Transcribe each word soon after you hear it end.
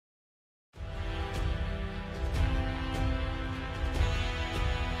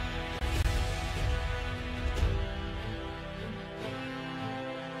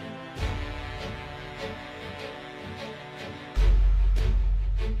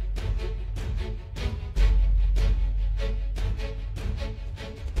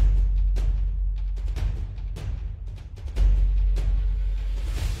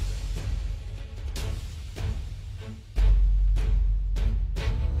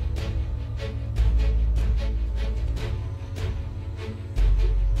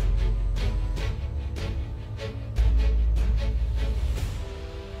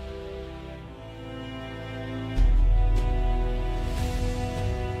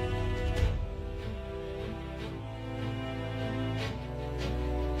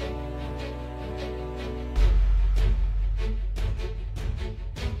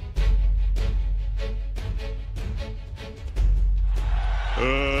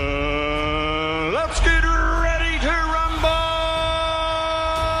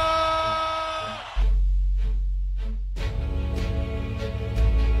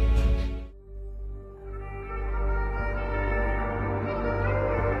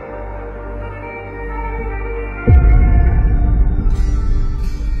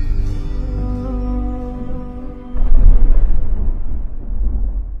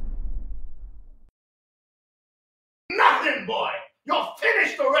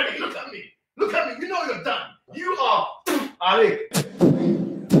me, look at me. Look at me, you know you're done. You are عليك.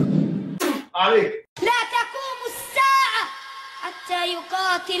 عليك. لا تقوم الساعة حتى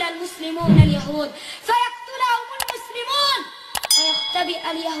يقاتل المسلمون اليهود فيقتلهم المسلمون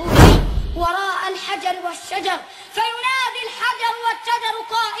ويختبئ اليهودي وراء الحجر والشجر فينادي الحجر والشجر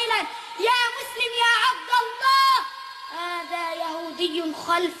قائلا يا مسلم يا عبد الله هذا يهودي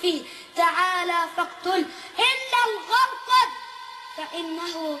خلفي تعالى فاقتل إلا الغرقد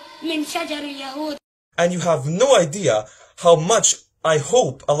فإنه من شجر اليهود. And you have no idea how much I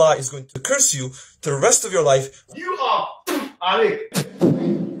hope Allah is going to curse you to the rest of your life. You are عليك.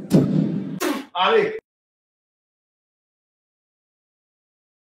 عليك.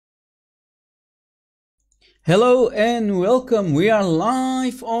 Hello and welcome. We are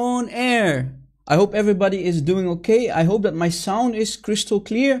live on air. I hope everybody is doing okay. I hope that my sound is crystal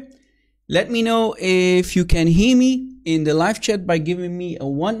clear. Let me know if you can hear me in the live chat by giving me a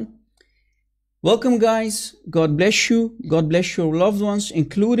 1. Welcome guys. God bless you. God bless your loved ones,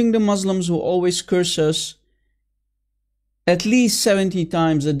 including the Muslims who always curse us at least 70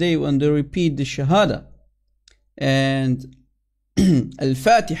 times a day when they repeat the Shahada. And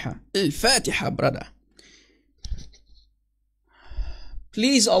Al-Fatiha. Al-Fatiha, brother.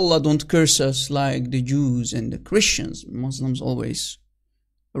 Please, Allah, don't curse us like the Jews and the Christians. Muslims always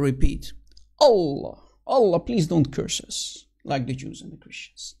repeat, Allah, please don't curse us like the Jews and the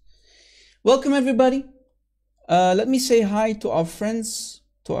Christians. Welcome, everybody. Let me say hi to our friends,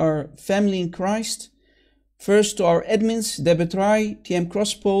 to our family in Christ. First, to our admins, Debetrai, TM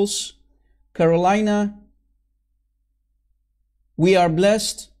Crosspoles, Carolina. We are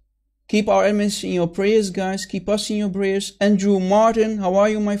blessed. Keep our admins in your prayers, guys. Keep us in your prayers. Andrew Martin, how are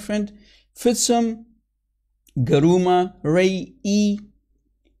you, my friend? Fitsum, Garuma, Ray E,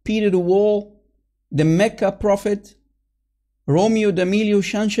 Peter the Wall, the Mecca Prophet, Romeo D'Amelio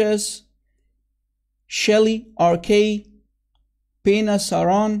Sanchez, Shelly RK, Pena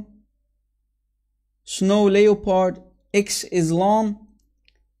Saran, Snow Leopard, X Islam,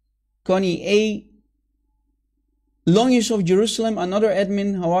 Connie A, Long Years of Jerusalem, another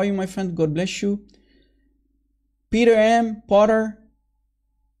admin. How are you, my friend? God bless you. Peter M, Potter,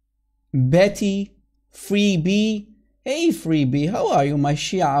 Betty, Free B. Hey, Free B, how are you, my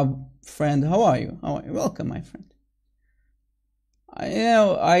Shia friend? How are you? Welcome, my friend.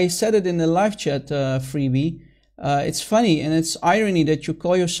 I said it in the live chat, Free B. It's funny and it's irony that you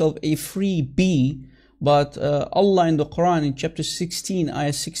call yourself a Free B, but Allah in the Quran in chapter 16,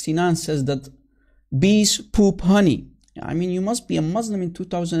 ayah 69 says that bees poop honey. I mean, you must be a Muslim in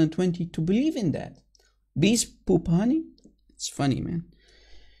 2020 to believe in that. Bees poop honey? It's funny, man.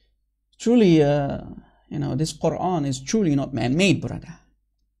 Truly, this Quran is truly not man-made, brother.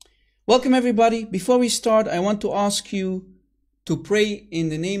 Welcome, everybody. Before we start, I want to ask you to pray in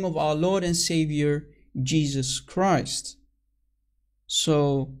the name of our Lord and Savior, Jesus Christ.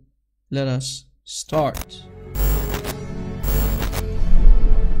 So, let us start.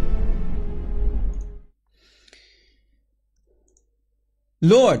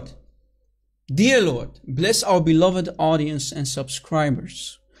 Lord, dear Lord, bless our beloved audience and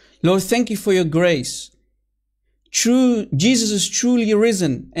subscribers. Lord, thank you for your grace. Jesus is truly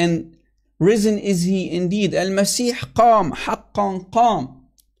risen, and risen is he indeed. Al-Masih qam, haqqan qam.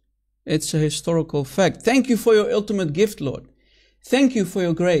 It's a historical fact. Thank you for your ultimate gift, Lord. Thank you for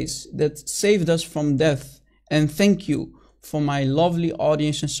your grace that saved us from death. And thank you for my lovely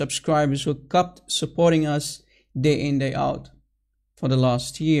audience and subscribers who kept supporting us day in, day out for the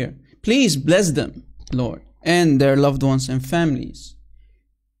last year. Please bless them, Lord, and their loved ones and families.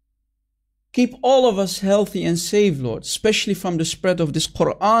 Keep all of us healthy and safe, Lord, especially from the spread of this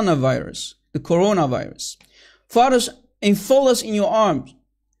coronavirus. Father, enfold us in your arms.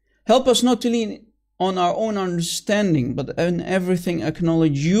 Help us not to lean on our own understanding, but in everything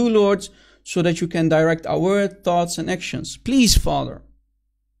acknowledge you, Lord, so that you can direct our words, thoughts, and actions. Please, Father,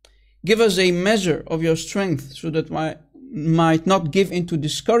 give us a measure of your strength so that we might not give into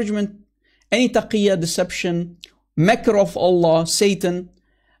discouragement, any taqiyya, deception, makr of Allah, Satan,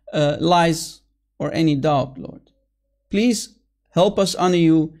 lies, or any doubt, Lord. Please help us honor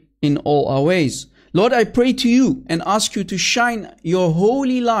you in all our ways. Lord, I pray to you and ask you to shine your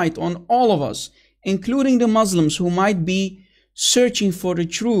holy light on all of us, including the Muslims who might be searching for the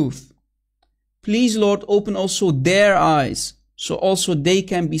truth. Please, Lord, open also their eyes so also they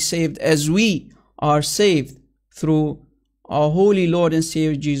can be saved as we are saved through our holy Lord and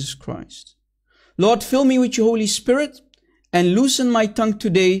Savior Jesus Christ. Lord, fill me with your Holy Spirit and loosen my tongue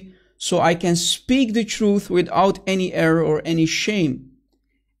today so I can speak the truth without any error or any shame.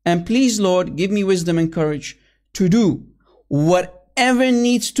 And please, Lord, give me wisdom and courage to do whatever whatever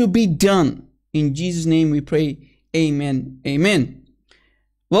needs to be done. In Jesus' name we pray. Amen. Amen.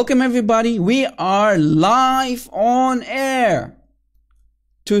 Welcome everybody. We are live on air.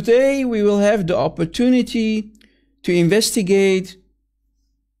 Today we will have the opportunity to investigate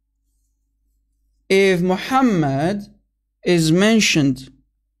if Muhammad is mentioned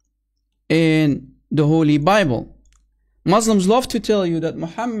in the Holy Bible. Muslims love to tell you that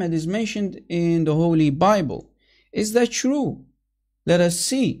Muhammad is mentioned in the Holy Bible. Is that true? Let us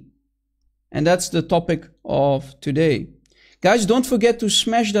see. And that's the topic of today. Guys, don't forget to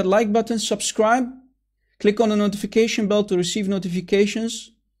smash that like button, subscribe, click on the notification bell to receive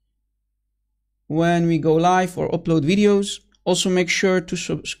notifications when we go live or upload videos. Also make sure to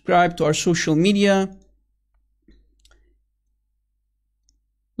subscribe to our social media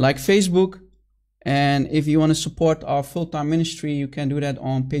like Facebook. And if you want to support our full-time ministry, you can do that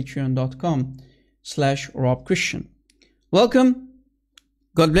on patreon.com/RobChristian. Welcome.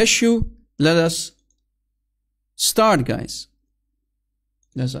 God bless you. Let us start, guys.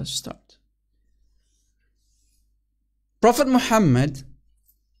 Let us start. Prophet Muhammad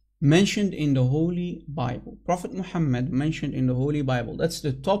mentioned in the Holy Bible. Prophet Muhammad mentioned in the Holy Bible. That's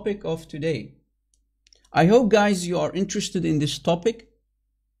the topic of today. I hope, guys, you are interested in this topic.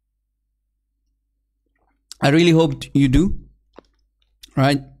 I really hope you do.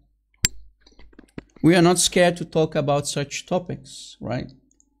 Right? We are not scared to talk about such topics, right?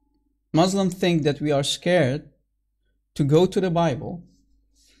 Muslims think that we are scared to go to the Bible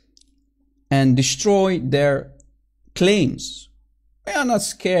and destroy their claims. We are not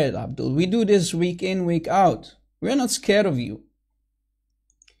scared, Abdul. We do this week in, week out. We are not scared of you.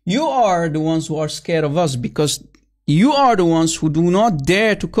 You are the ones who are scared of us because you are the ones who do not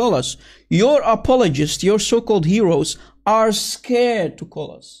dare to call us. Your apologists, your so-called heroes, are scared to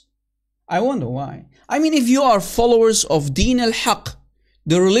call us. I wonder why. I mean, if you are followers of Deen al-Haq,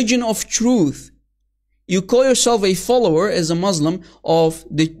 the religion of truth, you call yourself a follower as a Muslim of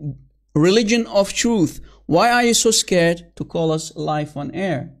the religion of truth, why are you so scared to call us live on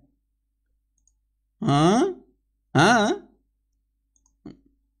air?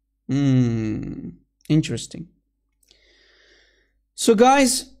 Interesting. So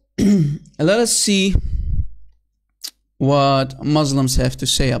guys, let us see what Muslims have to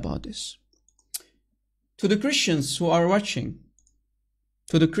say about this. To the Christians who are watching,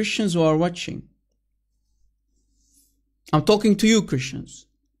 I'm talking to you, Christians.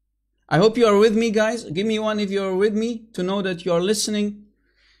 I hope you are with me, guys. Give me one if you are with me to know that you are listening.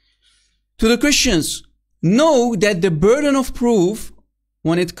 To the Christians, know that the burden of proof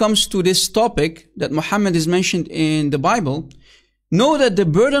when it comes to this topic that Muhammad is mentioned in the Bible, know that the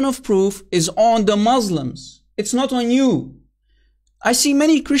burden of proof is on the Muslims. It's not on you. I see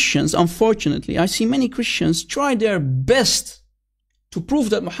many Christians, unfortunately, try their best to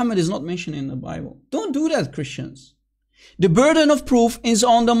prove that Muhammad is not mentioned in the Bible. Don't do that, Christians. The burden of proof is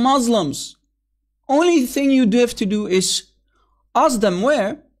on the Muslims. Only thing you have to do is ask them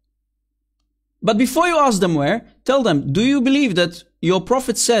where. But before you ask them where, tell them, do you believe that your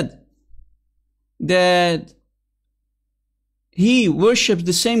prophet said that he worships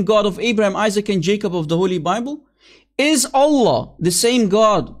the same God of Abraham, Isaac, and Jacob of the Holy Bible? Is Allah the same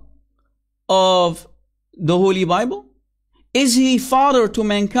God of the Holy Bible? Is he father to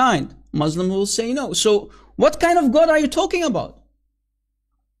mankind? Muslim will say no. So what kind of God are you talking about?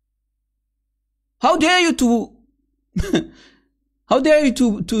 How dare you to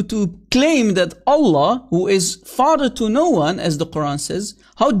claim that Allah, who is father to no one, as the Quran says,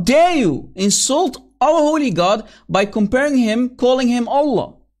 how dare you insult our holy God by comparing him, calling him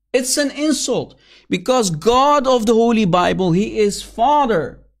Allah? It's an insult, because God of the Holy Bible, he is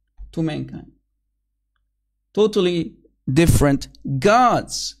father to mankind. Totally different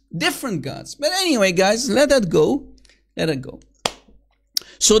gods. But anyway, guys, let that go.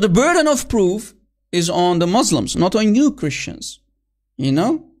 So the burden of proof is on the Muslims, not on you Christians. You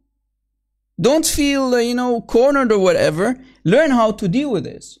know? Don't feel, cornered or whatever. Learn how to deal with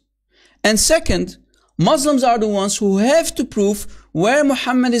this. And second, Muslims are the ones who have to prove where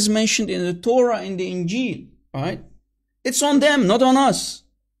Muhammad is mentioned in the Torah and the Injil. Right? It's on them, not on us.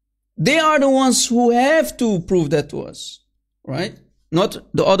 They are the ones who have to prove that to us. Right? Not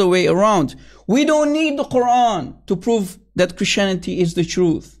the other way around. We don't need the Quran to prove that Christianity is the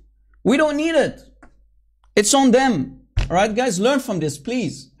truth. We don't need it. It's on them. Alright, guys? Learn from this,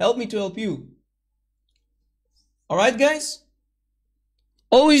 please. Help me to help you. Alright, guys?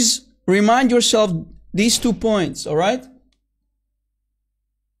 Always remind yourself these 2 points, alright?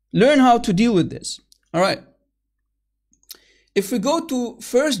 Learn how to deal with this. Alright. If we go to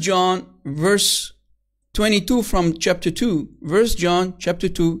 1 John verse 22 from chapter 2, verse John chapter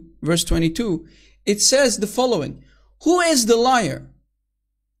 2, verse 22, it says the following: who is the liar?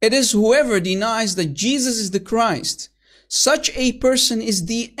 It is whoever denies that Jesus is the Christ. Such a person is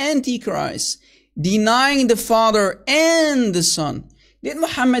the Antichrist, denying the Father and the Son. Did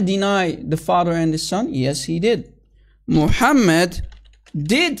Muhammad deny the Father and the Son? Yes, he did. Muhammad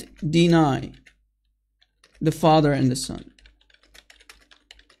did deny the Father and the Son.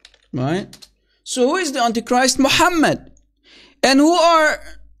 Right? So who is the Antichrist? Muhammad. And who are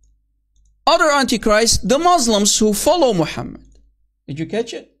other Antichrists? The Muslims who follow Muhammad. Did you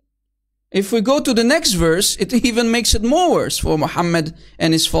catch it? If we go to the next verse, it even makes it more worse for Muhammad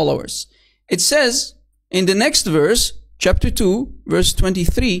and his followers. It says in the next verse, chapter 2, verse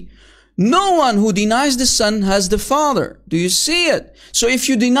 23, no one who denies the Son has the Father. Do you see it? So if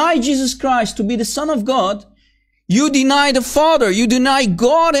you deny Jesus Christ to be the Son of God, you deny the Father. You deny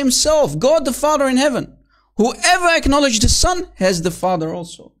God Himself, God the Father in heaven. Whoever acknowledges the Son has the Father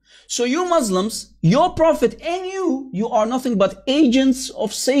also. So you Muslims, your Prophet and you are nothing but agents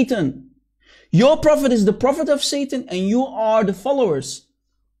of Satan. Your Prophet is the prophet of Satan, and you are the followers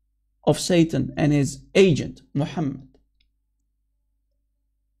of Satan and his agent, Muhammad.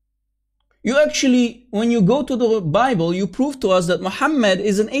 You actually, when you go to the Bible, you prove to us that Muhammad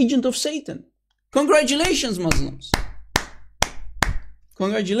is an agent of Satan. Congratulations, Muslims.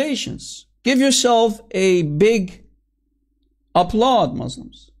 Congratulations. Give yourself a big applaud,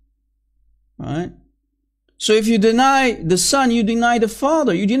 Muslims. Right? So if you deny the Son, you deny the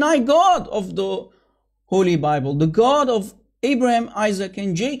Father. You deny God of the Holy Bible, the God of Abraham, Isaac,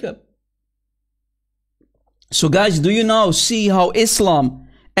 and Jacob. So guys, do you now see how Islam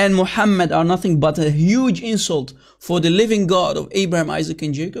and Muhammad are nothing but a huge insult for the living God of Abraham, Isaac,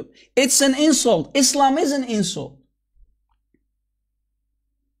 and Jacob? It's an insult. Islam is an insult.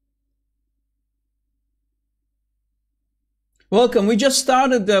 Welcome. We just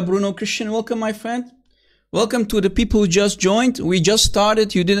started, Bruno Christian. Welcome, my friend. Welcome to the people who just joined. We just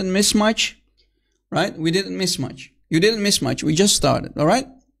started. You didn't miss much, right? We didn't miss much. You didn't miss much. We just started, all right?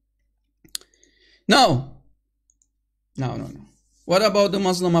 No. What about the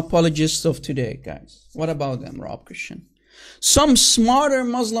Muslim apologists of today, guys? What about them, Rob Christian? Some smarter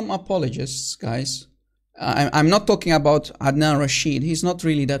Muslim apologists, guys. I'm not talking about Adnan Rashid. He's not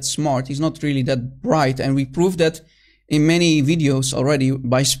really that smart. He's not really that bright. And we proved that in many videos already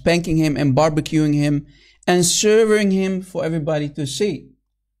by spanking him and barbecuing him and serving him for everybody to see.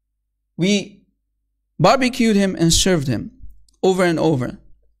 We barbecued him and served him over and over.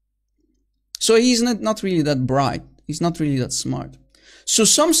 So he's not really that bright. He's not really that smart. So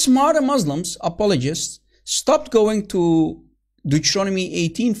some smarter Muslims, apologists, stopped going to Deuteronomy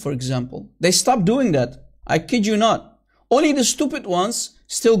 18, for example. They stopped doing that. I kid you not. Only the stupid ones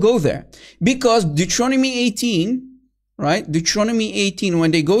still go there. Because Deuteronomy 18, right? Deuteronomy 18,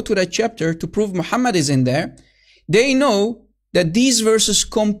 when they go to that chapter to prove Muhammad is in there, they know that these verses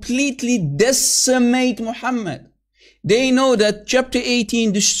completely decimate Muhammad. They know that chapter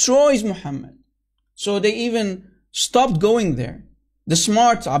 18 destroys Muhammad. So they even stopped going there. The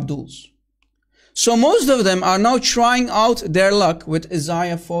smart Abduls. So most of them are now trying out their luck with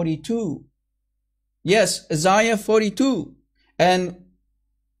Isaiah 42. Yes, Isaiah 42. And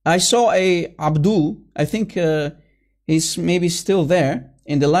I saw a Abdul, I think he's maybe still there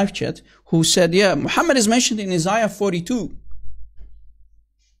in the live chat, who said, yeah, Muhammad is mentioned in Isaiah 42.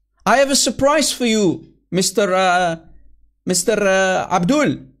 I have a surprise for you, Mr.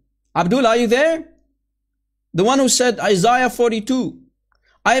 Abdul. Abdul, are you there? The one who said Isaiah 42.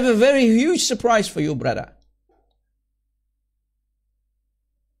 I have a very huge surprise for you, brother.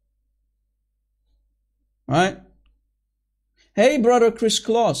 Right? Hey, brother Chris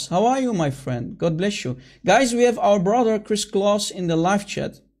Kloss. How are you, my friend? God bless you. Guys, we have our brother Chris Kloss in the live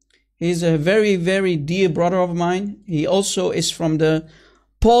chat. He's a very, very dear brother of mine. He also is from the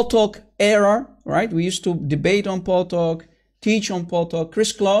Paul Talk era, right? We used to debate on Paul Talk, teach on Paul Talk.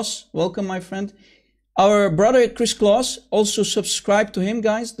 Chris Kloss, welcome, my friend. Our brother Chris Kloss, also subscribe to him,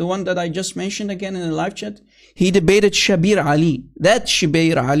 guys. The one that I just mentioned again in the live chat. He debated Shabir Ali. That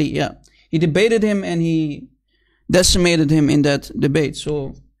Shabir Ali, yeah. He debated him and he decimated him in that debate.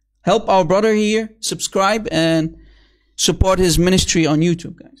 So help our brother here, subscribe and support his ministry on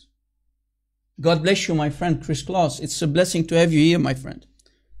YouTube, guys. God bless you, my friend Chris Kloss. It's a blessing to have you here, my friend.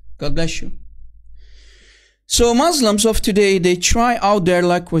 God bless you. So Muslims of today, they try out their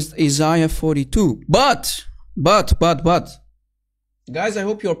luck with Isaiah 42. But, guys, I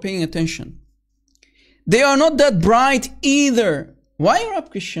hope you're paying attention. They are not that bright either. Why,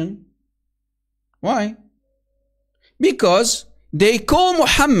 Rob Christian? Why? Because they call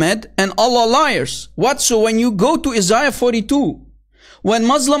Muhammad and Allah liars. What? So when you go to Isaiah 42, when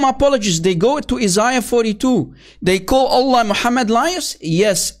Muslim apologists, they go to Isaiah 42, they call Allah and Muhammad liars?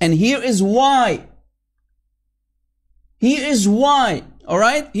 Yes. And here is why. Here is why.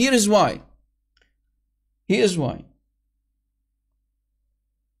 Alright? Here is why. Here is why.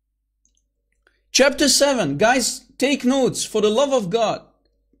 Chapter 7. Guys, take notes for the love of God.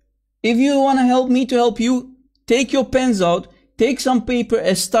 If you want to help me to help you, take your pens out, take some paper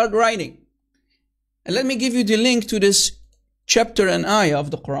and start writing. And let me give you the link to this chapter and ayah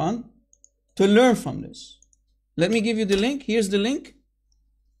of the Quran to learn from this. Let me give you the link. Here's the link.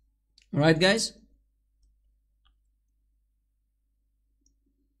 Alright, guys.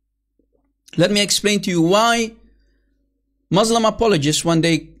 Let me explain to you why Muslim apologists, when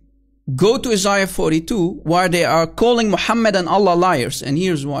they go to Isaiah 42, why they are calling Muhammad and Allah liars. And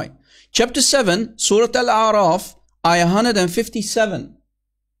here's why. Chapter 7, Surah Al-A'raf, ayah 157.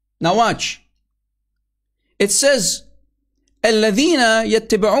 Now watch. It says, الذين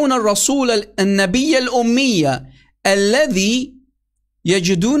يتبعون الرسول النبي الأمي الذي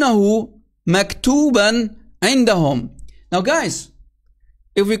يجدونه مكتوبا عندهم. Now guys,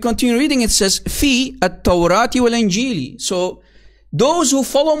 if we continue reading, it says في التوراة والإنجيل. So those who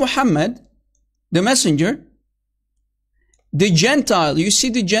follow Muhammad, the messenger, the Gentile, you see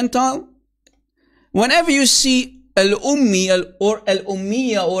the Gentile? Whenever you see Al-Ummi or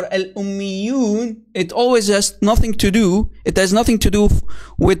Al-Ummiya or Al-Ummiyun, it always has nothing to do, it has nothing to do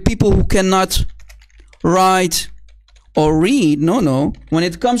with people who cannot write or read. No. When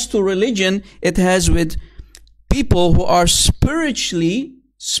it comes to religion, it has with people who are spiritually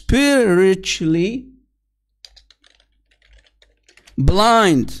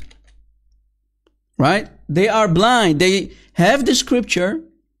blind. Right? They are blind. They have the scripture,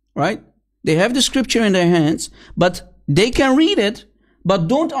 right? They have the scripture in their hands, but they can read it, but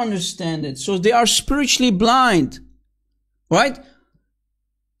don't understand it. So they are spiritually blind, right?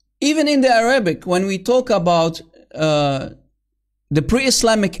 Even in the Arabic, when we talk about the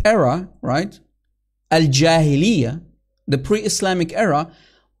pre-Islamic era, right? Al-Jahiliyyah, the pre-Islamic era,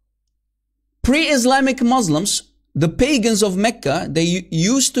 pre-Islamic Muslims, the pagans of Mecca, they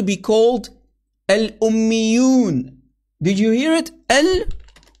used to be called Al-Ummiyun. Did you hear it?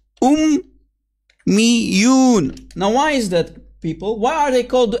 Al-Ummiyun. Now why is that, people? Why are they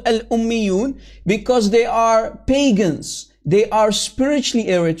called Al-Ummiyun? Because they are pagans. They are spiritually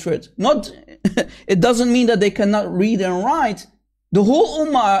illiterate. Not, it doesn't mean that they cannot read and write. The whole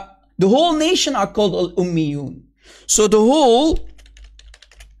ummah, the whole nation are called Al-Ummiyun. So the whole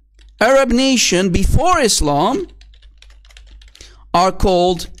Arab nation before Islam are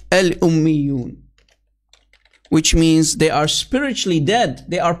called Al-Ummiyun, which means they are spiritually dead.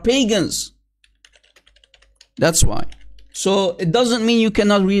 They are pagans. That's why. So it doesn't mean you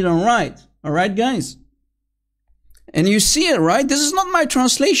cannot read and write. Alright, guys? And you see it, right? This is not my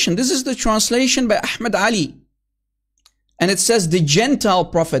translation. This is the translation by Ahmed Ali. And it says the Gentile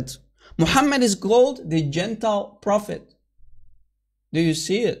prophet. Muhammad is called the Gentile prophet. Do you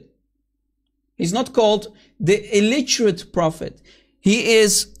see it? He's not called the illiterate prophet.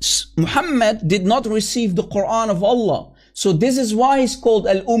 Muhammad did not receive the Quran of Allah. So this is why he's called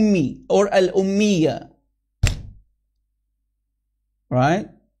Al-Ummi or Al-Ummiya. Right?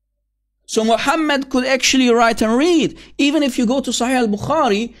 So Muhammad could actually write and read. Even if you go to Sahih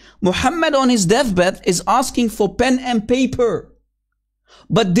al-Bukhari, Muhammad on his deathbed is asking for pen and paper.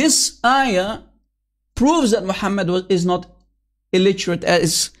 But this ayah proves that Muhammad is not illiterate,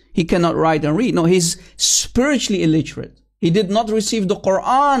 as he cannot write and read. No, he's spiritually illiterate. He did not receive the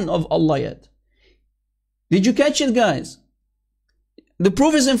Quran of Allah yet. Did you catch it, guys? The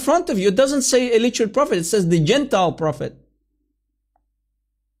proof is in front of you. It doesn't say illiterate prophet. It says the Gentile prophet.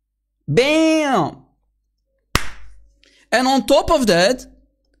 Bam! And on top of that,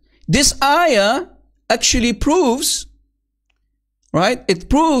 this ayah actually proves, right? It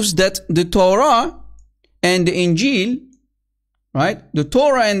proves that the Torah and the Injil, right? The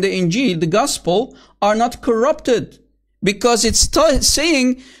Torah and the Injil, the gospel, are not corrupted. Because it's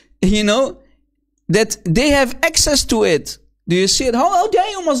saying, you know, that they have access to it. Do you see it? How dare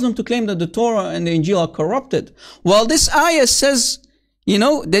you Muslim to claim that the Torah and the Injil are corrupted? Well, this ayah says, you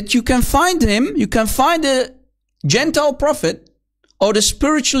know, that you can find him, you can find the Gentile prophet or the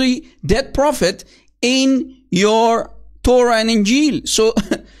spiritually dead prophet in your Torah and Injil. So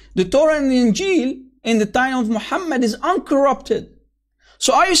the Torah and the Injil in the time of Muhammad is uncorrupted.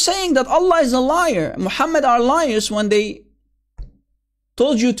 So are you saying that Allah is a liar? Muhammad are liars when they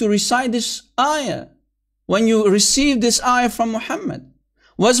told you to recite this ayah? When you received this ayah from Muhammad?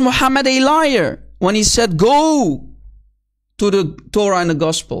 Was Muhammad a liar when he said, go to the Torah and the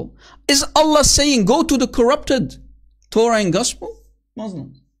Gospel? Is Allah saying, go to the corrupted Torah and Gospel?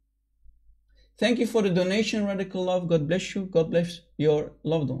 Muslims. Thank you for the donation, Radical Love. God bless you. God bless your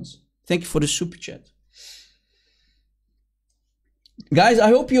loved ones. Thank you for the super chat. Guys, I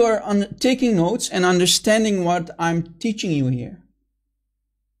hope you are taking notes and understanding what I'm teaching you here.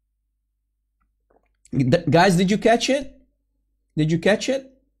 Guys, did you catch it? Did you catch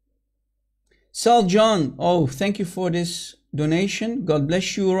it? Sal John, oh, thank you for this donation. God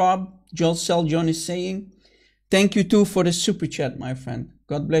bless you, Rob. Joel Sal John is saying, thank you too for the super chat, my friend.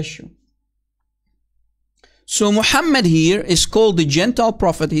 God bless you. So Muhammad here is called the Gentile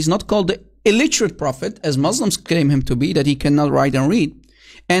prophet. He's not called the illiterate prophet, as Muslims claim him to be, that he cannot write and read.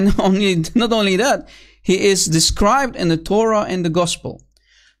 And not only that, he is described in the Torah and the Gospel.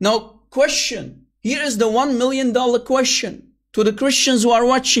 Now, question. Here is the $1 million question to the Christians who are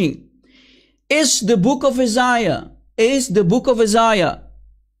watching. Is the book of Isaiah, is it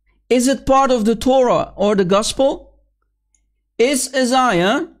part of the Torah or the Gospel? Is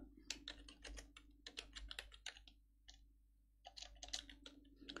Isaiah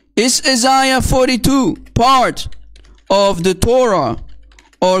Is Isaiah 42 part of the Torah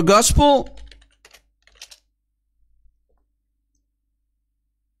or Gospel?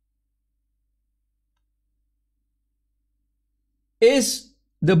 Is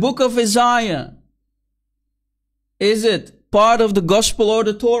the book of Isaiah, is it part of the Gospel or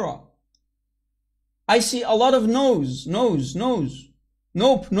the Torah? I see a lot of no's. Nope,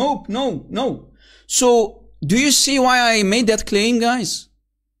 no. So, do you see why I made that claim, guys?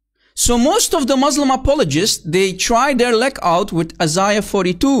 So most of the Muslim apologists, they try their luck out with Isaiah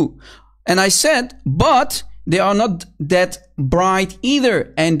 42. And I said, but they are not that bright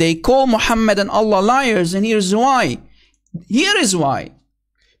either. And they call Muhammad and Allah liars. And here's why. Here is why.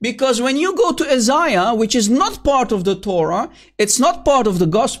 Because when you go to Isaiah, which is not part of the Torah, it's not part of the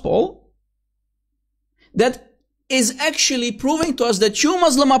Gospel, that is actually proving to us that you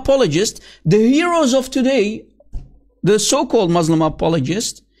Muslim apologists, the heroes of today, the so-called Muslim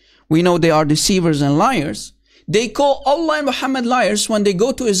apologists, we know they are deceivers and liars. They call Allah and Muhammad liars when they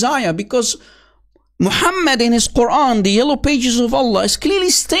go to Isaiah, because Muhammad in his Quran, the yellow pages of Allah, is clearly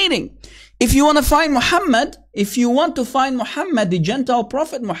stating, if you want to find Muhammad, the Gentile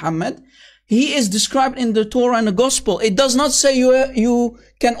prophet Muhammad, he is described in the Torah and the Gospel. It does not say you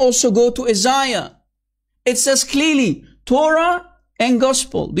can also go to Isaiah. It says clearly, Torah and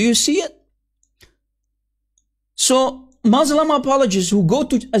Gospel. Do you see it? So, Muslim apologists who go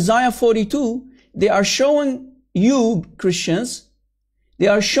to Isaiah 42, they are showing you, Christians, they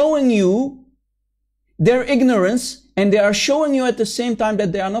are showing you their ignorance, and they are showing you at the same time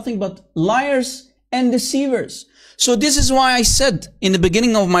that they are nothing but liars and deceivers. So this is why I said in the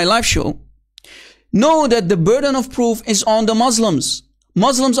beginning of my live show, know that the burden of proof is on the Muslims.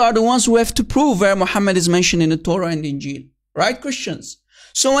 Muslims are the ones who have to prove where Muhammad is mentioned in the Torah and the Injil. Right, Christians?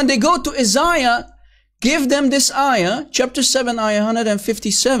 So when they go to Isaiah, give them this ayah, chapter 7, ayah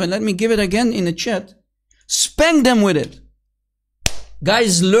 157. Let me give it again in the chat. Spank them with it.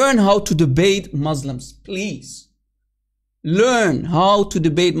 Guys, learn how to debate Muslims, please. Learn how to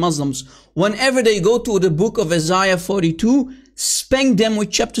debate Muslims. Whenever they go to the book of Isaiah 42, spank them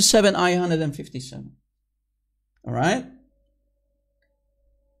with chapter 7, ayah 157. Alright?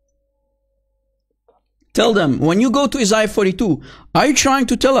 Tell them, when you go to Isaiah 42, are you trying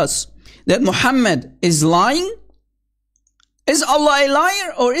to tell us that Muhammad is lying? Is Allah a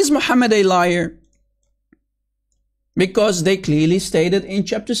liar or is Muhammad a liar? Because they clearly stated in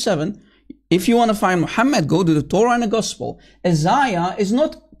chapter 7, if you want to find Muhammad, go to the Torah and the Gospel. Isaiah is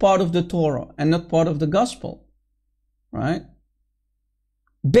not part of the Torah and not part of the Gospel. Right?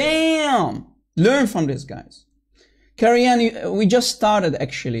 Bam! Learn from this, guys. Carrie Ann, we just started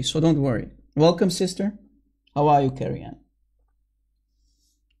actually, so don't worry. Welcome, sister. How are you, Carrie Ann?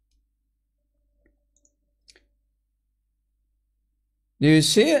 Do you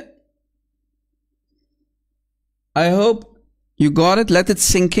see it? I hope you got it. Let it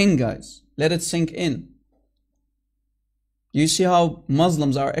sink in, guys. Let it sink in. You see how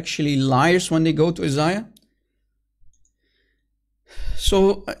Muslims are actually liars when they go to Isaiah?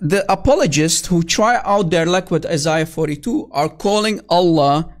 So the apologists who try out their luck with Isaiah 42 are calling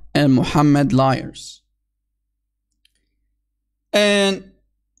Allah and Muhammad liars. And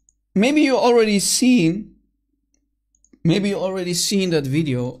maybe you already seen that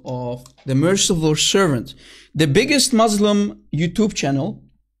video of the merciful servant, the biggest Muslim YouTube channel,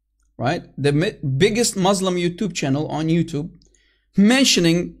 right? The biggest Muslim YouTube channel on YouTube,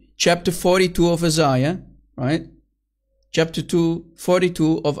 mentioning chapter 42 of Isaiah, right? Chapter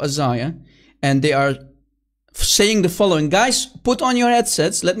 42 of Isaiah, and they are saying the following. Guys, put on your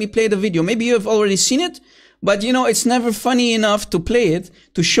headsets. Let me play the video. Maybe you have already seen it, but you know, it's never funny enough to play it,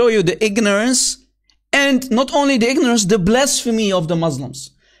 to show you the ignorance, and not only the ignorance, the blasphemy of the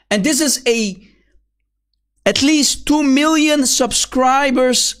Muslims. And this is at least 2 million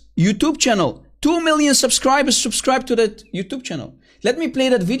subscribers YouTube channel. 2 million subscribers subscribe to that YouTube channel. Let me play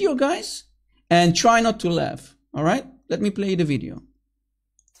that video, guys, and try not to laugh. All right? Let me play the video.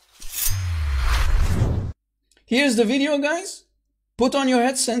 Here's the video, guys. Put on your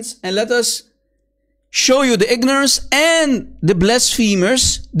headsets and let us show you the ignorance and the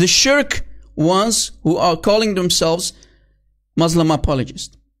blasphemers, the shirk ones who are calling themselves Muslim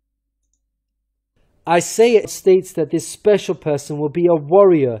apologists. Isaiah states that this special person will be a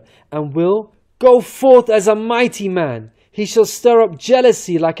warrior and will go forth as a mighty man. He shall stir up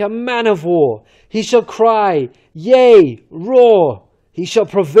jealousy like a man of war. He shall cry, yea, roar. He shall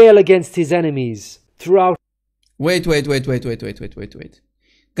prevail against his enemies throughout. Wait.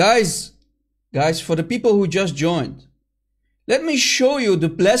 Guys, for the people who just joined, let me show you the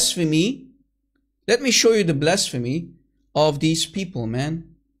blasphemy. Let me show you the blasphemy of these people, man.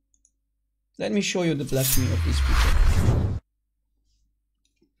 Let me show you the blasphemy of these people.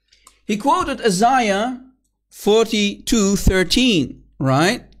 He quoted Isaiah 42:13,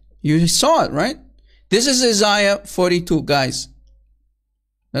 right? You saw it, right? This is Isaiah 42, guys.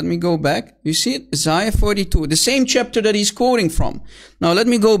 Let me go back. You see it? Isaiah 42, the same chapter that he's quoting from. Now let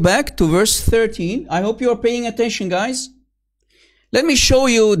me go back to verse 13. I hope you're paying attention, guys. Let me show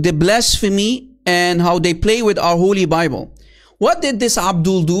you the blasphemy and how they play with our Holy Bible. What did this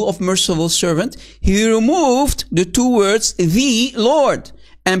Abdul do of merciful servant? He removed the two words, the Lord,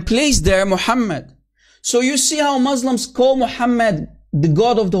 and placed there Muhammad. So you see how Muslims call Muhammad the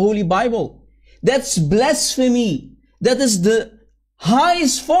God of the Holy Bible. That's blasphemy. That is the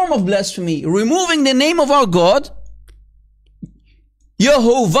highest form of blasphemy. Removing the name of our God,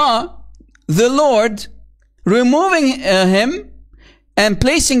 Yehovah, the Lord, removing him and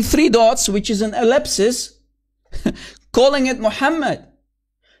placing 3 dots, which is an ellipsis, calling it Muhammad.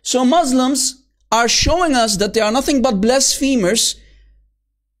 So Muslims are showing us that they are nothing but blasphemers,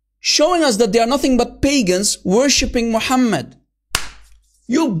 showing us that they are nothing but pagans worshipping Muhammad.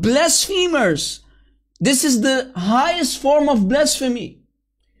 You blasphemers! This is the highest form of blasphemy.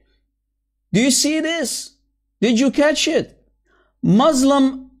 Do you see this? Did you catch it?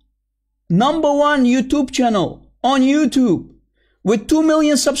 Muslim #1 YouTube channel on YouTube with 2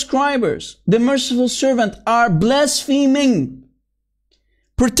 million subscribers, the merciful servant, are blaspheming,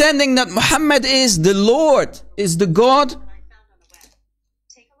 pretending that Muhammad is the Lord, is the God.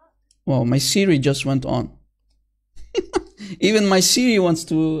 Well, my Siri just went on. Even my Siri wants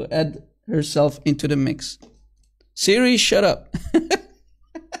to add herself into the mix. Siri, shut up.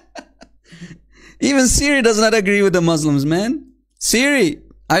 Even Siri does not agree with the Muslims, man. Siri,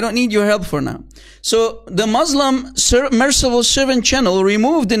 I don't need your help for now. So the Muslim merciful servant channel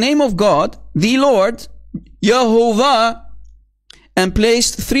removed the name of God, the Lord, Yehovah, and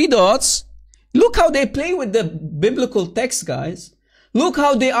placed 3 dots. Look how they play with the biblical text, guys. Look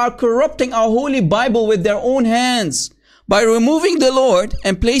how they are corrupting our Holy Bible with their own hands by removing the Lord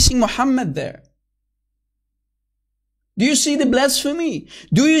and placing Muhammad there. Do you see the blasphemy?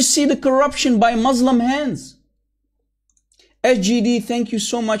 Do you see the corruption by Muslim hands? SGD, thank you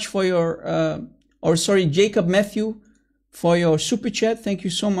so much for your, Jacob Matthew, for your super chat. Thank you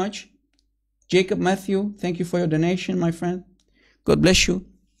so much. Jacob Matthew, thank you for your donation, my friend. God bless you.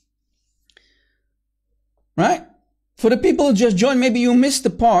 Right? For the people who just joined, maybe you missed the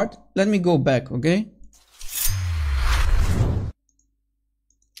part. Let me go back, okay?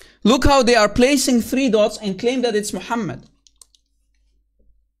 Look how they are placing 3 dots and claim that it's Muhammad.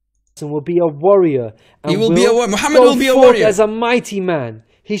 Will be a warrior. And he will be a warrior. Muhammad will be a warrior. As a mighty man.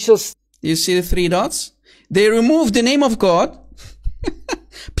 He shall. You see the 3 dots? They removed the name of God,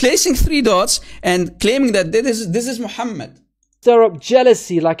 placing 3 dots and claiming that this is Muhammad. Stir up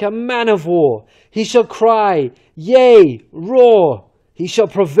jealousy like a man of war. He shall cry, yea, roar. He shall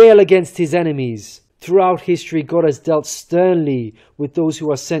prevail against his enemies. Throughout history, God has dealt sternly with those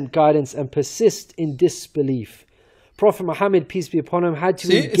who are sent guidance and persist in disbelief. Prophet Muhammad, peace be upon him, had to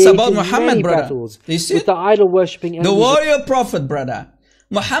engage in many battles with the idol-worshipping enemies. The warrior prophet, brother.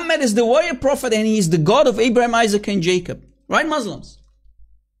 Muhammad is the warrior prophet and he is the God of Abraham, Isaac, and Jacob. Right, Muslims?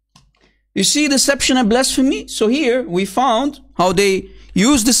 You see deception and blasphemy? So here we found how they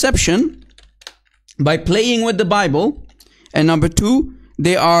use deception by playing with the Bible. And number 2,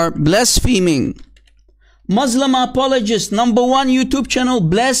 they are blaspheming. Muslim apologists, #1 YouTube channel,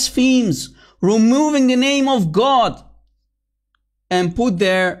 blasphemes, removing the name of God and put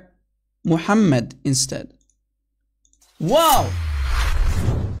there Muhammad instead. Wow!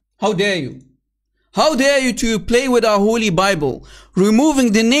 How dare you? How dare you to play with our holy Bible,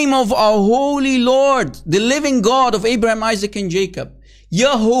 removing the name of our holy Lord, the living God of Abraham, Isaac, and Jacob,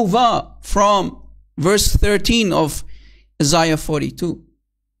 Yehovah, from verse 13 of Isaiah 42.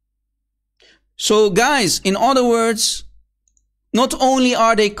 So guys, in other words, not only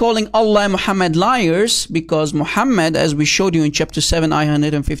are they calling Allah and Muhammad liars, because Muhammad, as we showed you in chapter 7, ayah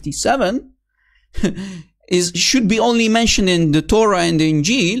 157, should be only mentioned in the Torah and the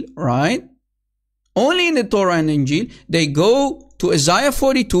Injil, right? Only in the Torah and the Injil. They go to Isaiah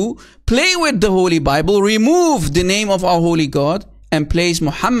 42, play with the Holy Bible, remove the name of our holy God, and place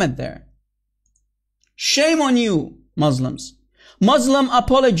Muhammad there. Shame on you, Muslims. Muslim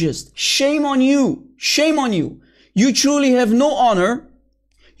apologists, shame on you. Shame on you. You truly have no honor,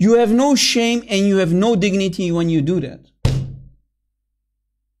 you have no shame, and you have no dignity when you do that.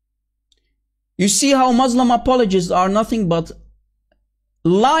 You see how Muslim apologists are nothing but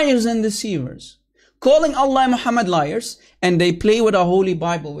liars and deceivers, calling Allah and Muhammad liars, and they play with our holy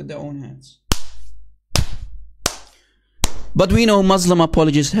Bible with their own hands. But we know Muslim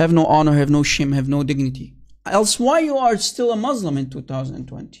apologists have no honor, have no shame, have no dignity. Else why you are still a Muslim in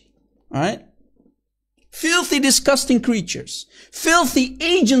 2020? Alright? Filthy, disgusting creatures. Filthy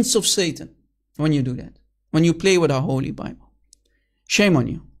agents of Satan. When you do that. When you play with our holy Bible. Shame on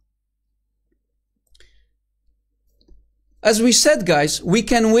you. As we said, guys, we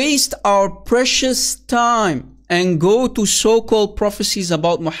can waste our precious time and go to so-called prophecies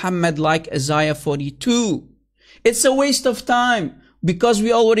about Muhammad like Isaiah 42. It's a waste of time because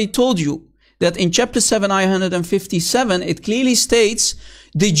we already told you that in chapter 7, ayah 157, it clearly states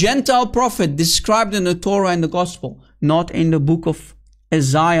the Gentile prophet described in the Torah and the Gospel, not in the book of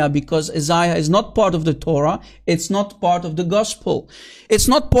Isaiah, because Isaiah is not part of the Torah, it's not part of the Gospel. It's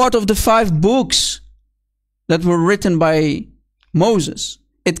not part of the 5 books that were written by Moses.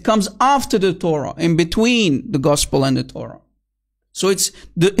 It comes after the Torah, in between the Gospel and the Torah. So it's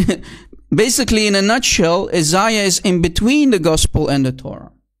basically, in a nutshell, Isaiah is in between the Gospel and the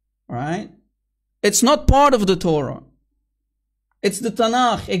Torah. Right? It's not part of the Torah. It's the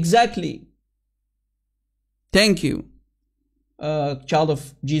Tanakh, exactly. Thank you, child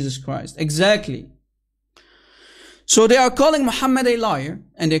of Jesus Christ. Exactly. So they are calling Muhammad a liar,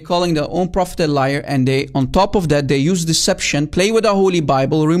 and they're calling their own prophet a liar, and they, on top of that, they use deception, play with our holy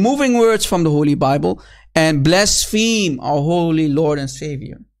Bible, removing words from the holy Bible, and blaspheme our holy Lord and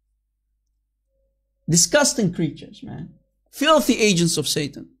Savior. Disgusting creatures, man. Filthy agents of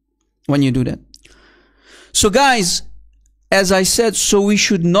Satan when you do that. So guys, as I said, so we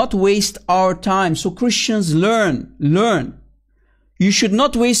should not waste our time. So Christians, learn. You should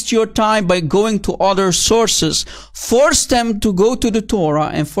not waste your time by going to other sources. Force them to go to the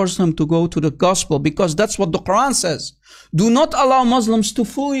Torah and force them to go to the Gospel, because that's what the Quran says. Do not allow Muslims to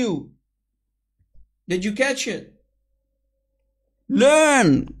fool you. Did you catch it?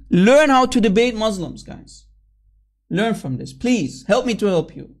 Learn how to debate Muslims, guys. Learn from this. Please, help me to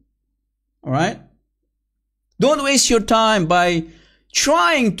help you. Alright? Don't waste your time by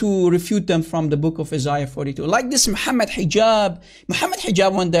trying to refute them from the book of Isaiah 42. Like this Muhammad Hijab. Muhammad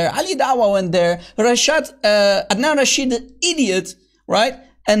Hijab went there. Ali Dawah went there. Adnan Rashid, idiot, right?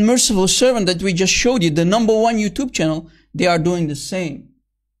 And Merciful Servant that we just showed you, the #1 YouTube channel, they are doing the same.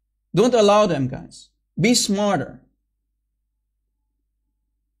 Don't allow them, guys. Be smarter.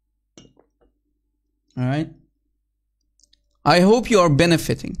 Alright? I hope you are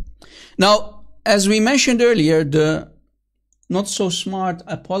benefiting. Now, as we mentioned earlier, the not so smart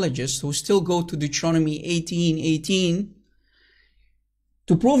apologists who still go to Deuteronomy 18:18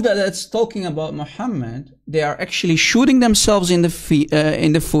 to prove that it's talking about Muhammad, they are actually shooting themselves in the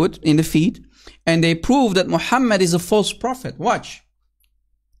feet, and they prove that Muhammad is a false prophet. Watch,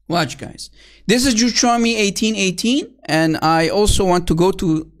 guys. This is Deuteronomy 18:18, and I also want to go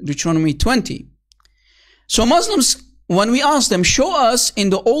to Deuteronomy 20. So Muslims, when we ask them, show us in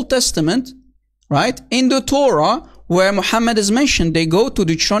the Old Testament, right, in the Torah, where Muhammad is mentioned, they go to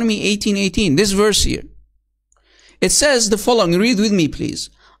Deuteronomy 18:18, this verse here. It says the following, read with me please.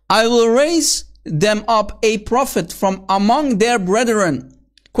 I will raise them up a prophet from among their brethren.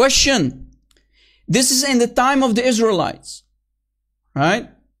 Question. This is in the time of the Israelites. Right?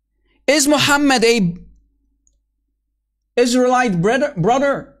 Is Muhammad a Israelite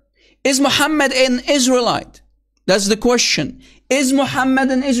brother? Is Muhammad an Israelite? That's the question. Is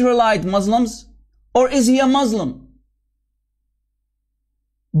Muhammad an Israelite, Muslims? Or is he a Muslim?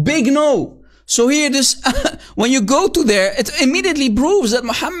 Big no. So here this, when you go to there, it immediately proves that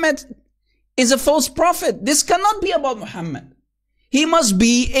Muhammad is a false prophet. This cannot be about Muhammad. He must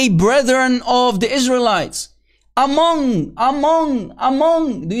be a brethren of the Israelites. Among.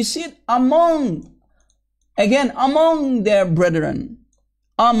 Do you see it? Among. Again, among their brethren.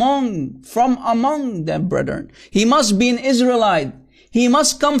 From among their brethren. He must be an Israelite. He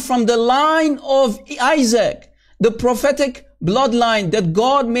must come from the line of Isaac, the prophetic bloodline that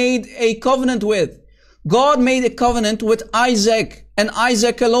God made a covenant with. God made a covenant with Isaac and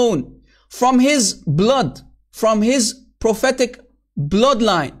Isaac alone. From his blood, from his prophetic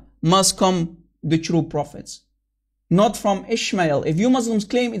bloodline must come the true prophets. Not from Ishmael. If you Muslims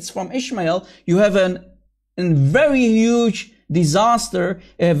claim it's from Ishmael, you have a very huge disaster,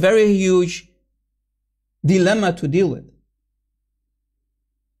 a very huge dilemma to deal with.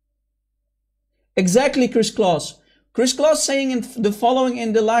 Exactly, Chris Claus. Chris Claus saying in the following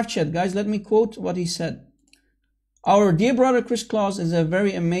in the live chat. Guys, let me quote what he said. Our dear brother Chris Claus is a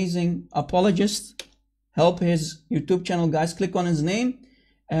very amazing apologist. Help his YouTube channel, guys. Click on his name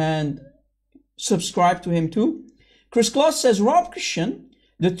and subscribe to him too. Chris Claus says, Rob Christian,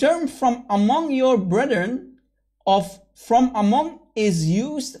 the term from among your brethren of from among is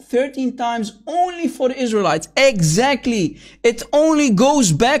used 13 times only for the Israelites. Exactly. It only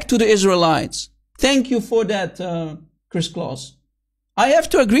goes back to the Israelites. Thank you for that, Chris Claus. I have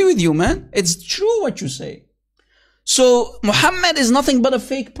to agree with you, man. It's true what you say. So Muhammad is nothing but a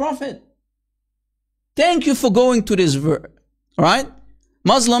fake prophet. Thank you for going to this verse. Right?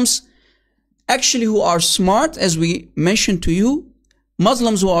 Muslims actually who are smart, as we mentioned to you,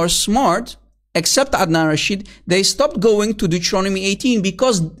 Muslims who are smart, except Adnan Rashid, they stopped going to Deuteronomy 18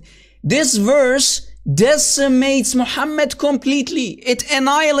 because this verse decimates Muhammad completely. It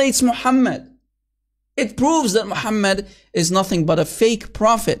annihilates Muhammad. It proves that Muhammad is nothing but a fake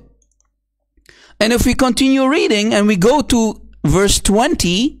prophet. And if we continue reading and we go to verse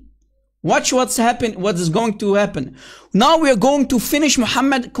 20, watch what is going to happen. Now we are going to finish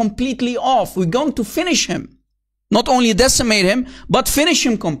Muhammad completely off. We're going to finish him. Not only decimate him, but finish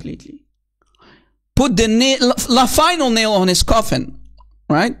him completely. Put the final nail on his coffin.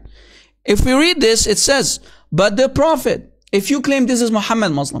 Right? If we read this, it says, but the prophet, if you claim this is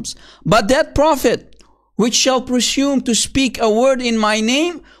Muhammad, Muslims, but that prophet which shall presume to speak a word in my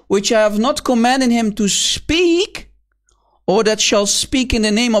name, which I have not commanded him to speak, or that shall speak in the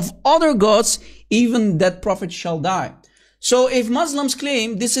name of other gods, even that prophet shall die. So if Muslims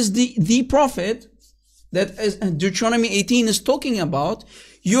claim this is the prophet that Deuteronomy 18 is talking about,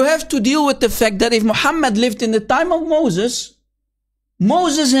 you have to deal with the fact that if Muhammad lived in the time of Moses,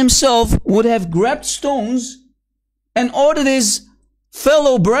 Moses himself would have grabbed stones and ordered his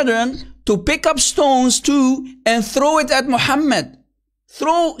fellow brethren to pick up stones too and throw it at Muhammad.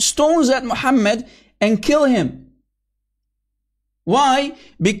 Throw stones at Muhammad and kill him. Why?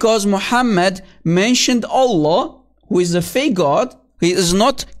 Because Muhammad mentioned Allah, who is a fake God. He is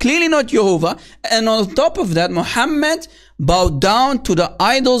clearly not Jehovah. And on top of that, Muhammad bowed down to the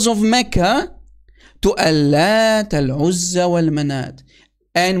idols of Mecca, to Allat, Al-Uzza, wal-Manat.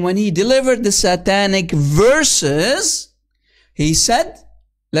 And when he delivered the satanic verses, he said,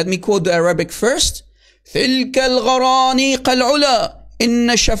 let me quote the Arabic first, تِلْكَ الْغَرَانِيقَ الْعُلَى إِنَّ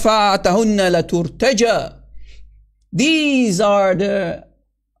شَفَاعَتَهُنَّ لَتُرْتَجَى. These are the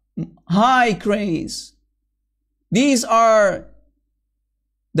high cranes. These are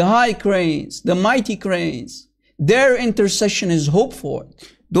the high cranes, the mighty cranes. Their intercession is hoped for.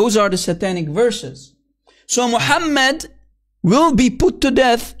 Those are the satanic verses. So Muhammad will be put to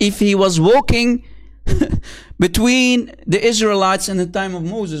death if he was walking between the Israelites in the time of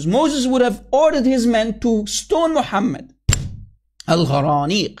Moses. Moses would have ordered his men to stone Muhammad.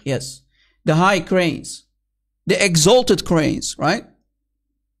 Al-Gharaniq, yes. The high cranes. The exalted cranes, right?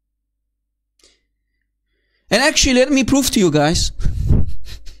 And actually, let me prove to you guys.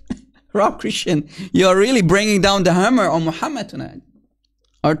 Rob Christian, you're really bringing down the hammer on Muhammad tonight.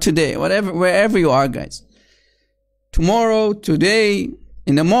 Or today, wherever you are, guys. Tomorrow, today,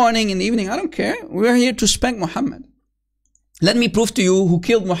 in the morning, in the evening, I don't care. We're here to spank Muhammad. Let me prove to you who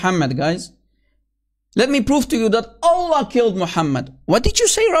killed Muhammad, guys. Let me prove to you that Allah killed Muhammad. What did you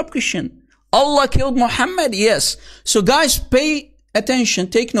say, Rob Christian? Allah killed Muhammad? Yes. So guys, pay attention,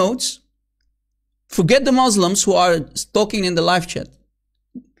 take notes. Forget the Muslims who are talking in the live chat.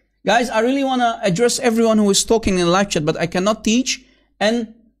 Guys, I really want to address everyone who is talking in the live chat, but I cannot teach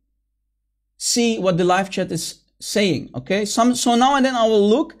and see what the live chat is saying, okay? So now and then I will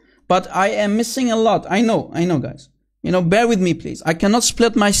look, but I am missing a lot. I know, guys. You know, bear with me, please. I cannot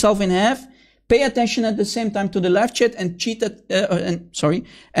split myself in half. Pay attention at the same time to the live chat and teach at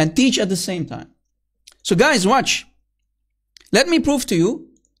the same time. So guys, watch. Let me prove to you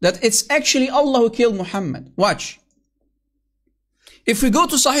that it's actually Allah who killed Muhammad. Watch. If we go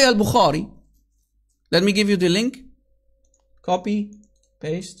to Sahih al-Bukhari, Let me give you the link. Copy,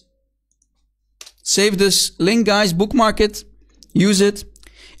 paste. Save this link, guys. Bookmark it. Use it.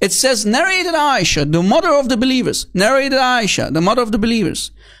 It says, narrated Aisha, the mother of the believers. Narrated Aisha, the mother of the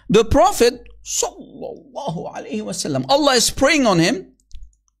believers. The Prophet, sallallahu alaihi wasallam, Allah is praying on him.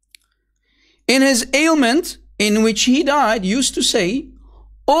 In his ailment, in which he died, used to say,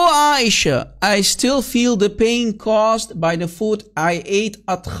 O Aisha, I still feel the pain caused by the food I ate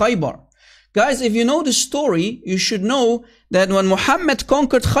at Khaybar. Guys, if you know the story, you should know that when Muhammad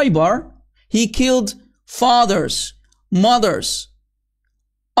conquered Khaybar, he killed fathers, mothers,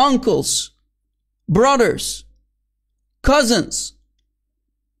 uncles, brothers, cousins.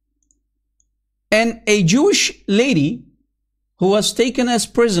 And a Jewish lady who was taken as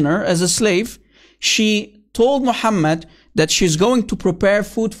prisoner, as a slave, she told Muhammad that she's going to prepare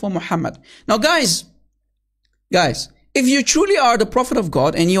food for Muhammad. Now guys, if you truly are the prophet of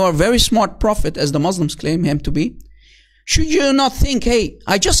God and you are a very smart prophet, as the Muslims claim him to be, should you not think, hey,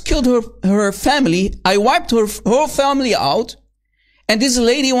 I just killed her family, I wiped her whole family out, and this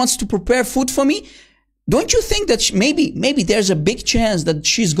lady wants to prepare food for me? Don't you think that maybe there's a big chance that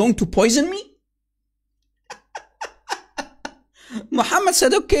she's going to poison me? Muhammad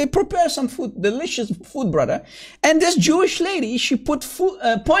said, okay, prepare some food, delicious food, brother. And this Jewish lady, she put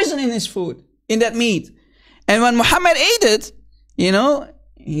poison in his food, in that meat. And when Muhammad ate it, you know,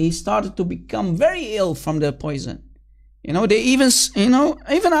 he started to become very ill from the poison. You know, they even, you know,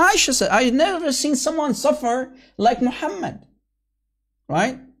 even Aisha said, I've never seen someone suffer like Muhammad.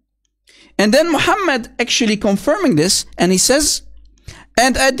 Right? And then Muhammad actually confirming this, and he says,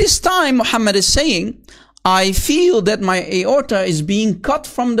 and at this time, Muhammad is saying, I feel that my aorta is being cut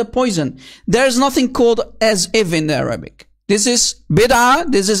from the poison. There's nothing called as if in the Arabic. This is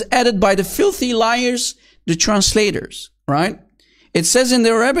bid'ah. This is added by the filthy liars, the translators, right? It says in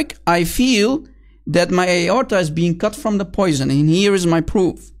the Arabic, I feel that my aorta is being cut from the poison. And here is my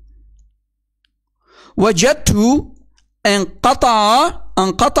proof. وجدت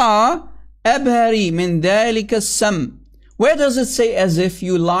انقطع أبهري من ذلك السم. Where does it say as if,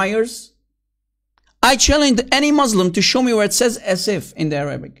 you liars? I challenge any Muslim to show me where it says as if in the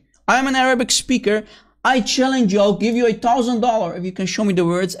Arabic. I am an Arabic speaker. I challenge you. I'll give you $1,000 if you can show me the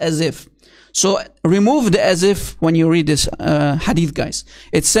words as if. So remove the as if when you read this hadith, guys.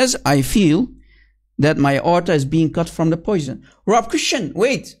 It says, I feel that my aorta is being cut from the poison. Rob Christian,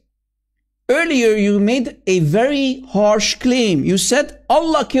 wait. Earlier you made a very harsh claim. You said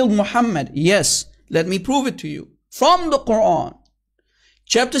Allah killed Muhammad. Yes, let me prove it to you. From the Quran.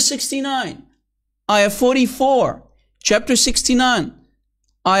 Chapter 69. Ayah 44, chapter 69,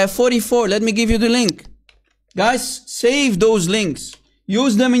 ayah 44. Let me give you the link. Guys, save those links.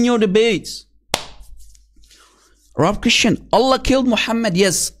 Use them in your debates. Rob Christian, Allah killed Muhammad.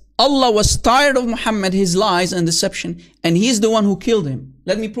 Yes, Allah was tired of Muhammad, his lies and deception, and he is the one who killed him.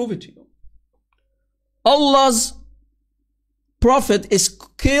 Let me prove it to you. Allah's prophet is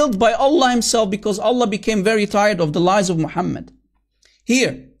killed by Allah himself because Allah became very tired of the lies of Muhammad.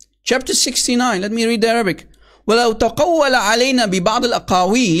 Here. Chapter 69, let me read the Arabic. وَلَوْ تَقَوَّلَ عَلَيْنَا بِبَعْضِ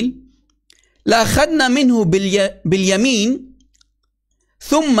الْأَقَاوِيلِ لَأَخَذْنَا مِنْهُ بِالْيَمِينِ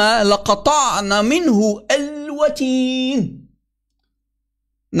ثُمَّ لَقَطَعْنَا مِنْهُ الْوَتِينَ.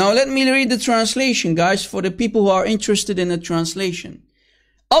 Now let me read the translation, guys, for the people who are interested in the translation.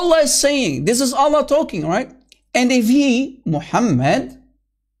 Allah is saying, this is Allah talking, right? And if he, Muhammad,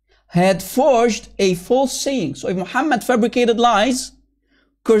 had forged a false saying, so if Muhammad fabricated lies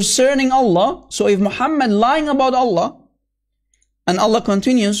concerning Allah, so if Muhammad lying about Allah, and Allah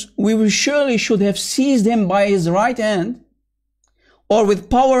continues, we surely should have seized him by his right hand, or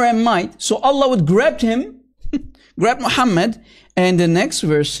with power and might. So Allah would grab him, grab Muhammad, and the next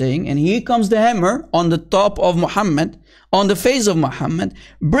verse saying, and here comes the hammer on the top of Muhammad, on the face of Muhammad,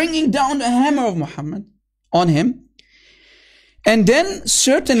 bringing down the hammer of Muhammad on him. And then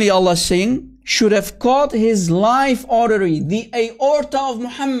certainly Allah saying, should have caught his life artery, the aorta of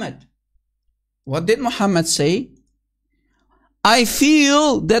Muhammad. What did Muhammad say? I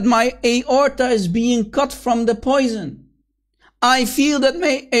feel that my aorta is being cut from the poison. I feel that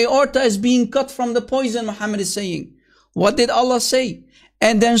my aorta is being cut from the poison, Muhammad is saying. What did Allah say?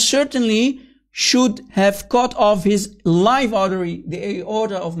 And then certainly should have cut off his life artery, the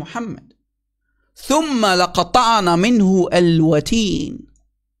aorta of Muhammad. ثُمَّ لَقَطَعْنَا مِنْهُ الْوَتِينَ.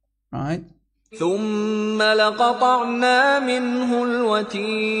 Right? ثم لقطعنا منه الوتين.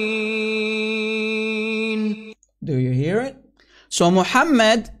 Do you hear it? So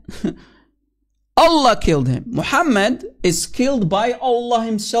Muhammad, Allah killed him. Muhammad is killed by Allah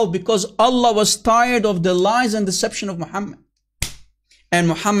himself because Allah was tired of the lies and deception of Muhammad. And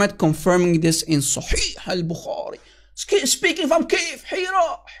Muhammad confirming this in Sahih al-Bukhari. Speaking from Kayf,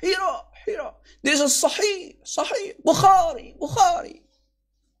 Hira. This is Sahih, Bukhari.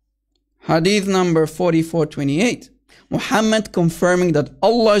 Hadith number 4428. Muhammad confirming that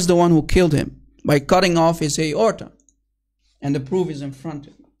Allah is the one who killed him by cutting off his aorta. And the proof is in front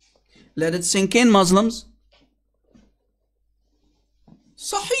of you. Let it sink in, Muslims.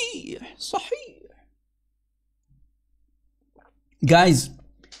 Sahih. Guys,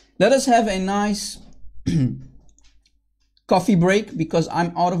 let us have a nice coffee break because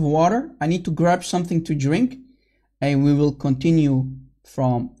I'm out of water. I need to grab something to drink and we will continue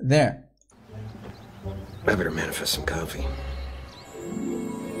from there. I better manifest some coffee.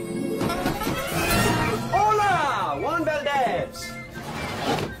 Hola, Juan Valdez.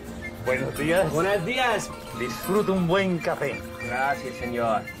 Buenos días. Buenos días. Disfruto un buen café. Gracias,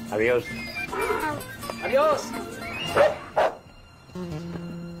 señor. Adiós. Adiós.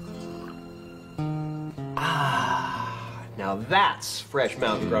 Now that's fresh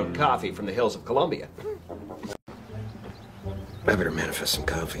mountain-grown coffee from the hills of Colombia. I better manifest some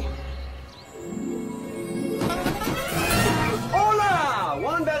coffee. Hola,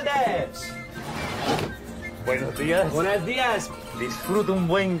 Juan Valdez. Buenos días. Buenos días. Disfruto un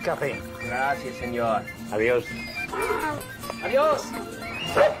buen café. Gracias, señor. Adiós. Adiós.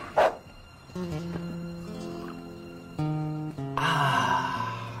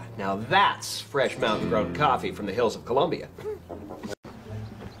 Now that's fresh mountain-grown coffee from the hills of Colombia.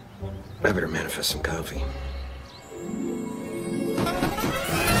 I better manifest some coffee.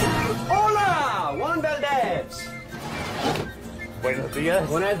 Hola, Juan Valdez. Buenos días.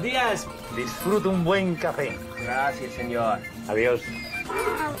 Buenos días. Disfruto un buen café. Gracias, señor. Adiós.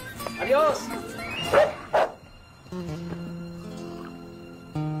 Adiós.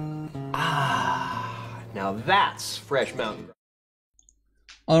 Now that's fresh mountain.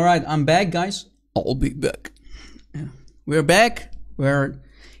 Alright, I'm back, guys. I'll be back. Yeah. We're back. We're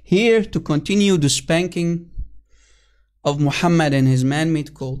here to continue the spanking of Muhammad and his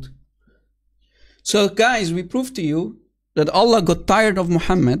man-made cult. So, guys, we proved to you that Allah got tired of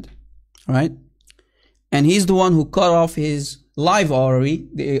Muhammad, right? And he's the one who cut off his live artery,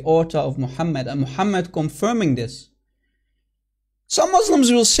 the aorta of Muhammad, and Muhammad confirming this. Some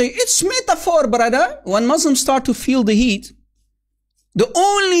Muslims will say, it's metaphor, brother. When Muslims start to feel the heat, the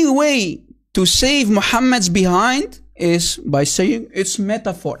only way to save Muhammad's behind is by saying it's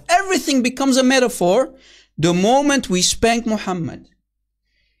metaphor. Everything becomes a metaphor the moment we spank Muhammad.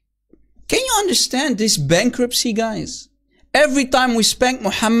 Can you understand this bankruptcy, guys? Every time we spank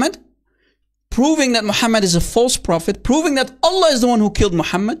Muhammad, proving that Muhammad is a false prophet, proving that Allah is the one who killed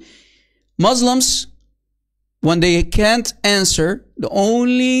Muhammad, Muslims, when they can't answer, the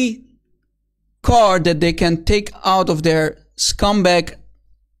only card that they can take out of their scumbag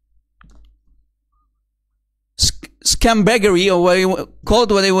scambaggery, or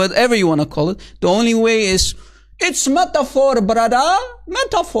whatever you want to call it, the only way is it's metaphor, brother.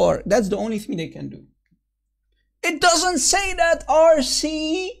 Metaphor. That's the only thing they can do. It doesn't say that,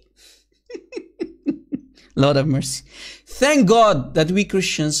 RC. Lord have mercy. Thank God that we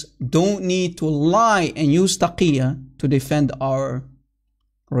Christians don't need to lie and use taqiyya to defend our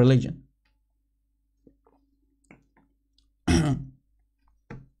religion.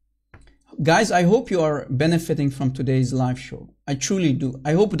 Guys, I hope you are benefiting from today's live show. I truly do.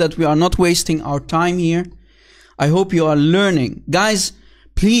 I hope that we are not wasting our time here. I hope you are learning. Guys,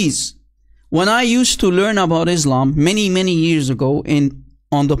 please, when I used to learn about Islam many years ago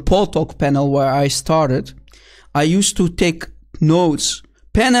on the Paul Talk panel where I started, I used to take notes,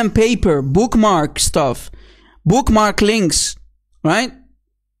 pen and paper, bookmark stuff, bookmark links, right?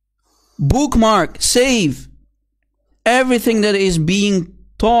 Bookmark, save everything that is being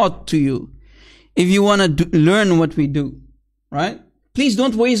taught to you if you want to learn what we do, right? Please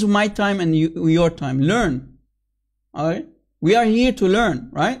don't waste my time and your time. Learn, all right? We are here to learn,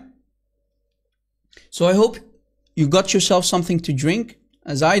 right? So I hope you got yourself something to drink,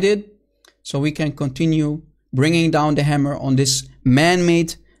 as I did, so we can continue bringing down the hammer on this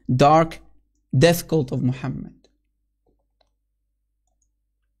man-made, dark death cult of Muhammad.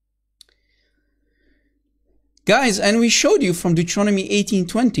 Guys, and we showed you from Deuteronomy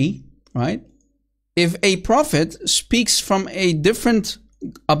 18:20, right? If a prophet speaks from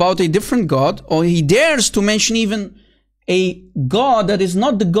about a different God, or he dares to mention even a God that is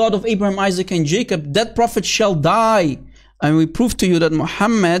not the God of Abraham, Isaac, and Jacob, that prophet shall die. And we proved to you that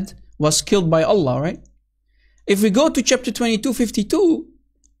Muhammad was killed by Allah, right? If we go to chapter 22:52,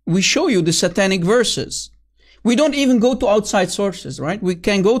 we show you the satanic verses. We don't even go to outside sources, right? We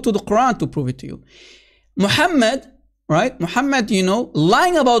can go to the Quran to prove it to you. Muhammad, right? Muhammad, you know,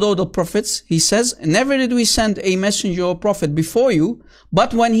 lying about all the prophets. He says, never did we send a messenger or prophet before you,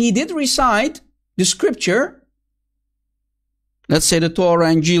 but when he did recite the scripture, let's say the Torah,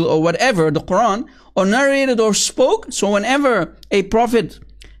 Injil, or whatever, the Quran, or narrated or spoke, so whenever a prophet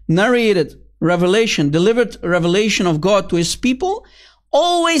narrated revelation, delivered revelation of God to his people,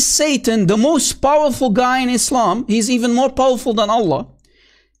 always Satan, the most powerful guy in Islam, he's even more powerful than Allah.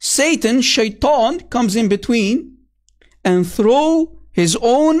 Satan, shaitan, comes in between and throw his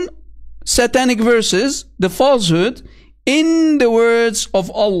own satanic verses, the falsehood, in the words of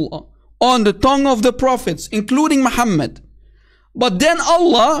Allah, on the tongue of the prophets, including Muhammad. But then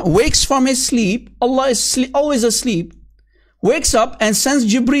Allah wakes from his sleep, Allah is always asleep, wakes up and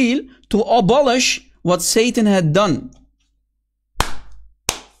sends Jibreel to abolish what Satan had done.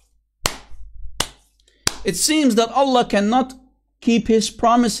 It seems that Allah cannot keep his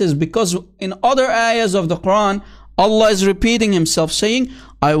promises, because in other ayahs of the Quran, Allah is repeating himself saying,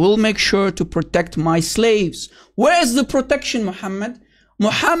 I will make sure to protect my slaves. Where is the protection, Muhammad?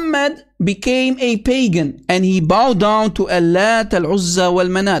 Muhammad became a pagan and he bowed down to Allat, Al-Uzza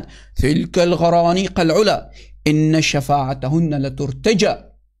wal-Manat. تِلْكَ الْغَرَانِيقَ الْعُلَى إِنَّ شَفَاعَتَهُنَّ لَتُرْتَجَى.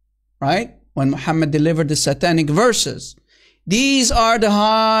 Right? When Muhammad delivered the satanic verses. These are the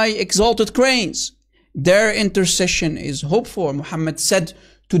high exalted cranes. Their intercession is hoped for. Muhammad said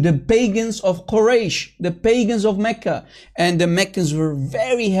to the pagans of Quraysh, the pagans of Mecca, and the Meccans were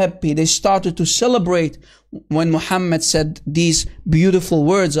very happy. They started to celebrate when Muhammad said these beautiful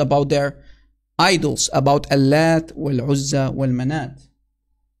words about their idols, about Allat, wal-Uzza, wal-Manat.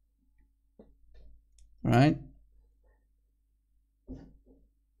 Right?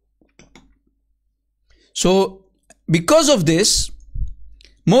 So, because of this,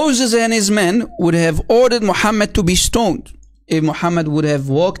 Moses and his men would have ordered Muhammad to be stoned if Muhammad would have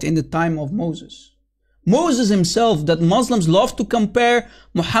walked in the time of Moses. Moses himself, that Muslims love to compare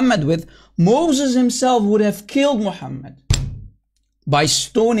Muhammad with, Moses himself would have killed Muhammad by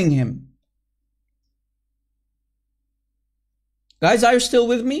stoning him. Guys, are you still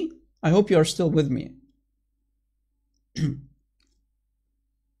with me? I hope you are still with me. Do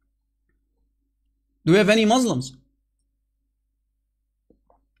we have any Muslims?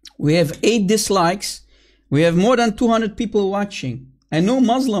 We have 8 dislikes. We have more than 200 people watching. And no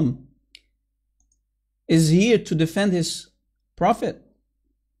Muslim is here to defend his prophet.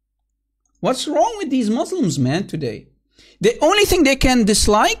 What's wrong with these Muslims, man, today? The only thing they can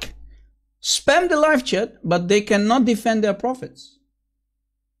dislike, spam the live chat, but they cannot defend their prophets.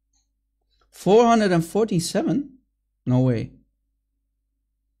 447? No way.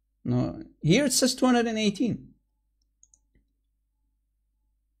 No. Here it says 218.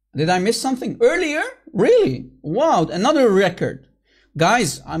 Did I miss something earlier? Really? Wow, another record.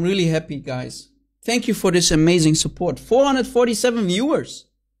 Guys, I'm really happy, guys. Thank you for this amazing support. 447 viewers.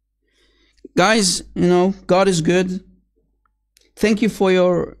 Guys, you know, God is good. Thank you for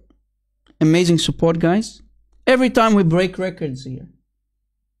your amazing support, guys. Every time we break records here.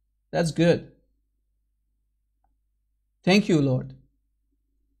 That's good. Thank you, Lord.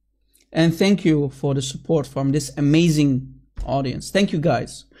 And thank you for the support from this amazing audience. Thank you,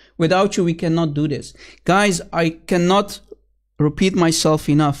 guys. Without you, we cannot do this. Guys, I cannot repeat myself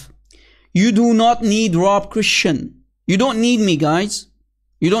enough. You do not need Rob Christian. You don't need me, guys.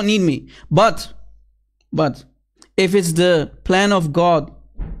 You don't need me. But if it's the plan of God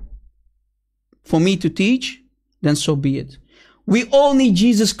for me to teach, then so be it. We all need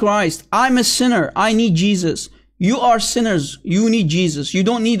Jesus Christ. I'm a sinner. I need Jesus. You are sinners. You need Jesus. You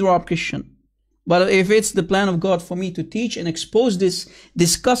don't need Rob Christian. But if it's the plan of God for me to teach and expose this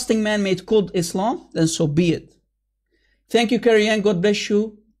disgusting man-made cult Islam, then so be it. Thank you, Carrie Ann. God bless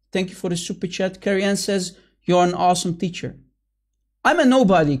you. Thank you for the super chat. Carrie Ann says, you're an awesome teacher. I'm a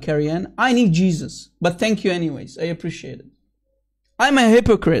nobody, Carrie Ann. I need Jesus. But thank you anyways. I appreciate it. I'm a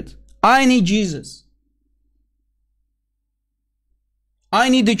hypocrite. I need Jesus. I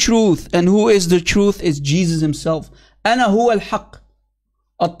need the truth. And who is the truth? Is Jesus himself. أنا هو الحق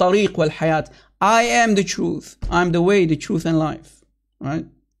الطريق والحياة. I am the truth. I'm the way, the truth, and life. Right?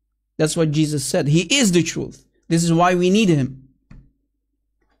 That's what Jesus said. He is the truth. This is why we need him.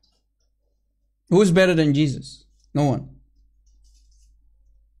 Who is better than Jesus? No one.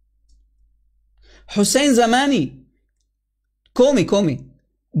 Hussein Zamani. Call me, call me.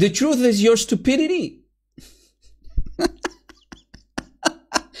 The truth is your stupidity.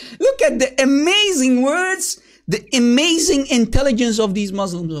 Look at the amazing words, the amazing intelligence of these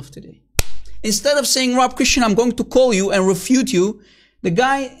Muslims of today. Instead of saying, Rob Christian, I'm going to call you and refute you, the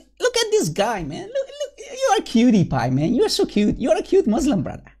guy, look at this guy, man. Look, you're a cutie pie, man. You're so cute. You're a cute Muslim,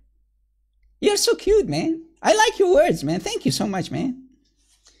 brother. You're so cute, man. I like your words, man. Thank you so much, man.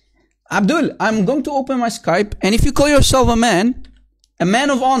 Abdul, I'm going to open my Skype, and if you call yourself a man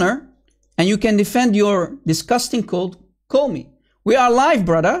of honor, and you can defend your disgusting cult, call me. We are live,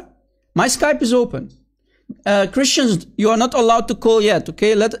 brother. My Skype is open. Christians, you are not allowed to call yet,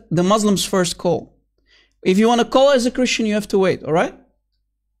 okay? Let the Muslims first call. If you want to call as a Christian, you have to wait, all right?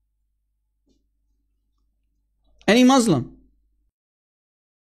 Any Muslim?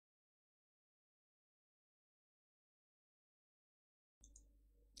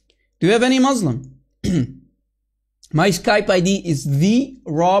 Do you have any Muslim? My Skype ID is the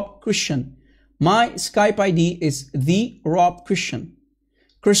Rob Christian. My Skype ID is the Rob Christian.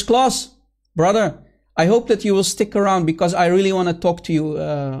 Chris Kloss, brother, I hope that you will stick around because I really want to talk to you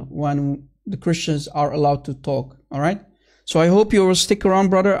when the Christians are allowed to talk. All right? So I hope you will stick around,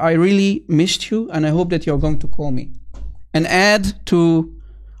 brother. I really missed you, and I hope that you're going to call me and add to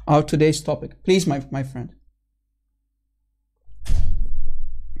our today's topic. Please, my friend.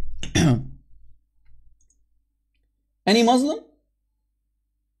 Any Muslim?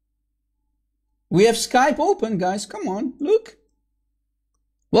 We have Skype open, guys. Come on, look.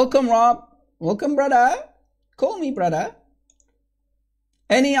 Welcome, Rob. Welcome, brother. Call me, brother.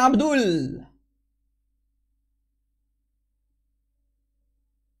 Any Abdul?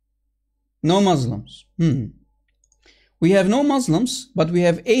 No Muslims. We have no Muslims, but we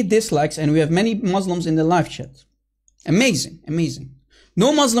have 8 dislikes and we have many Muslims in the live chat. Amazing, amazing.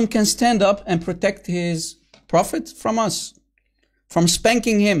 No Muslim can stand up and protect his prophet from us, from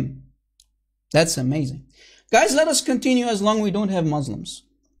spanking him. That's amazing. Guys, let us continue as long as we don't have Muslims.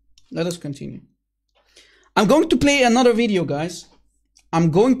 Let us continue. I'm going to play another video, guys.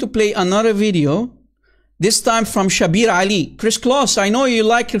 I'm going to play another video, this time from Shabir Ali. Chris Kloss, I know you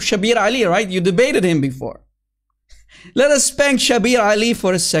like Shabir Ali, right? You debated him before. Let us spank Shabir Ali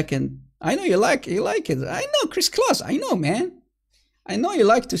for a second. I know you like it. I know, Chris Kloss. I know, man. I know you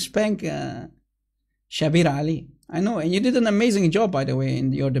like to spank Shabir Ali. I know, and you did an amazing job, by the way,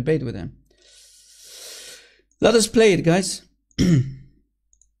 in your debate with him. Let us play it, guys.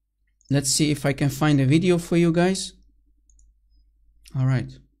 Let's see if I can find a video for you guys. All right.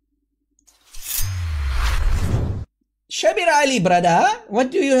 Shabir Ali, brother.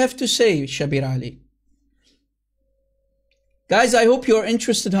 What do you have to say, Shabir Ali? Guys, I hope you're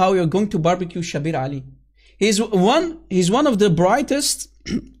interested how you're going to barbecue Shabir Ali. He's one of the brightest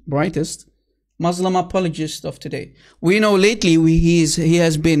Muslim apologists of today. We know lately he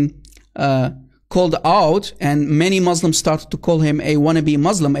has been called out, and many Muslims started to call him a wannabe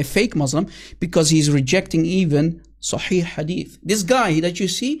Muslim, a fake Muslim, because he's rejecting even Sahih Hadith. This guy that you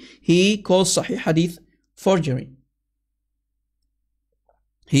see, he calls Sahih Hadith forgery.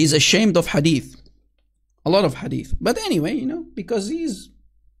 He's ashamed of Hadith, a lot of Hadith. But anyway, you know, because he's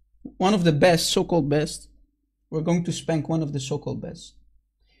one of the best, so-called best, we're going to spank one of the so-called best.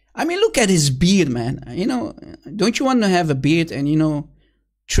 I mean, look at his beard, man. You know, don't you want to have a beard and, you know,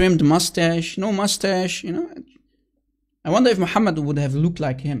 trimmed mustache, no mustache, you know? I wonder if Muhammad would have looked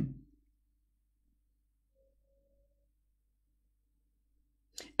like him.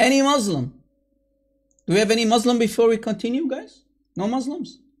 Any Muslim? Do we have any Muslim before we continue, guys? No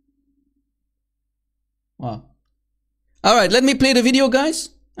Muslims? Wow. All right, let me play the video, guys,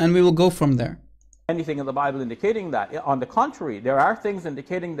 and we will go from there. Anything in the Bible indicating that. On the contrary, there are things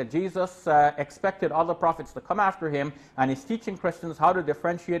indicating that Jesus expected other prophets to come after him, and he's teaching Christians how to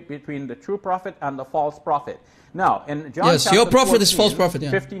differentiate between the true prophet and the false prophet. Now, in John yes, your prophet 14, is false prophet.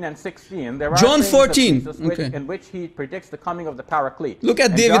 Yeah. 15 and 16, there are John 14, Jesus in which he predicts the coming of the Paraclete. Look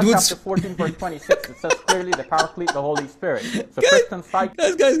at in David John Woods. Chapter 14, verse 26, it says clearly the Paraclete, the Holy Spirit. So Christians cite.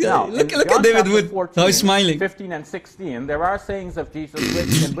 Guys, now, look at David Woods. How he's smiling. 15 and 16, there are sayings of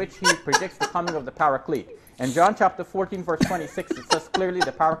Jesus in which he predicts the coming of the Paraclete. In John chapter 14, verse 26, it says clearly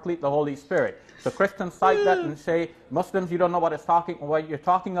the Paraclete, the Holy Spirit. So Christians cite that and say, Muslims, you don't know what you're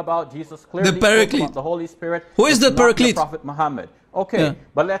talking about. Jesus clearly spoke about the Holy Spirit. Who is the Paraclete? The Prophet Muhammad. Okay, yeah.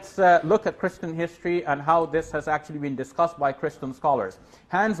 But let's look at Christian history and how this has actually been discussed by Christian scholars.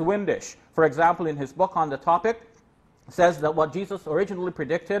 Hans Windisch, for example, in his book on the topic, says that what Jesus originally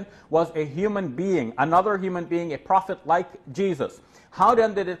predicted was a human being, another human being, a prophet like Jesus. How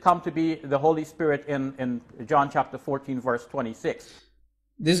then did it come to be the Holy Spirit in John chapter 14, verse 26?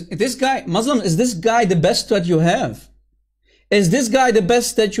 This guy, Muslim, is this guy the best that you have? Is this guy the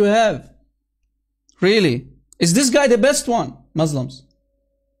best that you have? Really? Is this guy the best one, Muslims?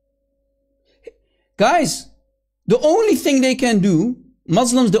 Guys, the only thing they can do,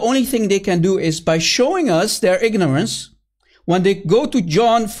 Muslims, the only thing they can do is by showing us their ignorance. When they go to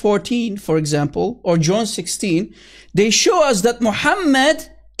John 14, for example, or John 16, they show us that Muhammad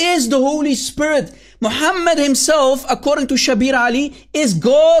is the Holy Spirit. Muhammad himself, according to Shabir Ali, is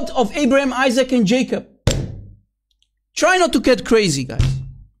God of Abraham, Isaac, and Jacob. Try not to get crazy, guys.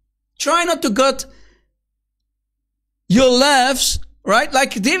 Try not to get your laughs, right?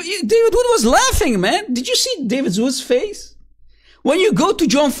 Like David Wood was laughing, man. Did you see David Wood's face? When you go to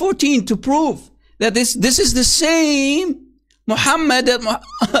John 14 to prove that this is the same Muhammad that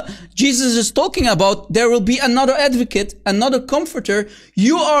Jesus is talking about, there will be another advocate, another comforter.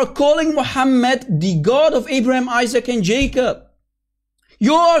 You are calling Muhammad the God of Abraham, Isaac, and Jacob.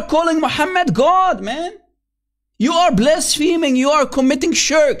 You are calling Muhammad God, man. You are blaspheming. You are committing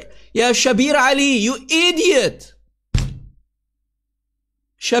shirk. Yeah, Shabir Ali, you idiot.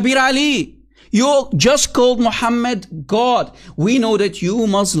 Shabir Ali, you just called Muhammad God. We know that you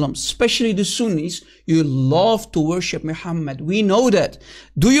Muslims, especially the Sunnis, you love to worship Muhammad. We know that.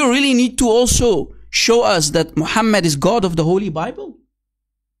 Do you really need to also show us that Muhammad is God of the Holy Bible?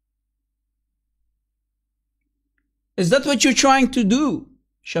 Is that what you're trying to do,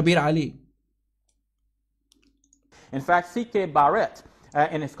 Shabir Ali? In fact, C.K. Barrett,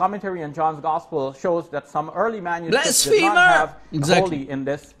 in his commentary on John's Gospel, shows that some early manuscripts did not have holy in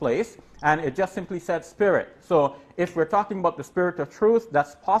this place, and it just simply said spirit. So if we're talking about the spirit of truth,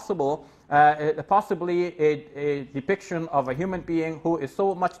 that's possible, possibly a depiction of a human being who is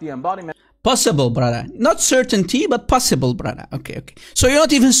so much the embodiment. Possible, brother. Not certainty, but possible, brother. Okay. So you're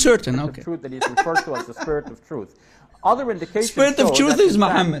not even certain, okay. Truth that is referred to as the spirit of truth. Other indications Spirit of truth is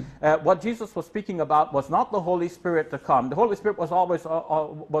Muhammad. What Jesus was speaking about was not the Holy Spirit to come. The Holy Spirit was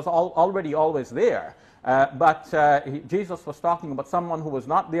already always there. But Jesus was talking about someone who was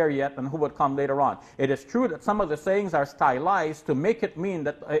not there yet and who would come later on. It is true that some of the sayings are stylized to make it mean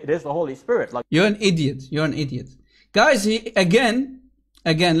that it is the Holy Spirit. Like, you're an idiot. You're an idiot. Guys, again,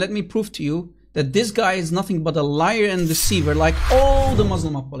 let me prove to you that this guy is nothing but a liar and deceiver like all the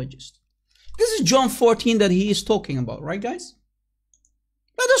Muslim apologists. This is John 14 that he is talking about, right, guys?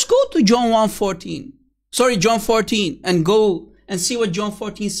 Let us go to John 14 and go and see what John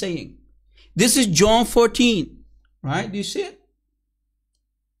 14 is saying. This is John 14, right? Do you see it?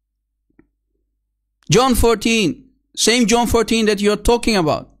 John 14, same John 14 that you're talking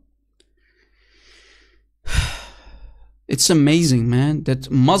about. It's amazing, man, that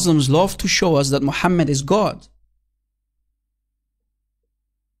Muslims love to show us that Muhammad is God.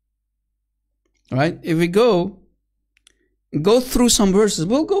 Right? If we go through some verses,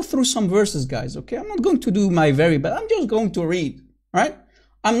 we'll go through some verses, guys, okay? I'm not going to do my very best. I'm just going to read, right?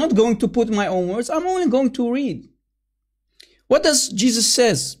 I'm not going to put my own words. I'm only going to read. What does Jesus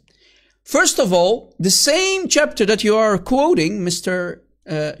says? First of all, the same chapter that you are quoting, Mr.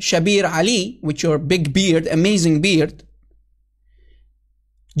 Shabir Ali, with your big beard, amazing beard,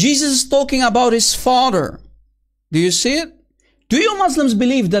 Jesus is talking about his Father. Do you see it? Do you Muslims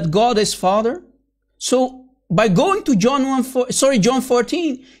believe that God is Father? So by going to John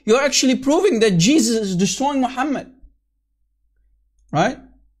 14, you're actually proving that Jesus is destroying Muhammad. Right?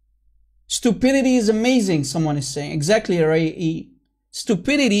 Stupidity is amazing, someone is saying. Exactly, Ray.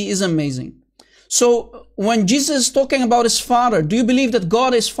 Stupidity is amazing. So when Jesus is talking about his Father, do you believe that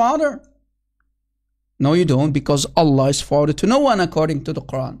God is Father? No, you don't, because Allah is Father to no one according to the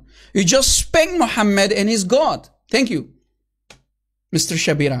Quran. You just spank Muhammad and his God. Thank you, Mr.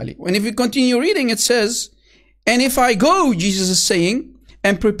 Shabir Ali. And if you continue reading, it says, and if I go, Jesus is saying,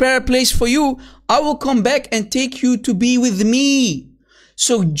 and prepare a place for you, I will come back and take you to be with me.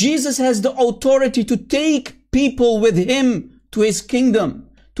 So Jesus has the authority to take people with him to his kingdom,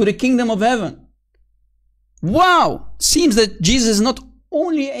 to the kingdom of heaven. Wow! Seems that Jesus is not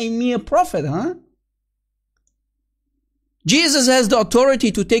only a mere prophet, huh? Jesus has the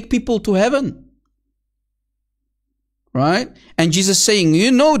authority to take people to heaven. Right? And Jesus saying,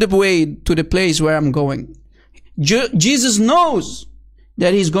 you know the way to the place where I'm going. Jesus knows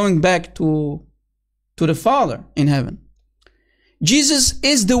that he's going back to the Father in heaven. Jesus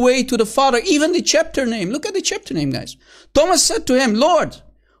is the way to the Father. Even the chapter name. Look at the chapter name, guys. Thomas said to him, Lord,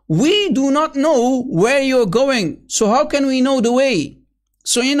 we do not know where you're going. So how can we know the way?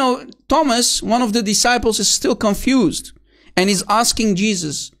 So, you know, Thomas, one of the disciples, is still confused. And he's asking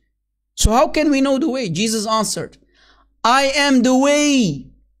Jesus, so how can we know the way? Jesus answered, I am the way.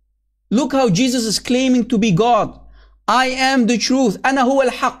 Look how Jesus is claiming to be God. I am the truth. Ana huwa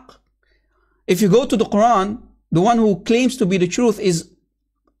al-haq. If you go to the Quran, the one who claims to be the truth is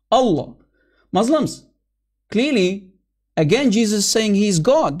Allah. Muslims, clearly, again, Jesus is saying he is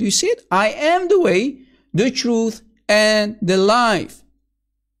God. Do you see it? I am the way, the truth, and the life.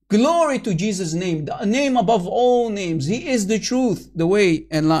 Glory to Jesus' name, the name above all names. He is the truth, the way,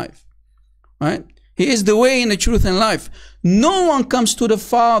 and life. Right? He is the way and the truth and life. No one comes to the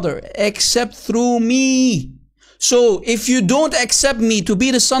Father except through me. So if you don't accept me to be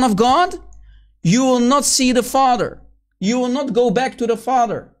the Son of God, you will not see the Father. You will not go back to the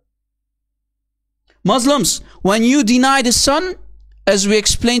Father. Muslims, when you deny the Son, as we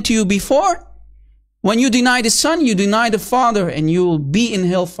explained to you before, when you deny the Son, you deny the Father, and you will be in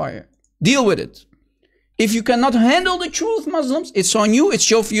hellfire. Deal with it. If you cannot handle the truth, Muslims, it's on you, it's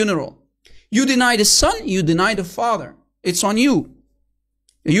your funeral. You deny the Son, you deny the Father. It's on you.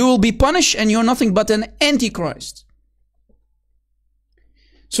 You will be punished, and you're nothing but an antichrist.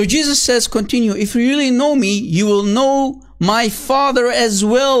 So Jesus says, continue, if you really know me, you will know my Father as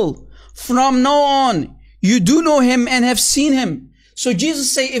well. From now on, you do know him and have seen him. So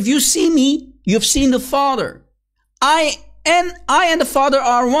Jesus say, if you see me, you have seen the Father. I and the Father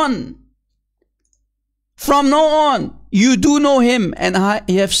are one. From now on, you do know him and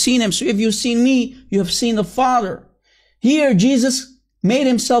you have seen him. So if you've seen me, you have seen the Father. Here, Jesus made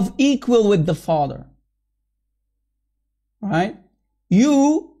himself equal with the Father. Right?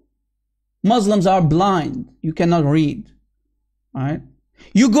 You, Muslims, are blind. You cannot read. Right?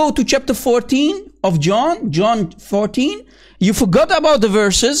 You go to chapter 14 of John 14. You forgot about the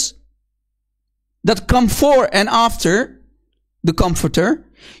verses that come before and after the Comforter.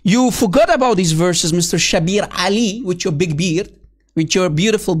 You forgot about these verses, Mr. Shabir Ali, with your big beard, with your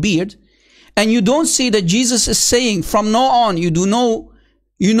beautiful beard. And you don't see that Jesus is saying, from now on, you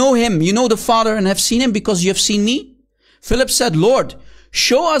know him, you know the Father and have seen him because you have seen me. Philip said, Lord,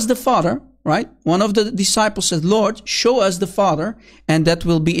 show us the Father, right? One of the disciples said, Lord, show us the Father, and that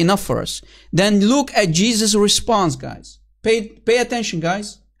will be enough for us. Then look at Jesus' response, guys. Pay attention,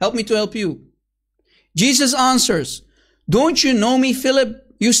 guys. Help me to help you. Jesus answers, don't you know me, Philip?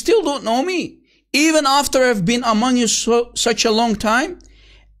 You still don't know me, even after I've been among you such a long time?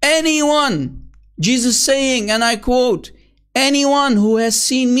 Anyone, Jesus saying, and I quote, anyone who has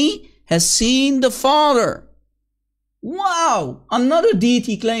seen me has seen the Father. Wow, another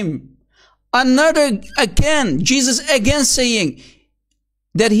deity claim. Jesus again saying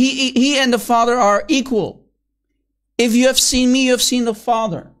that he and the Father are equal. If you have seen me, you have seen the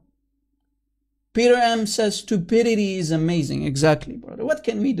Father. Peter M says stupidity is amazing. Exactly, brother. What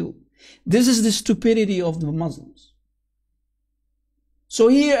can we do? This is the stupidity of the Muslims. So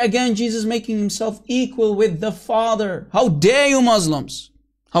here again, Jesus making himself equal with the Father. How dare you, Muslims?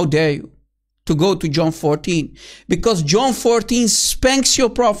 How dare you to go to John 14? Because John 14 spanks your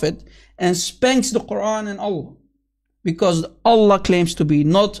prophet and spanks the Quran and Allah. Because Allah claims to be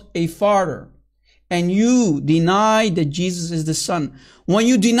not a father. And you deny that Jesus is the Son. When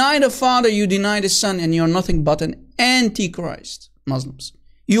you deny the Father, you deny the Son, and you're nothing but an antichrist, Muslims.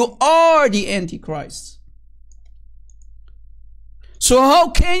 You are the antichrist. So how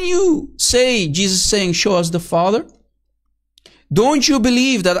can you say, Jesus saying, show us the Father? Don't you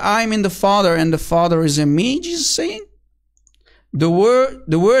believe that I'm in the Father and the Father is in me? Jesus saying. The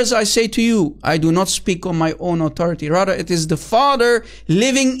words I say to you, I do not speak on my own authority. Rather, it is the Father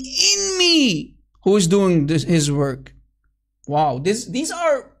living in me who is doing his work. Wow, these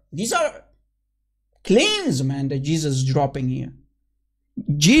are claims, man, that Jesus is dropping here.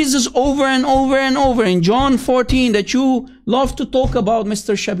 Jesus over and over and over in John 14 that you love to talk about,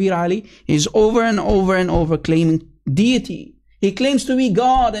 Mr. Shabir Ali, is over and over and over claiming deity. He claims to be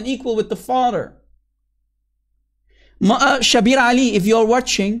God and equal with the Father. Shabir Ali, if you're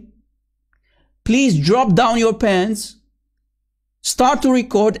watching, please drop down your pants, start to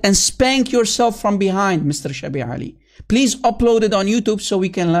record, and spank yourself from behind, Mr. Shabir Ali. Please upload it on YouTube so we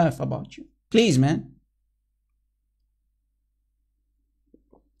can laugh about you. Please, man.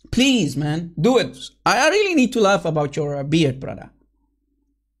 Please, man. Do it. I really need to laugh about your beard, brother.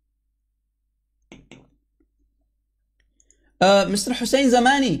 Mr. Hussein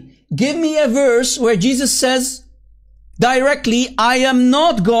Zamani, give me a verse where Jesus says directly, I am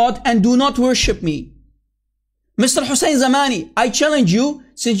not God and do not worship me. Mr. Hussein Zamani, I challenge you,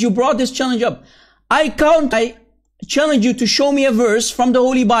 since you brought this challenge up, I challenge you to show me a verse from the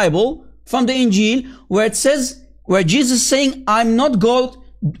Holy Bible, from the Injil, where it says, where Jesus is saying, I'm not God,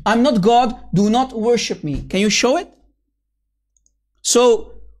 do not worship me. Can you show it?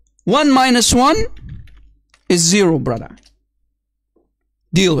 So, 1 minus 1 is 0, brother.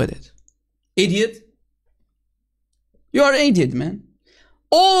 Deal with it. Idiot. You are an idiot, man.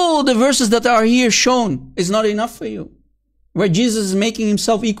 All the verses that are here shown is not enough for you. Where Jesus is making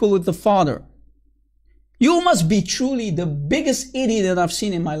himself equal with the Father. You must be truly the biggest idiot that I've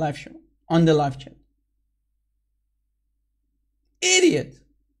seen in my live show, on the live chat. Idiot.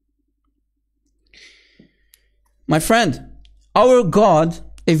 My friend, our God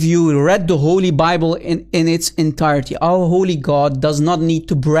if you read the Holy Bible in its entirety, our holy God does not need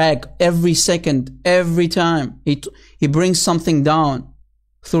to brag every second, every time he brings something down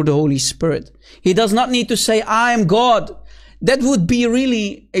through the Holy Spirit. He does not need to say, I am God. That would be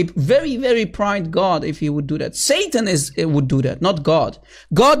really a very, very pride God if he would do that. Satan would do that, not God.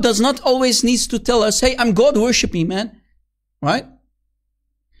 God does not always needs to tell us, hey, I'm God, worship me, man. Right?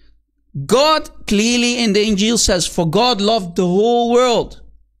 God clearly in the Injil says, for God loved the whole world.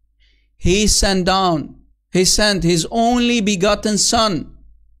 He sent his only begotten Son.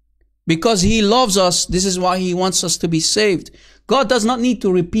 Because he loves us, this is why he wants us to be saved. God does not need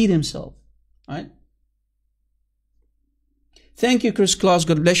to repeat himself. Right? Thank you, Chris Claus.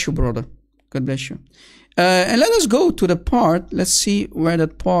 God bless you, brother. God bless you. And let us go to the part. Let's see where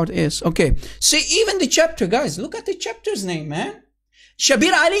that part is. Okay. See, even the chapter, guys, look at the chapter's name, man.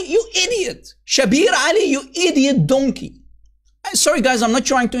 Shabir Ali, you idiot. Shabir Ali, you idiot donkey. Sorry, guys, I'm not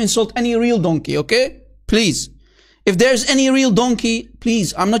trying to insult any real donkey, okay? Please. If there's any real donkey,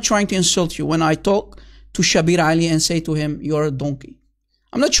 please, I'm not trying to insult you when I talk to Shabir Ali and say to him, you're a donkey.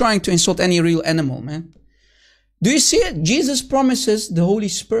 I'm not trying to insult any real animal, man. Do you see it? Jesus promises the Holy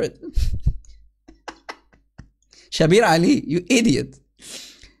Spirit. Shabir Ali, you idiot.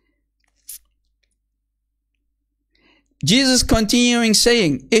 Jesus continuing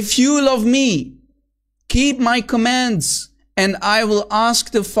saying, if you love me, keep my commands, and I will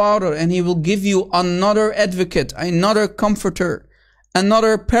ask the Father, and he will give you another advocate, another comforter,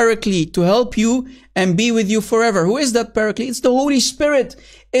 another paraclete to help you and be with you forever. Who is that paraclete? It's the Holy Spirit.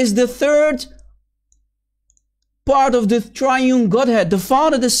 It's the third part of the triune Godhead, the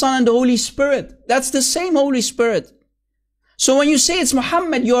Father, the Son, and the Holy Spirit. That's the same Holy Spirit. So when you say it's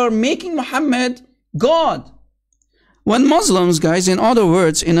Muhammad, you are making Muhammad God. When Muslims, guys, in other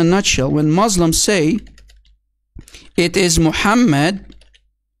words, in a nutshell, when Muslims say it is Muhammad,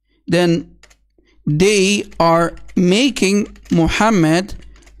 then they are making Muhammad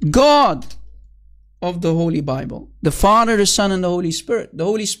God of the Holy Bible. The Father, the Son, and the Holy Spirit. The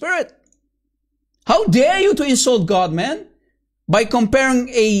Holy Spirit. How dare you to insult God, man? By comparing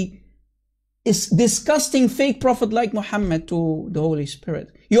a disgusting fake prophet like Muhammad to the Holy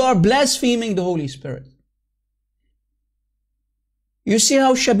Spirit. You are blaspheming the Holy Spirit. You see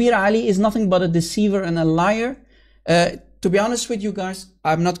how Shabir Ali is nothing but a deceiver and a liar? To be honest with you guys,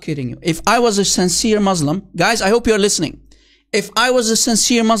 I'm not kidding you. If I was a sincere Muslim, guys, I hope you're listening. If I was a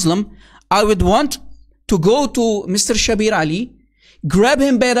sincere Muslim, I would want to go to Mr. Shabir Ali, grab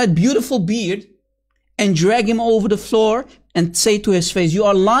him by that beautiful beard, and drag him over the floor and say to his face, you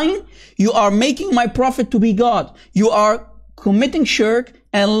are lying, you are making my prophet to be God. You are committing shirk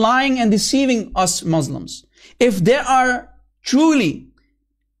and lying and deceiving us Muslims. If there are truly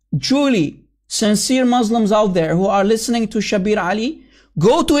sincere Muslims out there who are listening to Shabir Ali,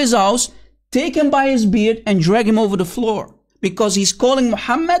 go to his house, take him by his beard and drag him over the floor because he's calling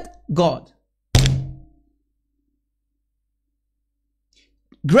Muhammad God.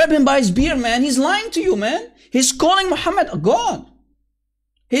 Grab him by his beard, man. He's lying to you, man. He's calling Muhammad a God.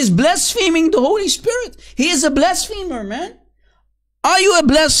 He's blaspheming the Holy Spirit. He is a blasphemer, man. Are you a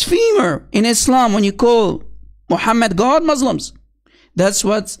blasphemer in Islam when you call Muhammad God, Muslims? That's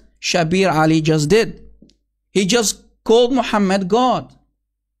what Shabir Ali just did. He just called Muhammad God.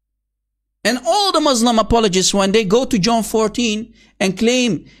 And all the Muslim apologists, when they go to John 14 and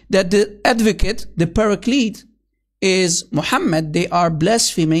claim that the advocate, the paraclete, is Muhammad, they are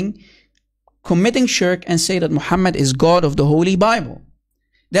blaspheming, committing shirk, and say that Muhammad is God of the Holy Bible.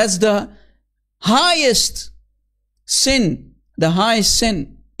 That's the highest sin, the highest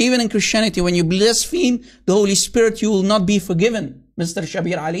sin. Even in Christianity, when you blaspheme the Holy Spirit, you will not be forgiven, Mr.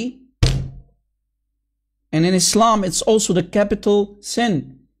 Shabir Ali. And in Islam, it's also the capital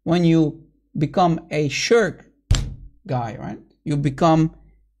sin when you become a shirk guy, right? You become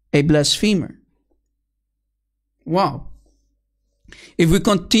a blasphemer. Wow. If we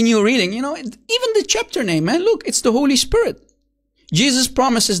continue reading, you know, even the chapter name, man, look, it's the Holy Spirit. Jesus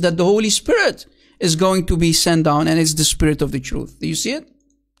promises that the Holy Spirit is going to be sent down, and it's the Spirit of the truth. Do you see it?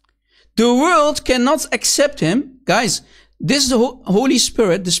 The world cannot accept him. Guys, this is the Holy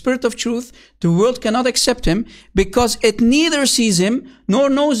Spirit, the Spirit of truth. The world cannot accept him because it neither sees him nor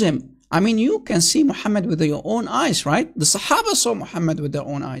knows him. I mean, you can see Muhammad with your own eyes, right? The Sahaba saw Muhammad with their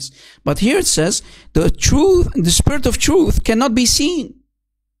own eyes. But here it says, the truth, the Spirit of truth cannot be seen.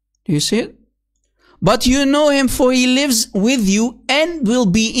 Do you see it? But you know him, for he lives with you and will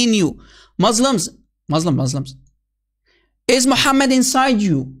be in you. Muslims. Is Muhammad inside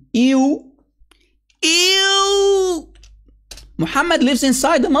you? Ew. Muhammad lives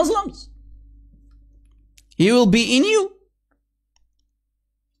inside the Muslims. He will be in you.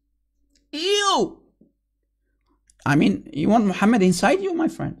 Ew! I mean, you want Muhammad inside you, my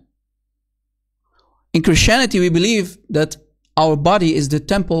friend? In Christianity, we believe that our body is the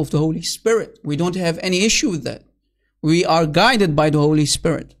temple of the Holy Spirit. We don't have any issue with that. We are guided by the Holy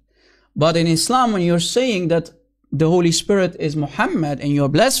Spirit. But in Islam, when you're saying that the Holy Spirit is Muhammad and you're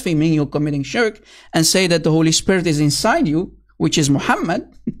blaspheming, you're committing shirk, and say that the Holy Spirit is inside you, which is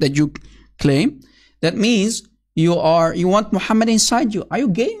Muhammad, that you claim, that means you want Muhammad inside you. Are you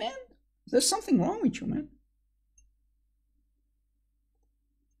gay, man? There's something wrong with you, man.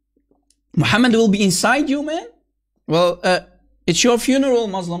 Muhammad will be inside you, man? Well, it's your funeral,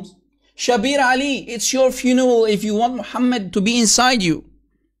 Muslims. Shabir Ali, it's your funeral if you want Muhammad to be inside you.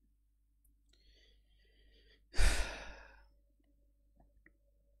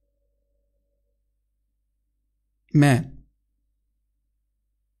 Man.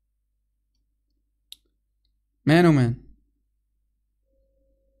 Man, oh man.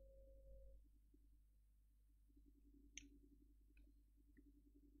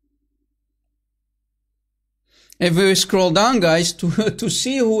 If we scroll down, guys, to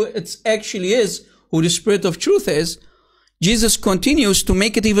see who it actually is, who the Spirit of Truth is, Jesus continues to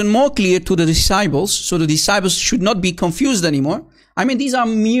make it even more clear to the disciples, so the disciples should not be confused anymore. I mean, these are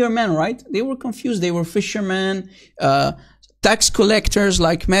mere men, right? They were confused. They were fishermen, tax collectors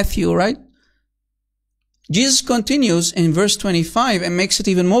like Matthew, right? Jesus continues in verse 25 and makes it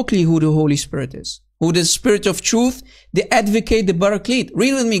even more clear who the Holy Spirit is, who the Spirit of Truth, the Advocate, the Paraclete.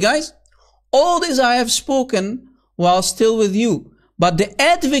 Read with me, guys. All this I have spoken while still with you. But the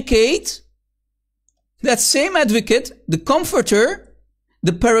Advocate, that same Advocate, the Comforter,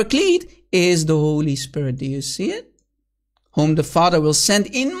 the Paraclete, is the Holy Spirit. Do you see it? Whom the Father will send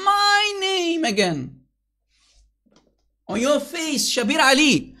in my name again. On your face, Shabir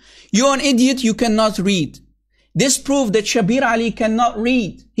Ali. You're an idiot, you cannot read. This proves that Shabir Ali cannot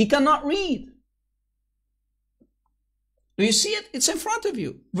read. He cannot read. Do you see it? It's in front of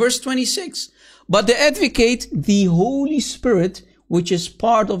you. Verse 26. But the Advocate, the Holy Spirit, which is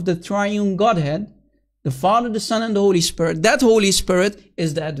part of the triune Godhead, the Father, the Son, and the Holy Spirit, that Holy Spirit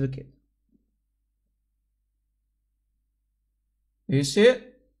is the Advocate. Do you see it?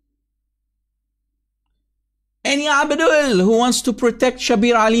 Any Abdul who wants to protect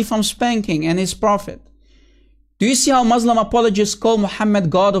Shabir Ali from spanking and his prophet. Do you see how Muslim apologists call Muhammad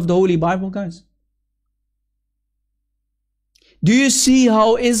God of the Holy Bible, guys? Do you see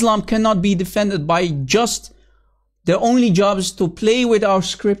how Islam cannot be defended by just their only job is to play with our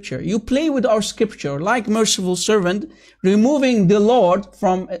scripture? You play with our scripture like merciful servant, removing the Lord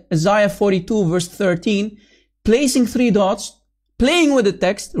from Isaiah 42 verse 13, placing 3 dots, playing with the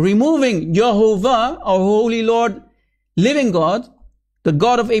text, removing Jehovah, our holy Lord, living God, the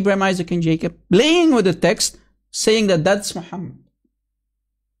God of Abraham, Isaac, and Jacob, playing with the text, saying that that's Muhammad.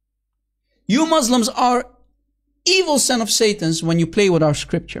 You Muslims are evil son of Satans when you play with our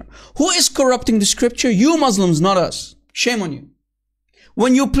scripture. Who is corrupting the scripture? You Muslims, not us. Shame on you.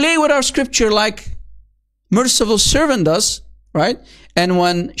 When you play with our scripture like merciful servant does, right? And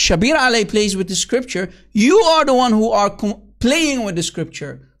when Shabir Ali plays with the scripture, you are the one who are playing with the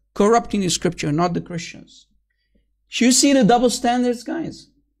scripture, corrupting the scripture, not the Christians. Should you see the double standards, guys?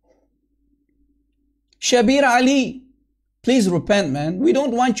 Shabir Ali, please repent, man. We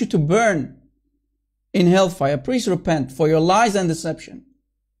don't want you to burn in hellfire. Please repent for your lies and deception.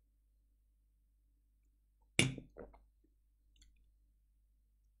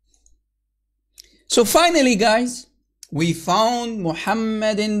 So finally, guys, we found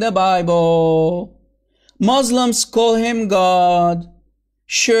Muhammad in the Bible. Muslims call him God.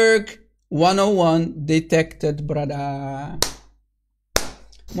 Shirk 101 detected, brother.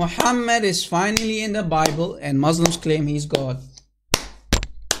 Muhammad is finally in the Bible and Muslims claim he's God.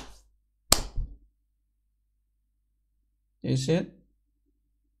 You see it?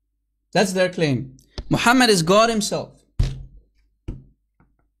 That's their claim. Muhammad is God himself.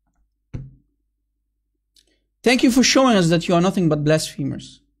 Thank you for showing us that you are nothing but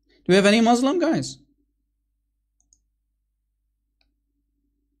blasphemers. Do we have any Muslim guys?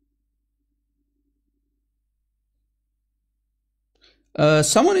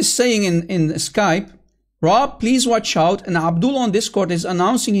 Someone is saying in Skype, Rob, please watch out. And Abdul on Discord is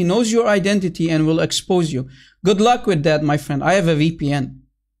announcing he knows your identity and will expose you. Good luck with that, my friend. I have a VPN.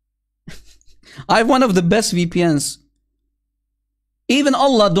 I have one of the best VPNs. Even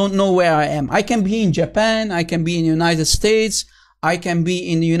Allah don't know where I am. I can be in Japan. I can be in the United States. I can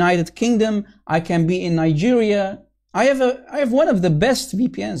be in the United Kingdom. I can be in Nigeria. I have one of the best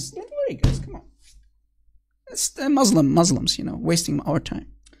VPNs. Don't worry, guys. Come on. It's the Muslims, you know, wasting our time.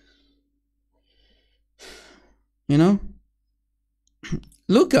 You know?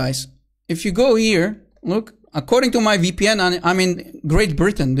 Look, guys. if you go here, look, according to my VPN, I'm in Great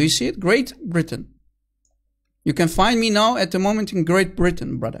Britain. Do you see it? Great Britain. You can find me now at the moment in Great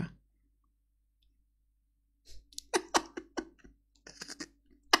Britain, brother.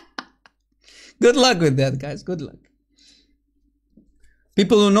 Good luck with that, guys. Good luck.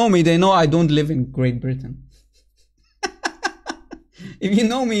 People who know me, they know I don't live in Great Britain. If you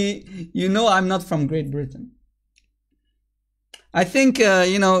know me, you know I'm not from Great Britain. I think,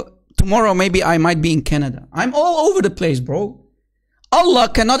 you know, tomorrow maybe I might be in Canada. I'm all over the place, bro. Allah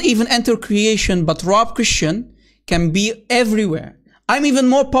cannot even enter creation, but Rob Christian can be everywhere. I'm even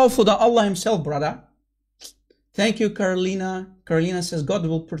more powerful than Allah himself, brother. Thank you, Carolina. Carolina says, God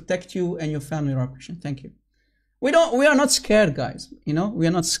will protect you and your family, Rob Christian. Thank you. We are not scared, guys. You know, we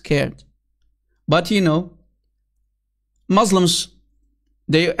are not scared. But, you know, Muslims,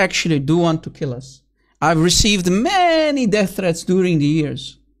 they actually do want to kill us. I've received many death threats during the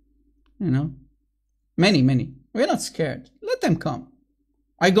years. You know, many. We're not scared. Let them come.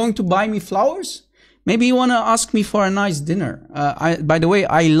 Are you going to buy me flowers? Maybe you want to ask me for a nice dinner. By the way,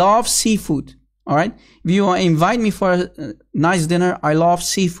 I love seafood. All right. If you want to invite me for a nice dinner, I love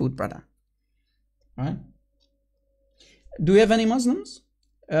seafood, brother. All right. Do you have any Muslims?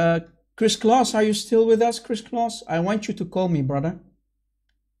 Chris Claus, are you still with us, Chris Claus? I want you to call me, brother.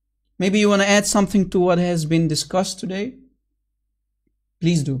 Maybe you want to add something to what has been discussed today?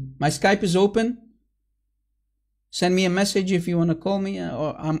 Please do. My Skype is open. Send me a message if you want to call me,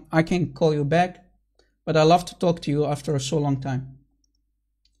 or I can call you back. But I love to talk to you after so long time.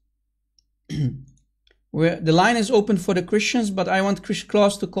 The line is open for the Christians, but I want Chris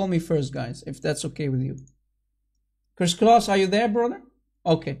Claus to call me first, guys, if that's okay with you. Chris Claus, are you there, brother?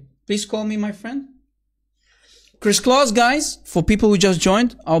 Okay. Please call me, my friend. Chris Claus, guys, for people who just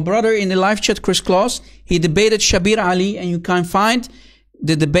joined, our brother in the live chat, Chris Claus, he debated Shabir Ali, and you can find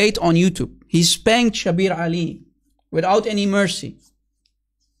the debate on YouTube. He spanked Shabir Ali without any mercy.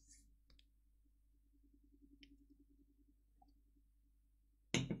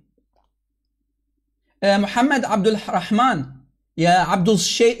 Muhammed Abdul Rahman, Ya Abdul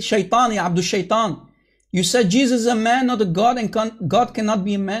Shaitan, Ya Abdul Shaitan. You said Jesus is a man, not a God, and God cannot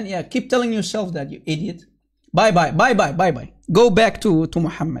be a man. Yeah, keep telling yourself that, you idiot. Bye-bye. Go back to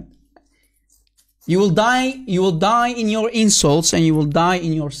Muhammad. You will die in your insults, and you will die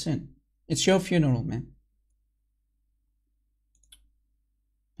in your sin. It's your funeral, man.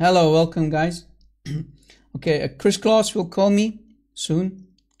 Hello, welcome, guys. Okay, Chris Claus will call me soon.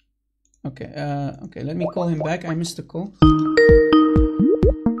 Okay, let me call him back. I missed the call.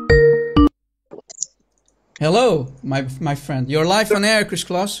 Hello, my friend. You're live on air, Chris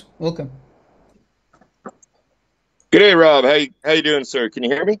Claus. Welcome. Good day, Rob. How you doing, sir? Can you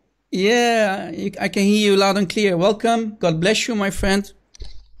hear me? Yeah, I can hear you loud and clear. Welcome. God bless you, my friend.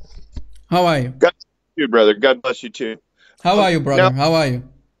 How are you? God bless you, brother. God bless you, too. How are you, brother? How are you?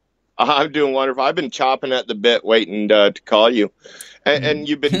 I'm doing wonderful. I've been chopping at the bit waiting to call you. And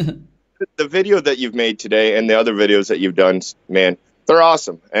you've been... the video that you've made today and the other videos that you've done, man, they're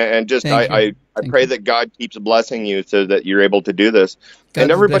awesome. And just I pray that God keeps blessing you so that you're able to do this. God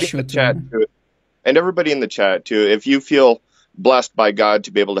and everybody in the chat too. And everybody in the chat too. If you feel blessed by God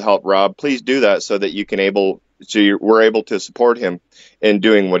to be able to help Rob, please do that so that we're able to support him in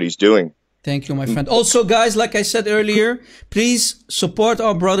doing what he's doing. Thank you, my friend. Also, guys, like I said earlier, please support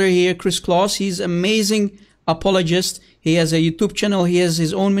our brother here, Chris Claus. He's an amazing apologist. He has a YouTube channel. He has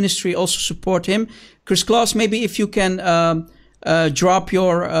his own ministry. Also support him. Chris Claus, maybe if you can drop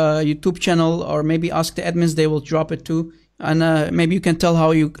your YouTube channel, or maybe ask the admins, they will drop it too. And maybe you can tell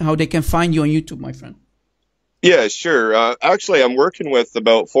how they can find you on YouTube, my friend. Yeah, sure. Actually, I'm working with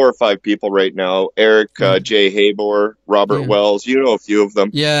about 4 or 5 people right now. Eric, Jay Habor, Robert Wells. You know a few of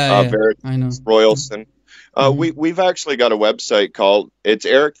them. Barrett, I know. Royalson. We've actually got a website called, it's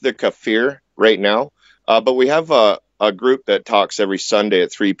Eric the Kafir right now. But we have a group that talks every Sunday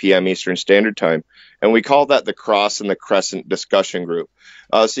at 3 p.m. Eastern Standard Time. And we call that the Cross and the Crescent Discussion Group.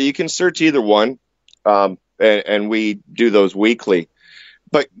 So you can search either one, and we do those weekly.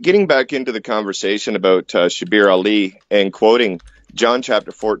 But getting back into the conversation about Shabir Ali and quoting John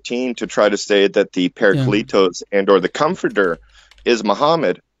chapter 14 to try to say that the Parakletos and or the Comforter is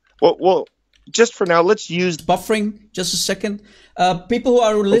Muhammad. Well, just for now, let's use... Buffering, just a second. People who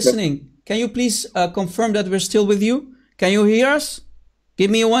are listening, can you please confirm that we're still with you? Can you hear us?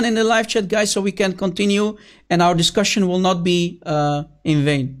 Give me a 1 in the live chat, guys, so we can continue and our discussion will not be in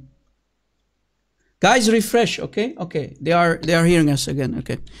vain. Guys, refresh, okay? Okay, they are hearing us again,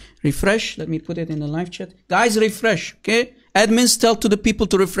 okay. Refresh, let me put it in the live chat. Guys, refresh, okay? Admins, tell to the people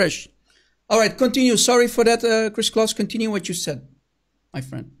to refresh. All right, continue. Sorry for that, Chris Claus. Continue what you said, my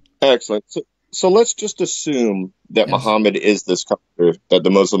friend. Excellent. So let's just assume that Muhammad is this comforter that the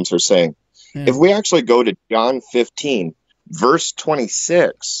Muslims are saying. Yeah. If we actually go to John 15, verse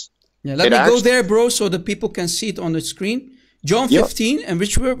 26. Yeah, let me go there, bro, so the people can see it on the screen. John 15, and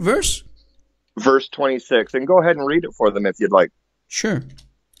which verse? Verse 26. And go ahead and read it for them if you'd like. Sure.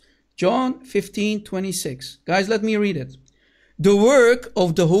 John 15, 26. Guys, let me read it. The work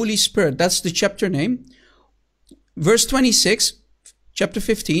of the Holy Spirit. That's the chapter name. Verse 26, chapter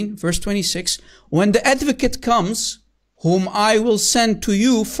 15, verse 26. When the advocate comes, whom I will send to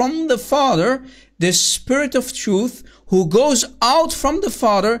you from the Father, the Spirit of truth, who goes out from the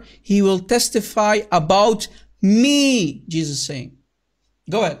Father, he will testify about me, Jesus is saying.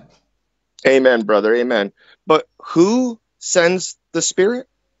 Go ahead. Amen, brother. Amen. But who sends the Spirit?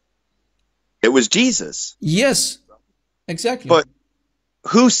 It was Jesus. Yes, exactly. But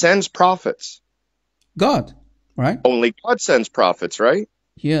who sends prophets? God, right? Only God sends prophets, right?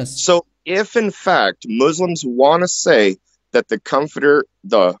 Yes. So if in fact Muslims want to say that the Comforter,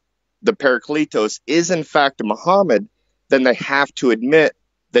 the Parakletos is in fact Muhammad, then they have to admit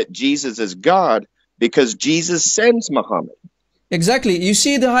that Jesus is God because Jesus sends Muhammad. Exactly. You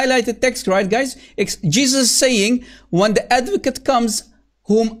see the highlighted text, right, guys? Jesus is saying, when the advocate comes,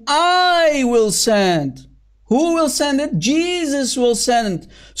 whom I will send. Who will send it? Jesus will send.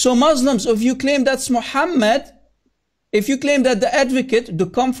 So Muslims, if you claim that's Muhammad, if you claim that the advocate, the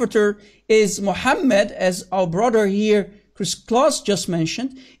comforter is Muhammad, as our brother here, Chris Claus just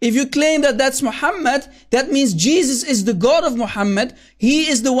mentioned, if you claim that that's Muhammad, that means Jesus is the God of Muhammad. He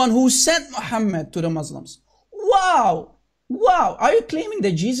is the one who sent Muhammad to the Muslims. Wow. Wow. Are you claiming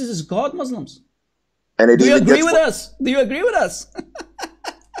that Jesus is God, Muslims? And Do you agree with us? Do you agree with us?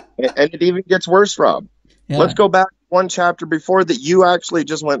 And it even gets worse, Rob. Yeah. Let's go back one chapter before that you actually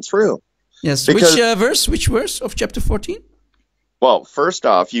just went through. Yes. Because, Which verse of chapter 14? Well, first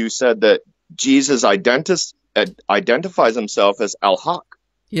off, you said that Jesus identifies himself as Al-Haq.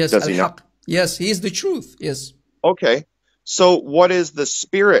 Yes, does he not? Yes, he is the truth. Yes. Okay. So what is the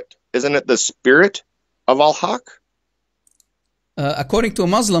Spirit? Isn't it the Spirit of Al-Haq? According to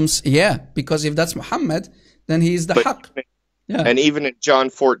Muslims, yeah, because if that's Muhammad, then he is the Haq. Yeah. And even in John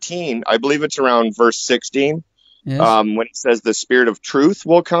 14, I believe it's around verse 16, yes. When he says the Spirit of truth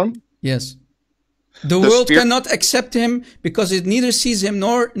will come. Yes. The world cannot accept him because it neither sees him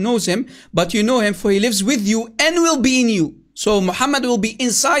nor knows him, but you know him, for he lives with you and will be in you. So Muhammad will be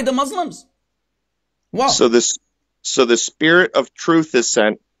inside the Muslims. Wow. So the Spirit of truth is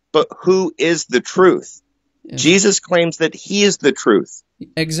sent, but who is the truth? Yes. Jesus claims that he is the truth.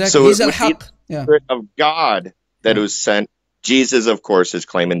 Exactly. So he's Al-Haq. The Spirit of God that was sent. Jesus, of course, is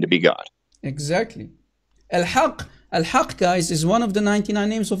claiming to be God. Exactly. Al-Haq, guys, is one of the 99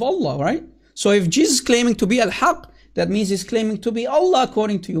 names of Allah, right? So if Jesus is claiming to be Al-Haq, that means he's claiming to be Allah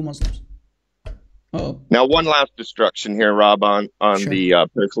according to you Muslims. Oh. Now, one last destruction here, Rob, on sure. The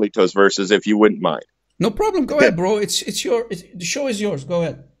Parakletos verses, if you wouldn't mind. No problem. Go ahead, bro. The show is yours. Go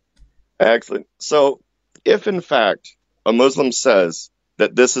ahead. Excellent. So, if in fact a Muslim says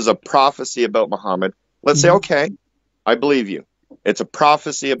that this is a prophecy about Muhammad, let's say, okay, I believe you. It's a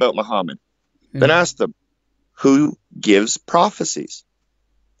prophecy about Muhammad. Yeah. Then ask them, who gives prophecies?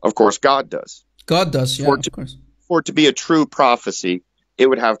 Of course, God does. God does, yeah, of course. For it to be a true prophecy, it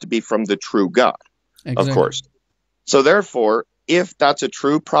would have to be from the true God, exactly. Of course. So therefore, if that's a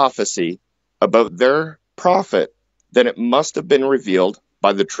true prophecy about their prophet, then it must have been revealed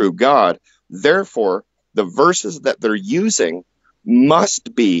by the true God. Therefore, the verses that they're using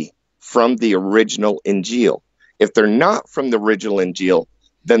must be from the original Injil. If they're not from the original Injil,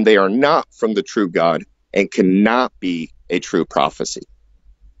 then they are not from the true God and cannot be a true prophecy.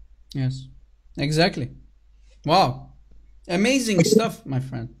 Yes, exactly. Wow. Amazing stuff, my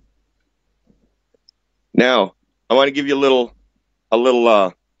friend. Now, I want to give you a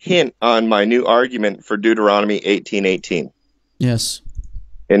little hint on my new argument for Deuteronomy 18:18. Yes.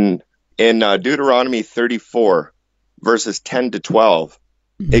 In Deuteronomy 34, verses 10 to 12,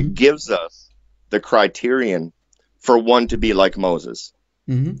 it gives us the criterion for one to be like Moses.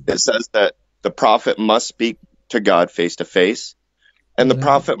 It says that the prophet must speak to God face to face, and the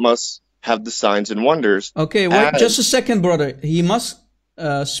prophet must have the signs and wonders. Okay, wait just a second, brother. He must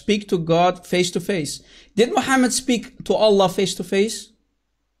speak to God face to face. Did Muhammad speak to Allah face to face?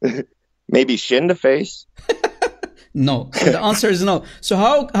 Maybe shin to face. No. The answer is no. So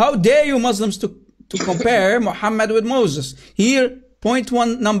how dare you Muslims to compare Muhammad with Moses? Here,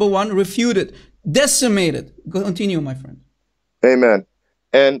 number one, refuted, decimated. Continue, my friend. Amen.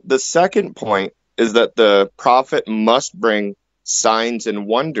 And the second point is that the prophet must bring signs and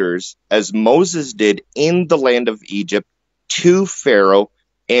wonders as Moses did in the land of Egypt to Pharaoh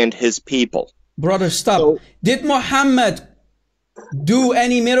and his people. Brother, stop. Did Muhammad do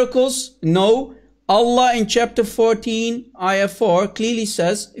any miracles? No. Allah in chapter 14, ayah 4 clearly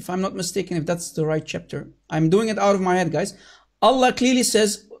says, if I'm not mistaken, if that's the right chapter, I'm doing it out of my head, guys. Allah clearly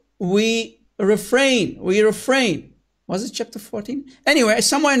says, we refrain. Was it chapter 14? Anyway,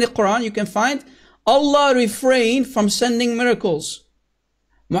 somewhere in the Quran you can find Allah refrained from sending miracles.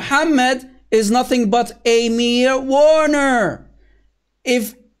 Muhammad is nothing but a mere warner.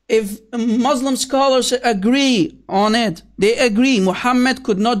 If Muslim scholars agree on it, they agree Muhammad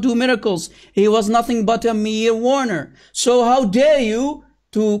could not do miracles. He was nothing but a mere warner. So how dare you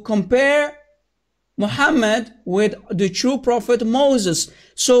to compare Muhammad with the true prophet Moses?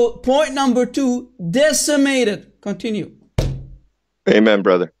 So point number 2, decimated. Continue. Amen,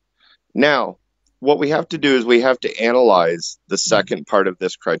 brother. Now, what we have to do is we have to analyze the second part of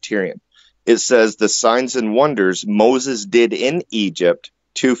this criterion. It says the signs and wonders Moses did in Egypt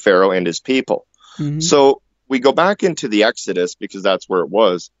to Pharaoh and his people. So we go back into the Exodus because that's where it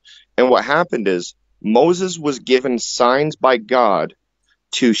was. And what happened is Moses was given signs by God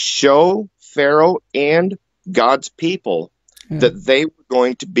to show Pharaoh and God's people that they were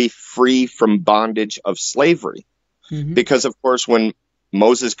going to be free from bondage of slavery. Because, of course, when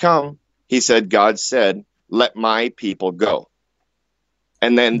Moses come, he said, God said, let my people go.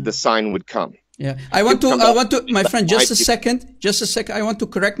 And then the sign would come. Yeah, I want to, my friend, just a second. I want to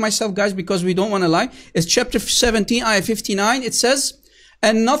correct myself, guys, because we don't want to lie. It's chapter 17, ayah 59. It says,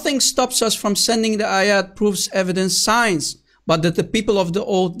 and nothing stops us from sending the ayat, proofs, evidence, signs, but that the people of the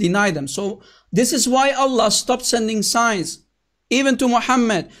old deny them. So this is why Allah stopped sending signs, even to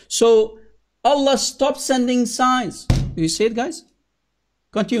Muhammad. So Allah stopped sending signs. Do you see it, guys?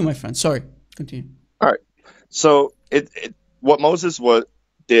 Continue, my friend. Sorry. Continue. All right. So what Moses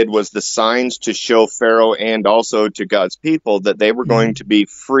did was the signs to show Pharaoh and also to God's people that they were going to be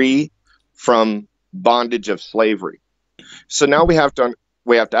free from bondage of slavery. So now we have to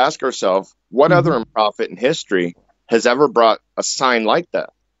ask ourselves, what other prophet in history has ever brought a sign like that?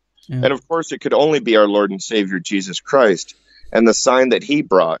 And of course, it could only be our Lord and Savior Jesus Christ. And the sign that he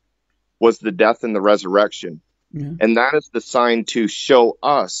brought was the death and the resurrection. And that is the sign to show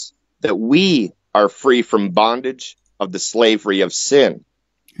us that we are free from bondage of the slavery of sin.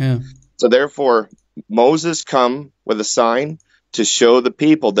 So therefore, Moses come with a sign to show the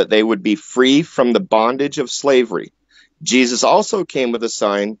people that they would be free from the bondage of slavery. Jesus also came with a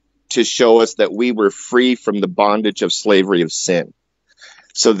sign to show us that we were free from the bondage of slavery of sin.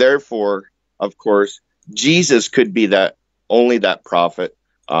 So therefore, of course, Jesus could be only that prophet.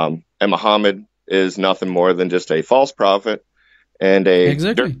 And Muhammad is nothing more than just a false prophet and a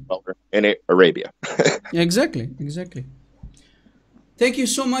dirt dweller in Arabia. Exactly. Thank you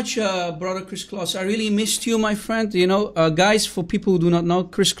so much, Brother Chris Claus. I really missed you, my friend. You know, guys, for people who do not know,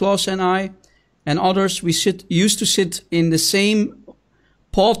 Chris Claus and I and others, we used to sit in the same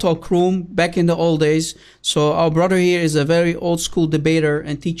Paul Talk room back in the old days. So our brother here is a very old school debater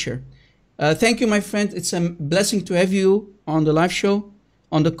and teacher. Thank you, my friend. It's a blessing to have you on the live show,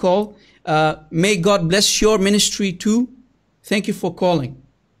 on the call. May God bless your ministry too. Thank you for calling.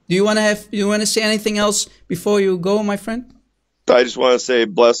 Do you want to say anything else before you go, my friend? I just want to say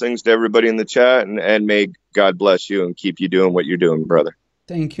blessings to everybody in the chat, and may God bless you and keep you doing what you're doing, brother.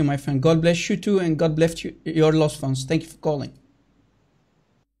 Thank you, my friend. God bless you too, and God bless your lost ones. Thank you for calling.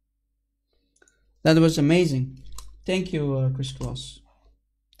 That was amazing. Thank you, Chris Claus.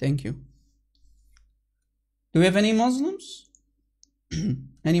 Thank you. Do we have any Muslims?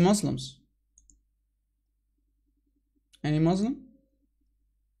 Any Muslims? Any Muslim?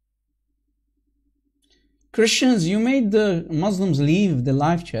 Christians, you made the Muslims leave the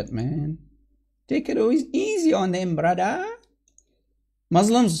live chat, man. Take it always easy on them, brother.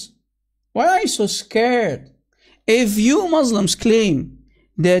 Muslims, why are you so scared? If you Muslims claim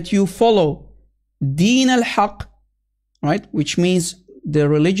that you follow Deen al-Haq, right, which means the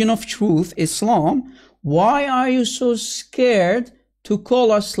religion of truth, Islam, why are you so scared to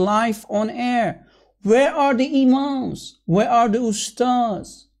call us live on air? Where are the imams? Where are the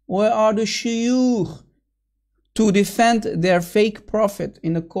ustaz? Where are the shuyukh to defend their fake prophet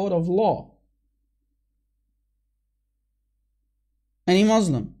in the court of law? Any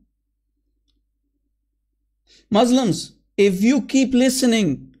Muslim? Muslims, if you keep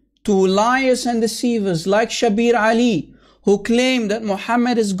listening to liars and deceivers like Shabir Ali, who claim that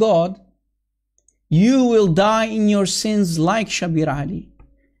Muhammad is God, you will die in your sins like Shabir Ali.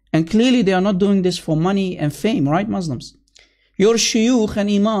 And clearly they are not doing this for money and fame, right, Muslims? Your shuyukh and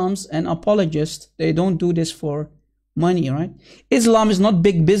imams and apologists, they don't do this for money, right? Islam is not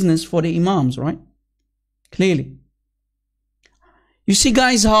big business for the imams, right? Clearly. You see,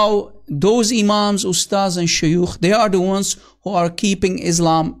 guys, how those imams, ustaz and shuyukh, they are the ones who are keeping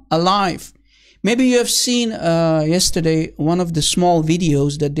Islam alive. Maybe you have seen yesterday one of the small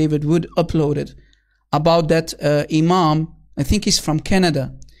videos that David Wood uploaded about that imam. I think he's from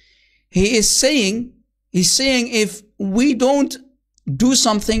Canada. He's saying if we don't do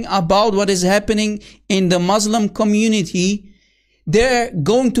something about what is happening in the Muslim community, there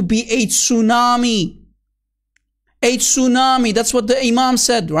going to be a tsunami. A tsunami, that's what the Imam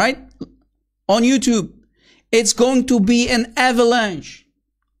said, right? On YouTube. It's going to be an avalanche.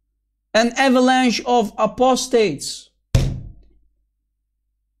 An avalanche of apostates.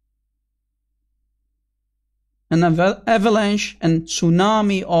 An avalanche and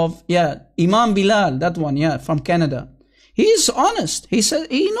tsunami of, Imam Bilal, that one, from Canada. He is honest. He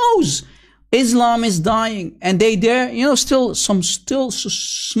said, he knows Islam is dying. And they dare, still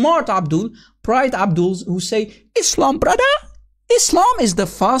smart Pride Abduls who say, Islam, brother, Islam is the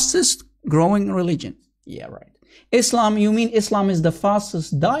fastest growing religion. Yeah, right. Islam, you mean Islam is the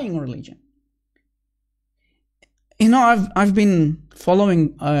fastest dying religion? I've been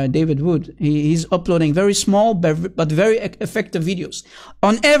following David Wood. He's uploading very small but very effective videos.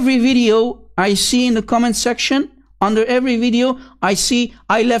 On every video I see in the comment section, under every video, I see,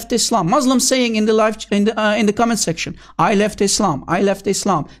 I left Islam. Muslims saying in the comment section, I left Islam. I left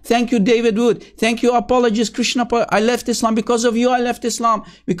Islam. Thank you, David Wood. Thank you, apologist, Christian Apologetics. I left Islam. Because of you, I left Islam.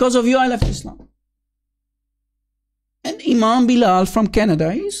 Because of you, I left Islam. And Imam Bilal from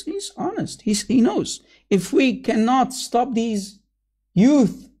Canada, he's honest. He knows. If we cannot stop these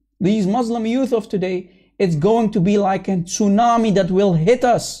youth, these Muslim youth of today, it's going to be like a tsunami that will hit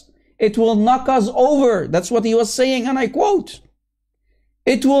us. It will knock us over. That's what he was saying, and I quote.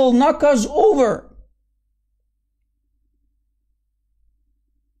 It will knock us over.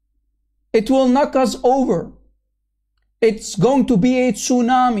 It will knock us over. It's going to be a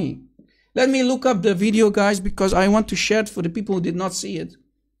tsunami. Let me look up the video, guys, because I want to share it for the people who did not see it.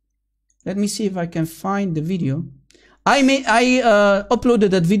 Let me see if I can find the video. I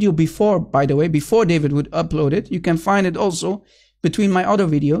uploaded that video before, by the way, before David would upload it. You can find it also between my other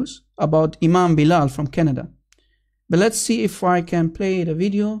videos about Imam Bilal from Canada. But let's see if I can play the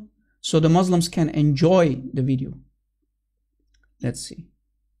video so the Muslims can enjoy the video. Let's see.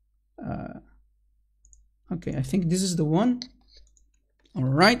 Okay, I think this is the one. All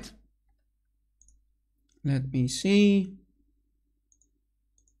right. Let me see.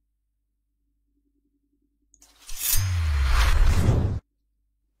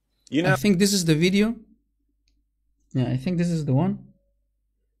 I think this is the video. Yeah, I think this is the one.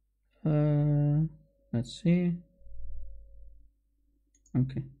 Let's see.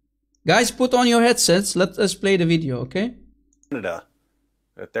 Okay. Guys, put on your headsets. Let us play the video, okay? Canada,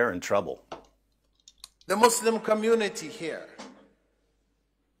 that they're in trouble. The Muslim community here,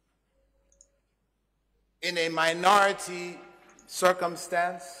 in a minority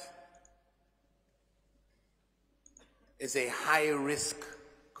circumstance, is a high-risk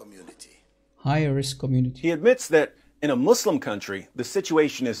community. High-risk community. He admits that in a Muslim country, the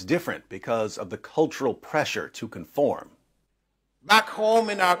situation is different because of the cultural pressure to conform. Back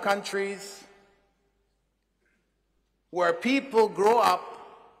home in our countries, where people grow up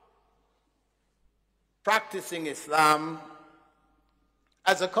practicing Islam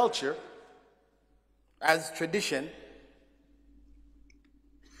as a culture, as tradition,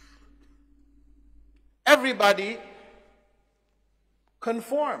 everybody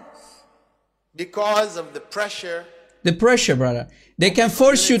conforms because of the pressure. The pressure, brother. They can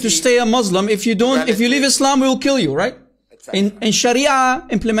force you to stay a Muslim. If you don't, if you leave Islam, we will kill you, right? In Sharia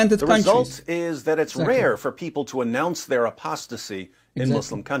implemented countries. The result is that it's rare for people to announce their apostasy in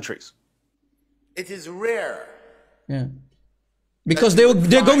Muslim countries. It is rare. Yeah. Because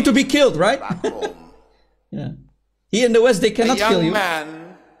they're going to be killed, right? Yeah. Here in the West, they cannot kill you. A young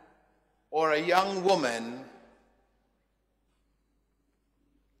man or a young woman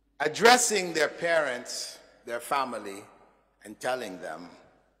addressing their parents, their family, and telling them,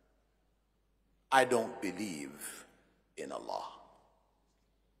 I don't believe in Allah.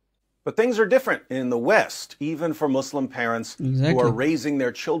 But things are different in the West, even for Muslim parents who are raising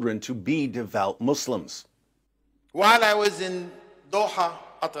their children to be devout Muslims. While I was in Doha,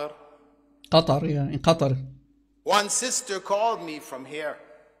 in Qatar. One sister called me from here,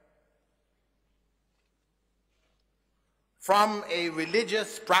 from a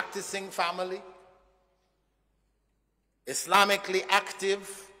religious practicing family, Islamically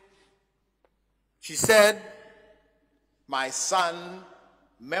active. She said, my son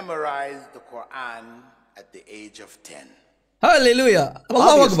memorized the Quran at the age of 10. Hallelujah.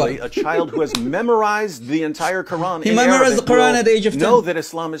 Obviously, a child who has memorized the entire Quran he memorized the Quran at the age of 10. Know that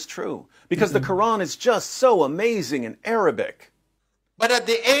Islam is true because the Quran is just so amazing in Arabic. But at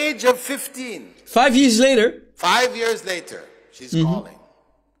the age of 15, 5 years later, 5 years later, she's calling.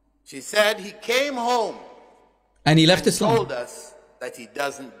 She said he came home and he left Islam. Told us that he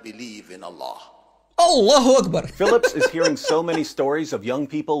doesn't believe in Allah. Allahu Akbar. Phillips is hearing so many stories of young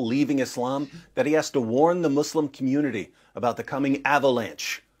people leaving Islam that he has to warn the Muslim community about the coming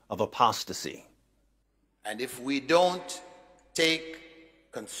avalanche of apostasy. And if we don't take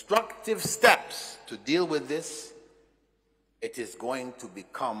constructive steps to deal with this, it is going to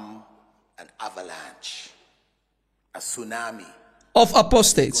become an avalanche, a tsunami of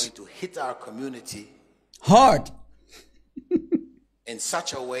apostates. It's going to hit our community hard in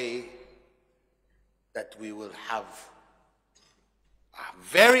such a way that we will have a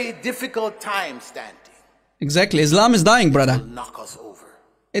very difficult time standing. Exactly. Islam is dying, brother. It will knock us over.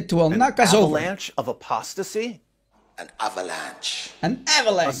 It will knock us over. An avalanche of apostasy? An avalanche. An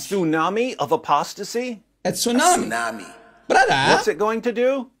avalanche. A tsunami of apostasy? A tsunami. A tsunami. Brother. What's it going to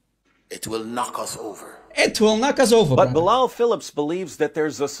do? It will knock us over. It will knock us over, But brother. Bilal Phillips believes that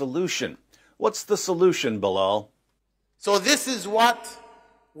there's a solution. What's the solution, Bilal? So this is what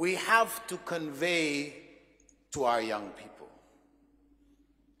we have to convey to our young people.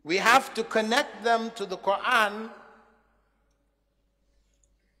 We have to connect them to the Quran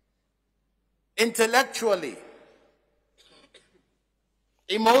intellectually,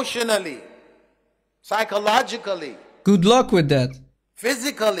 emotionally, psychologically. Good luck with that.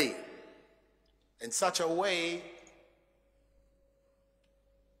 Physically, in such a way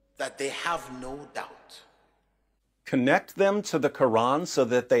that they have no doubt. Connect them to the Quran so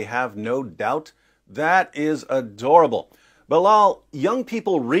that they have no doubt? That is adorable. Bilal, young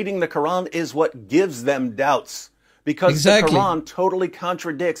people reading the Quran is what gives them doubts. Because the Quran totally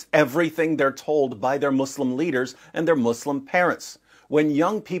contradicts everything they're told by their Muslim leaders and their Muslim parents. When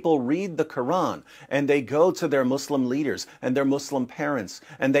young people read the Quran and they go to their Muslim leaders and their Muslim parents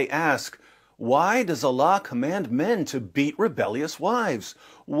and they ask, why does Allah command men to beat rebellious wives?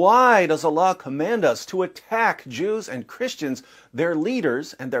 Why does Allah command us to attack Jews and Christians? Their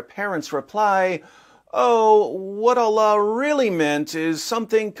leaders and their parents reply, oh, what Allah really meant is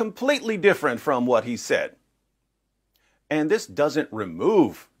something completely different from what He said. And this doesn't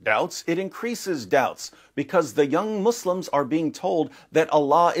remove doubts, it increases doubts, because the young Muslims are being told that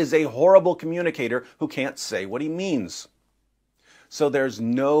Allah is a horrible communicator who can't say what He means. So there's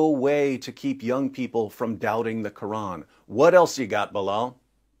no way to keep young people from doubting the Quran. What else you got, Bilal?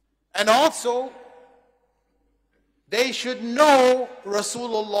 And also, they should know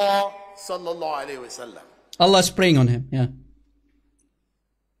Rasulullah sallallahu alaihi wasallam. Allah's praying on him, yeah.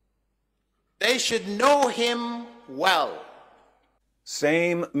 They should know him well.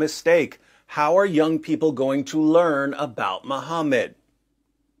 Same mistake. How are young people going to learn about Muhammad?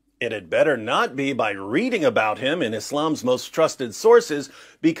 It had better not be by reading about him in Islam's most trusted sources,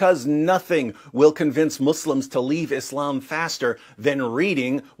 because nothing will convince Muslims to leave Islam faster than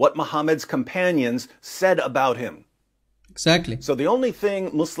reading what Muhammad's companions said about him. Exactly. So the only thing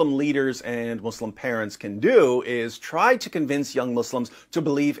Muslim leaders and Muslim parents can do is try to convince young Muslims to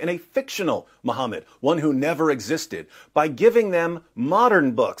believe in a fictional Muhammad, one who never existed, by giving them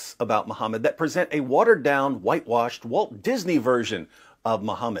modern books about Muhammad that present a watered-down, whitewashed Walt Disney version of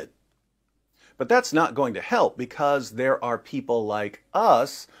Muhammad. But that's not going to help, because there are people like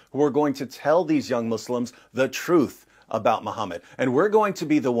us who are going to tell these young Muslims the truth about Muhammad. And we're going to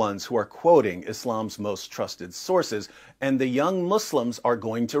be the ones who are quoting Islam's most trusted sources. And the young Muslims are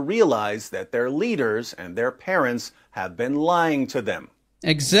going to realize that their leaders and their parents have been lying to them.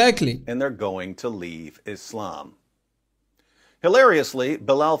 Exactly. And they're going to leave Islam. Hilariously,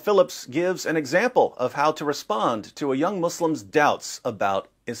 Bilal Phillips gives an example of how to respond to a young Muslim's doubts about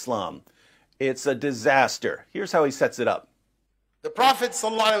Islam. It's a disaster. Here's how he sets it up. The Prophet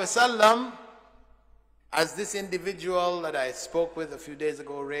ﷺ, as this individual that I spoke with a few days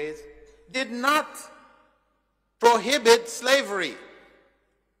ago raised, did not prohibit slavery.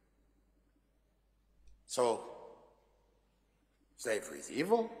 So, slavery is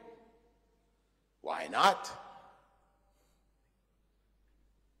evil. Why not?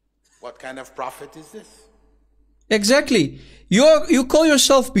 What kind of prophet is this? Exactly. You call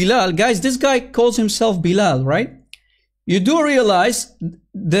yourself Bilal. Guys, this guy calls himself Bilal, right? You do realize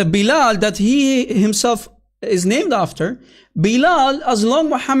the Bilal that he himself is named after, Bilal, as long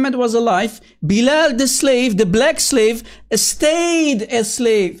Muhammad was alive, Bilal the slave, the black slave, stayed a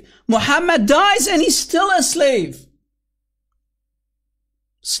slave. Muhammad dies and he's still a slave.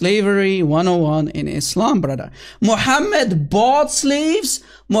 Slavery 101 in Islam, brother. Muhammad bought slaves,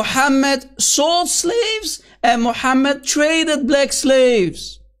 Muhammad sold slaves, and Muhammad traded black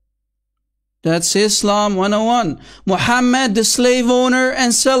slaves. That's Islam 101. Muhammad, the slave owner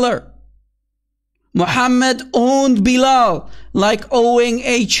and seller. Muhammad owned Bilal, like owning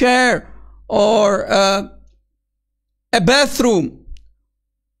a chair or a bathroom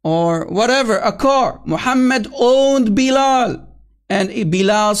or whatever, a car. Muhammad owned Bilal, and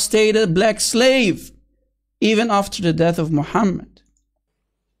Bilal stayed a black slave even after the death of Muhammad.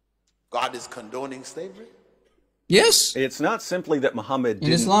 God is condoning slavery? Yes. It's not simply that Muhammad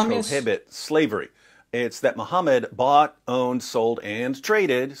didn't Islam, prohibit slavery. It's that Muhammad bought, owned, sold, and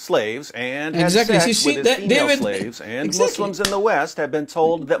traded slaves and had sex with his female slaves. And Muslims in the West have been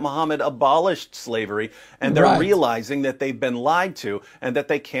told that Muhammad abolished slavery, and they're realizing that they've been lied to and that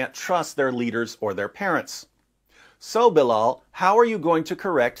they can't trust their leaders or their parents. So, Bilal, how are you going to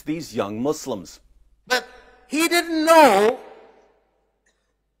correct these young Muslims? But he didn't know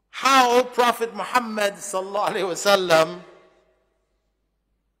how Prophet Muhammad ﷺ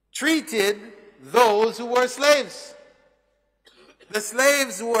treated those who were slaves. The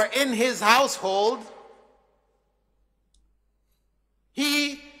slaves who were in his household,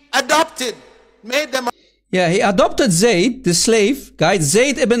 he adopted, made them. Yeah, he adopted Zayd, the slave, guys,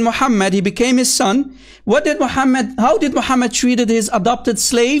 Zayd ibn Muhammad, he became his son. How did Muhammad treated his adopted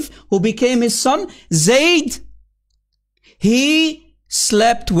slave who became his son? Zayd, he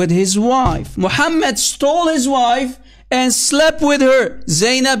slept with his wife. Muhammad stole his wife and slept with her,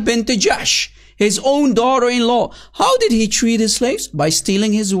 Zainab bint Jahsh, his own daughter-in-law. How did he treat his slaves? By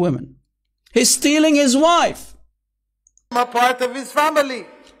stealing his women. He's stealing his wife. A part of his family.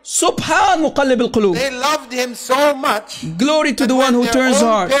 Subhan muqallib al-qulub. They loved him so much. Glory to the one who turns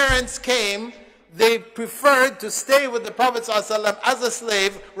heart. When their parents came, they preferred to stay with the Prophet ﷺ as a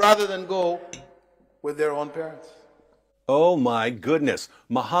slave rather than go with their own parents. Oh my goodness.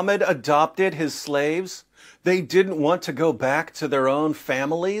 Muhammad adopted his slaves? They didn't want to go back to their own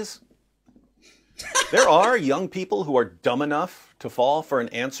families? There are young people who are dumb enough to fall for an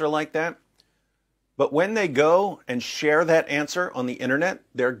answer like that. But when they go and share that answer on the internet,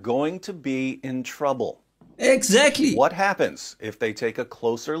 they're going to be in trouble. Exactly. What happens if they take a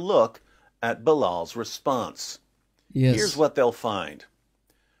closer look at Bilal's response? Yes. Here's what they'll find.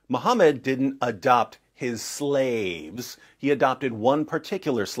 Muhammad didn't adopt his slaves. He adopted one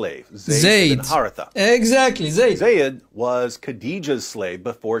particular slave, Zayd ibn Haritha. Exactly, Zayd. Zayd was Khadija's slave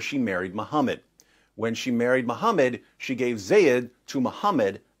before she married Muhammad. When she married Muhammad, she gave Zayd to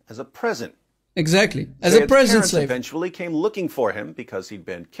Muhammad as a present. Exactly, as Zayd's a present parents slave. eventually came looking for him because he'd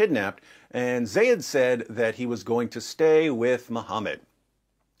been kidnapped, and Zayd said that he was going to stay with Muhammad.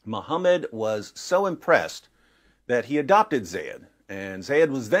 Muhammad was so impressed that he adopted Zayd, and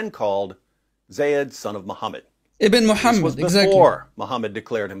Zayd was then called Zayd, son of Muhammad. Ibn Muhammad, this was before Muhammad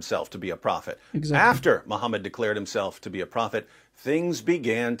declared himself to be a prophet. Exactly. After Muhammad declared himself to be a prophet, things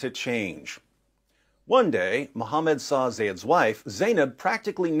began to change. One day, Muhammad saw Zayd's wife, Zainab,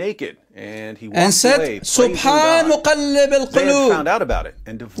 practically naked, and he walked away praising God. Zayd found out about it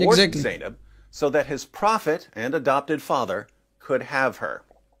and divorced Zainab so that his prophet and adopted father could have her.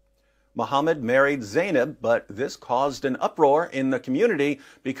 Muhammad married Zainab, but this caused an uproar in the community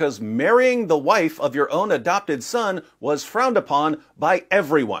because marrying the wife of your own adopted son was frowned upon by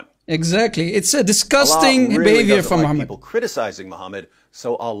everyone. Exactly. It's a disgusting behavior from Muhammad. People criticizing Muhammad,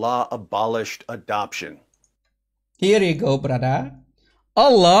 so Allah abolished adoption. Here you go, brother.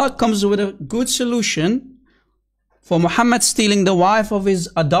 Allah comes with a good solution for Muhammad stealing the wife of his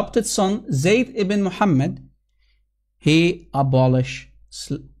adopted son, Zayd ibn Muhammad. He abolished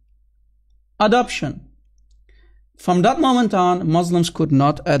adoption. From that moment on, Muslims could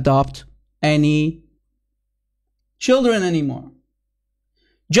not adopt any children anymore.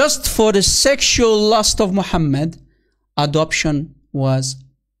 Just for the sexual lust of Muhammad, adoption was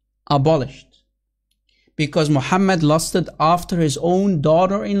abolished. Because Muhammad lusted after his own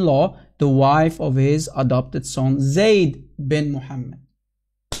daughter-in-law, the wife of his adopted son, Zayd bin Muhammad.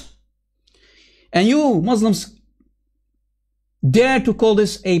 And you Muslims dare to call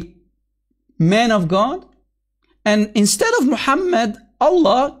this a man of God? And instead of Muhammad,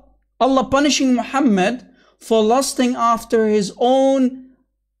 Allah punishing Muhammad for lusting after his own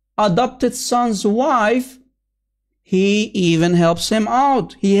adopted son's wife, he even helps him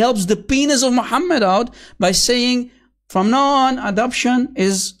out. He helps the penis of Muhammad out by saying, from now on, adoption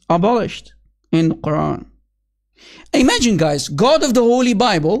is abolished in the Quran. Imagine, guys, God of the Holy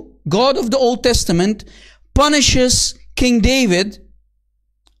Bible, God of the Old Testament, punishes King David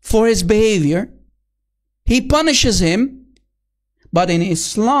for his behavior. He punishes him But in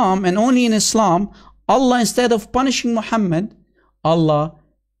Islam, and only in Islam, Allah, instead of punishing Muhammad, Allah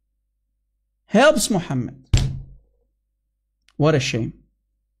helps Muhammad. What a shame.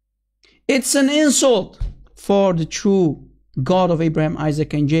 It's an insult for the true God of Abraham,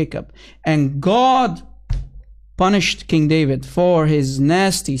 Isaac, and Jacob. And God punished King David for his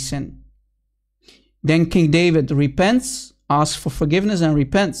nasty sin. Then King David repents, asks for forgiveness and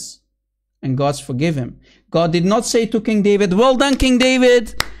repents. And God's forgive him. God did not say to King David, well done, King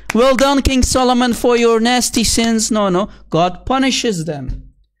David. Well done, King Solomon, for your nasty sins. No, no. God punishes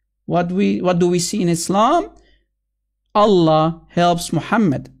them. What do we see in Islam? Allah helps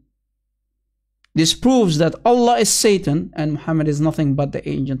Muhammad. This proves that Allah is Satan and Muhammad is nothing but the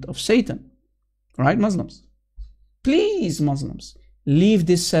agent of Satan. Right, Muslims? Please, Muslims, leave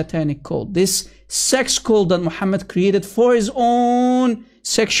this satanic cult, this sex cult that Muhammad created for his own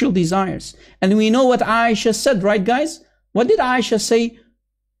sexual desires. And we know what Aisha said, right, guys? What did Aisha say?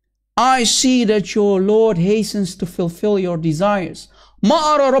 I see that your Lord hastens to fulfill your desires.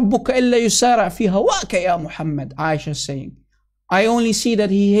 ما أرى ربك إلا يسارع في هواك يا محمد. Aisha saying, I only see that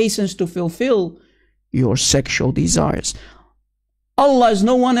he hastens to fulfill your sexual desires. Allah is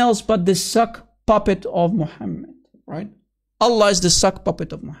no one else but the suck puppet of Muhammad, right? Allah is the suck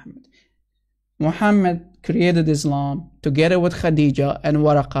puppet of Muhammad. Muhammad created Islam together with Khadija and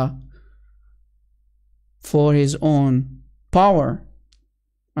Waraqah for his own power,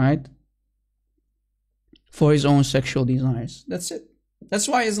 right? For his own sexual desires. That's it. That's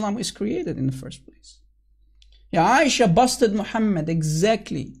why Islam is created in the first place. Yeah, Aisha busted Muhammad.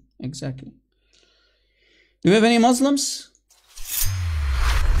 Exactly. Exactly. Do we have any Muslims?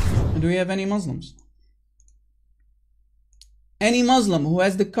 Do we have any Muslims? Any Muslim who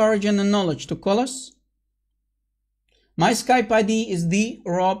has the courage and the knowledge to call us? My Skype ID is the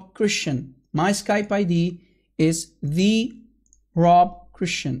Rob Christian. My Skype ID is the Rob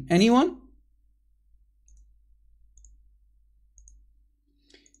Christian. Anyone?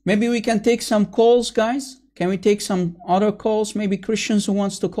 Maybe we can take some calls, guys. Can we take some other calls? Maybe Christians who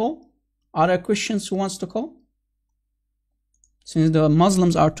wants to call? Other Christians who wants to call? Since the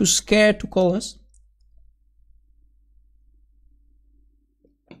Muslims are too scared to call us.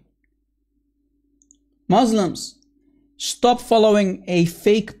 Muslims, stop following a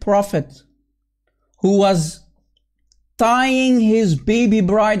fake prophet who was tying his baby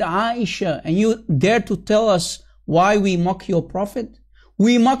bride Aisha, and you dare to tell us why we mock your prophet?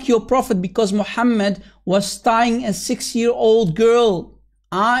 We mock your prophet because Muhammad was tying a 6-year-old girl,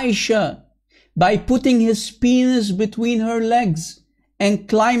 Aisha, by putting his penis between her legs and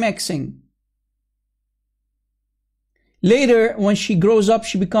climaxing. Later, when she grows up,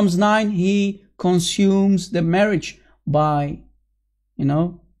 she becomes 9, he consumes the marriage by,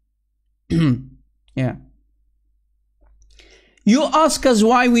 yeah. You ask us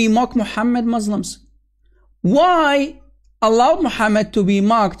why we mock Muhammad, Muslims. Why allowed Muhammad to be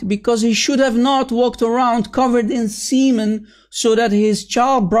mocked? Because he should have not walked around covered in semen so that his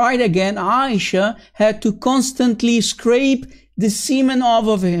child bride again, Aisha, had to constantly scrape the semen off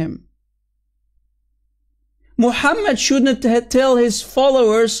of him. Muhammad shouldn't tell his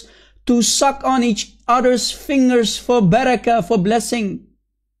followers to suck on each other's fingers for barakah, for blessing.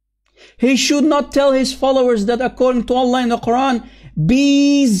 He should not tell his followers that according to Allah in the Quran,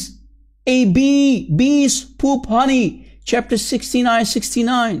 bees poop honey. Chapter 16, ayah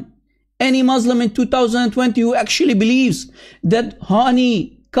 69. Any Muslim in 2020 who actually believes that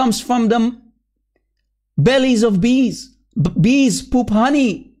honey comes from the bellies of bees, bees poop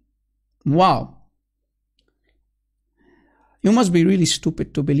honey. Wow. You must be really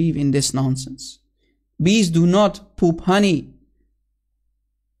stupid to believe in this nonsense. Bees do not poop honey.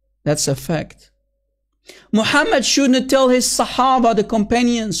 That's a fact. Muhammad shouldn't tell his Sahaba, the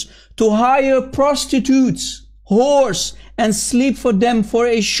companions, to hire prostitutes, whores, and sleep for them for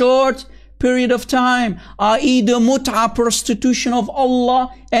a short period of time, i.e. the mut'a, prostitution of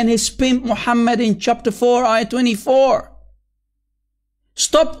Allah and his pimp Muhammad in chapter 4, ayah 24.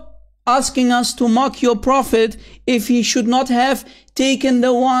 Stop asking us to mock your prophet if he should not have taken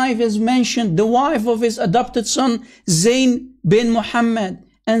the wife as mentioned, the wife of his adopted son Zayn bin Muhammad,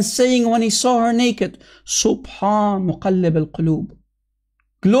 and saying when he saw her naked, Subhan muqallib al-qulub.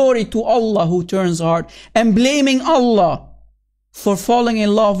 Glory to Allah who turns heart, and blaming Allah for falling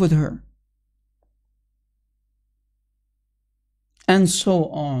in love with her. And so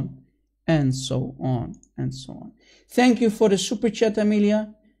on, and so on, and so on. Thank you for the super chat,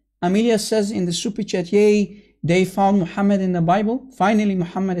 Amelia. Amelia says in the super chat, yay, they found Muhammad in the Bible. Finally,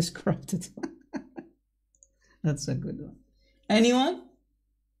 Muhammad is corrupted. That's a good one. Anyone?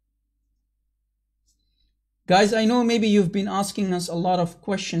 Guys, I know maybe you've been asking us a lot of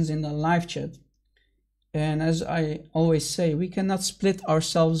questions in the live chat. And as I always say, we cannot split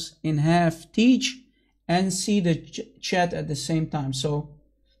ourselves in half, teach and see the chat at the same time. So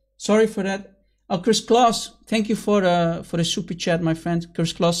sorry for that. Chris Klaus, thank you for the super chat, my friend.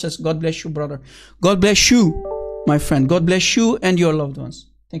 Chris Klaus says, God bless you, brother. God bless you, my friend. God bless you and your loved ones.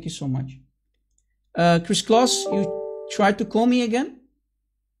 Thank you so much. Chris Klaus, you tried to call me again?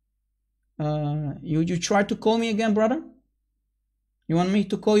 You tried to call me again, brother? You want me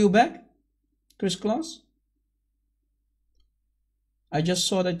to call you back, Chris Klaus? I just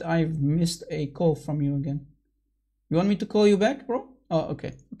saw that I've missed a call from you again. You want me to call you back, bro? Oh,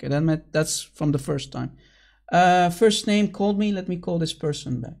 okay. Okay, that's from the first time. First name called me. Let me call this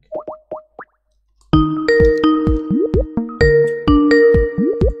person back.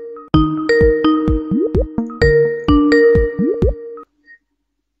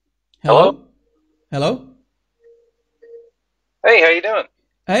 Hello? Hello? Hey, how you doing?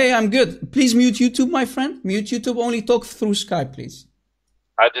 Hey, I'm good. Please mute YouTube, my friend. Mute YouTube. Only talk through Skype, please.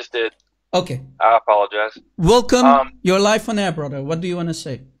 I just did. Okay. I apologize. Welcome. You're live on air, brother. What do you want to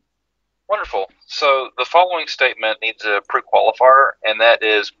say? Wonderful. So the following statement needs a pre-qualifier, and that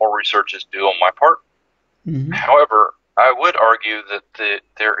is more research is due on my part. Mm-hmm. However, I would argue that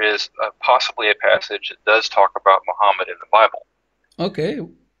there is possibly a passage that does talk about Muhammad in the Bible. Okay.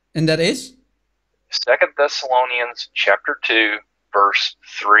 And that is? 2 Thessalonians chapter 2, verse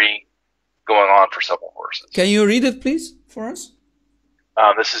 3, going on for several verses. Can you read it, please, for us?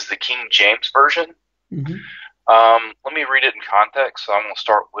 This is the King James Version. Mm-hmm. Let me read it in context. So I'm going to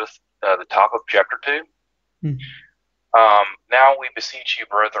start with the top of chapter 2. Mm-hmm. Now we beseech you,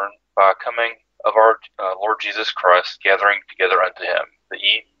 brethren, by coming of our Lord Jesus Christ, gathering together unto him, that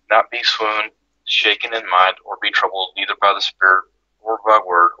ye not be swooned, shaken in mind, or be troubled, neither by the Spirit, or by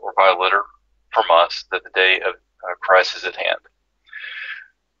word, or by letter from us, that the day of Christ is at hand.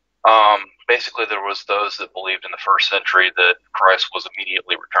 Basically, there was those that believed in the first century that Christ was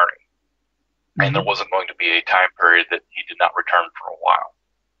immediately returning. Mm-hmm. And there wasn't going to be a time period that he did not return for a while.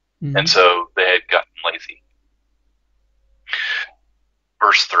 Mm-hmm. And so they had gotten lazy.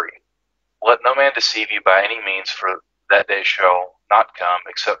 Verse 3. Let no man deceive you by any means, for that day shall not come,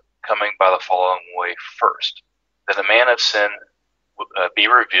 except coming by the following way first, that a man of sin be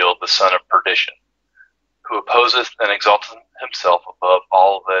revealed, the son of perdition, who opposeth and exalteth himself above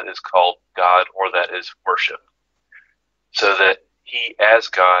all that is called God or that is worshipped, so that he as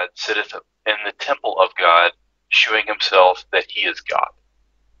God sitteth in the temple of God, shewing himself that he is God.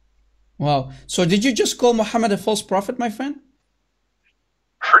 Wow. So did you just call Muhammad a false prophet, my friend?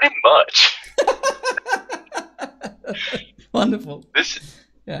 Pretty much. Wonderful. This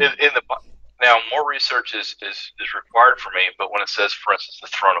in the now more research is required for me, but when it says, for instance, the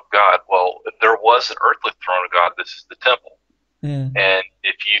throne of God, well, if there was an earthly throne of God, this is the temple. Yeah. And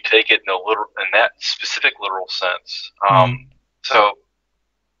if you take it in that specific literal sense, that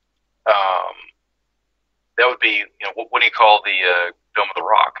would be, what do you call the Dome of the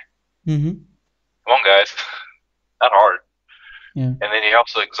Rock? Mm-hmm. Come on, guys, not hard. Yeah. And then he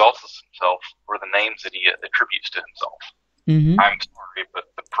also exalts himself for the names that he attributes to himself. Mm-hmm. I'm sorry, but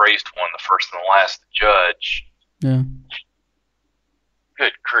the praised one, the first and the last, the judge. Yeah.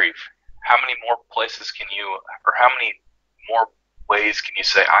 Good grief. How many more places can you, or how many more ways can you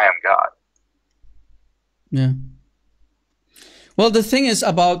say, I am God? Yeah. Well, the thing is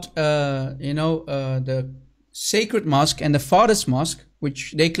about, the sacred mosque and the farthest mosque,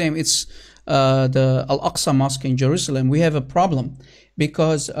 which they claim it's the Al-Aqsa Mosque in Jerusalem, we have a problem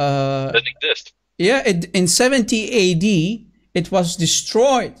because doesn't exist. Yeah, in 70 AD it was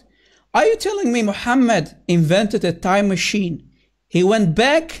destroyed. Are you telling me Muhammad invented a time machine? He went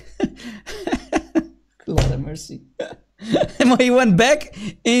back. Lord have mercy. He went back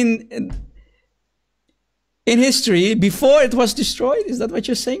in history before it was destroyed. Is that what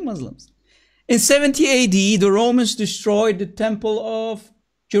you're saying, Muslims? In 70 AD, the Romans destroyed the temple of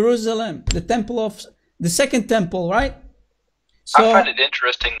Jerusalem, the second temple, right? So, I find it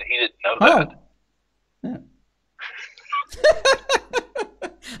interesting that he didn't know that. Yeah.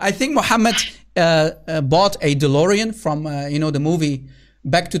 I think Muhammad bought a DeLorean from, the movie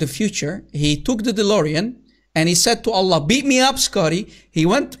Back to the Future. He took the DeLorean and he said to Allah, "Beat me up, Scotty." He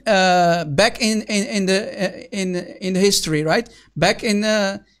went back in the history, right? Back in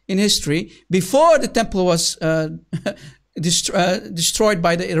history before the temple was destroyed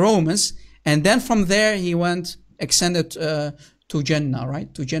by the Romans, and then from there he went extended to Jannah,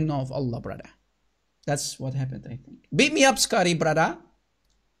 right? To Jannah of Allah, brother. That's what happened, I think. Beat me up, Scotty, brother.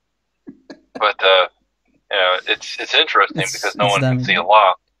 But it's interesting because no one can see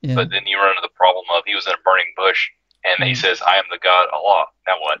Allah. Yeah. But then you run into the problem of he was in a burning bush and he says, I am the God Allah.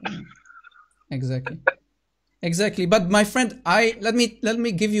 Now what? Exactly. Exactly. But my friend, let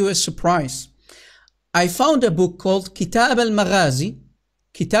me give you a surprise. I found a book called Kitab al-Maghazi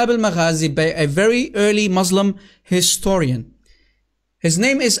by a very early Muslim historian. His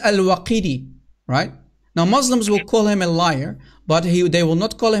name is Al-Waqidi, right? Now Muslims will call him a liar, but they will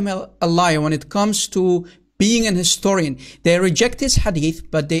not call him a liar when it comes to being an historian. They reject his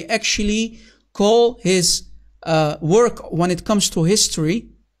hadith, but they actually call his work when it comes to history,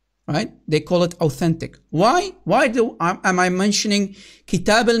 right? They call it authentic. Why? Am I mentioning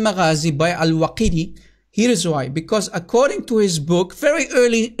Kitab al-Maghazi by Al-Waqidi? Here is why. Because according to his book, very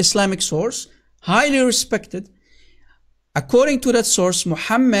early Islamic source, highly respected, according to that source,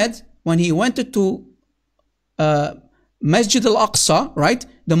 Muhammad, when he went to Masjid al-Aqsa, right?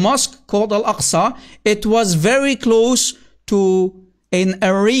 The mosque called al-Aqsa, it was very close to an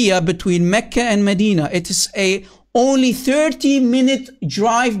area between Mecca and Medina. It is only 30-minute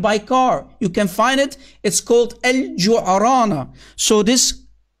drive by car. You can find it. It's called Al-Ju'arana. So this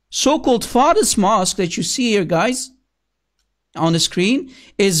so-called Farthest Mosque that you see here, guys, on the screen,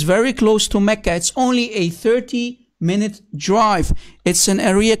 is very close to Mecca. It's only a 30-minute drive. It's an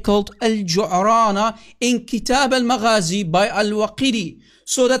area called Al-Ju'arana in Kitab al-Maghazi by Al-Waqidi.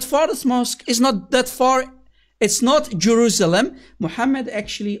 So that Farthest Mosque is not that far. It's not Jerusalem. Muhammad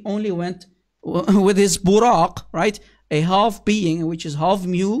actually only went with his buraq, right? A half being, which is half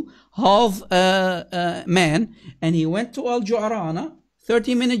mule, half man. And he went to Al-Ju'arana,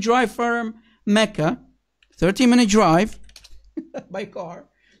 30-minute drive from Mecca, 30-minute drive by car.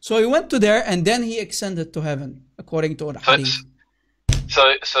 So he went to there and then he ascended to heaven, according to the hadith. So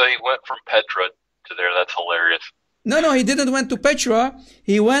he went from Petra to there. That's hilarious. No, he didn't went to Petra.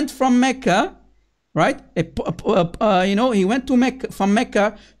 He went from Mecca, right? He went to Mecca, from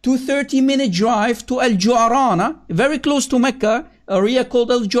Mecca to 30-minute drive to Al-Ju'arana, very close to Mecca, area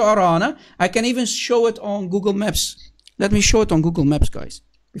called Al-Ju'arana. I can even show it on Google Maps. Let me show it on Google Maps, guys,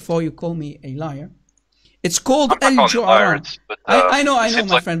 before you call me a liar. It's called Al-Ju'arana. I know,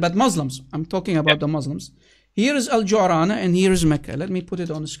 my friend, but Muslims. I'm talking about the Muslims. Here is Al-Ju'arana and here is Mecca. Let me put it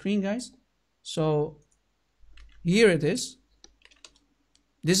on the screen, guys. So here it is.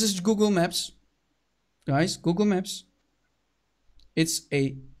 This is Google Maps. Guys, Google Maps. It's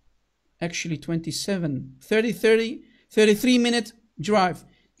actually 33-minute drive.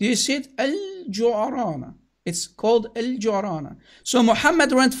 Do you see it? Al-Ju'arana. It's called Al-Ju'arana. So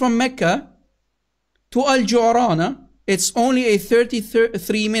Muhammad went from Mecca to Al-Ju'arana. It's only a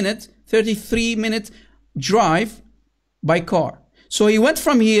 33-minute drive by car. So he went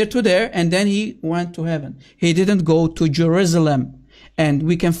from here to there and then he went to heaven. He didn't go to Jerusalem. And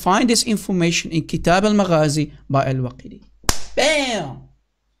we can find this information in Kitab al-Maghazi by Al-Waqidi. Bam!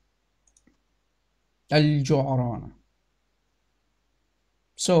 Al-Ju'arana.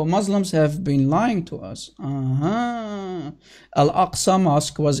 So Muslims have been lying to us. Al-Aqsa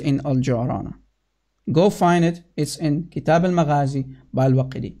Mosque was in Al-Ju'arana. Go find it. It's in Kitab al-Maghazi by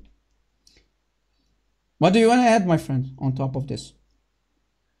Al-Waqidi. What do you want to add, my friend, on top of this?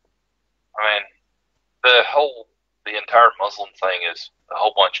 I mean, the entire Muslim thing is a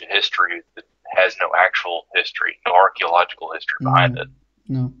whole bunch of history that has no actual history, no archaeological history behind it.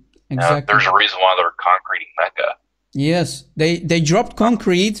 No, exactly. There's a reason why they're concreting Mecca. Yes, they dropped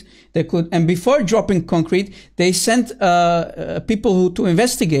concrete. They could, and before dropping concrete, they sent people to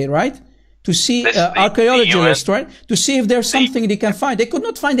investigate, right? To see archaeologists, right? To see if there's something they can find. They could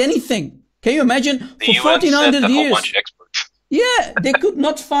not find anything. Can you imagine? For 1400 years. Yeah, they could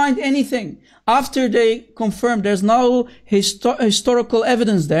not find anything. After they confirmed there's no historical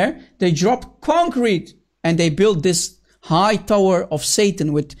evidence there, they dropped concrete and they built this high tower of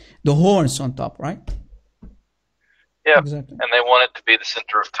Satan with the horns on top, right? Yeah, exactly. And they want it to be the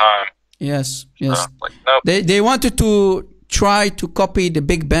center of time. Yes, yes. Nope. They wanted to try to copy the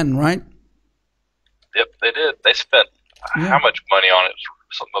Big Ben, right? Yep, they did. They spent how much money on it?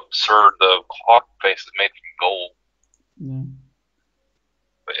 Something absurd. The clock face is made from gold. Yeah.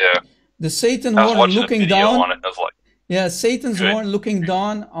 But yeah. The Satan horn looking down. On it. I was like, Satan's horn looking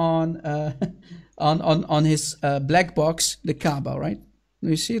down on his black box, the Kaaba, right? Do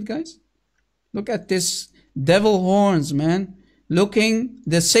you see it, guys? Look at this devil horns, man.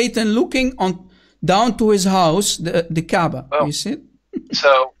 The Satan looking down to his house, the Kaaba. Well, you see it?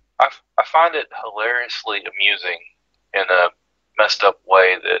 So I find it hilariously amusing in a messed up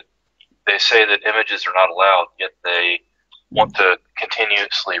way that they say that images are not allowed, yet they want to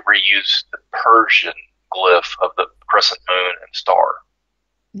continuously reuse the Persian glyph of the crescent moon and star.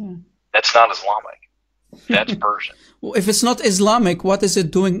 Yeah. That's not Islamic. That's Persian. Well, if it's not Islamic, what is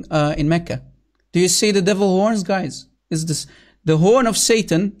it doing in Mecca? Do you see the devil horns, guys? Is this the horn of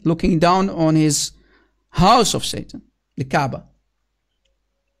Satan looking down on his house of Satan, the Kaaba?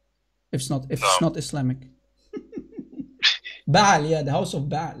 If it's not Islamic. Baal, yeah, the house of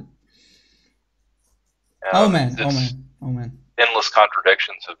Baal. Oh man. Endless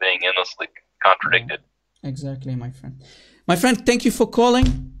contradictions of being endlessly contradicted. Exactly, my friend. My friend, thank you for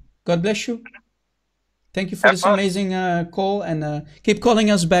calling. God bless you. Thank you for this amazing call, and keep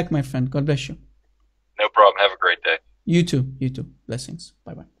calling us back, my friend. God bless you. No problem. Have a great day. You too. You too. Blessings.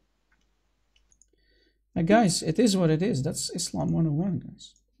 Bye-bye. Guys, it is what it is. That's Islam 101,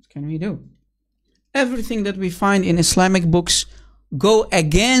 guys. What can we do? Everything that we find in Islamic books go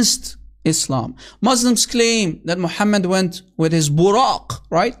against Islam. Muslims claim that Muhammad went with his buraq,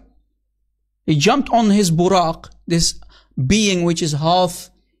 right? He jumped on his buraq, this being which is half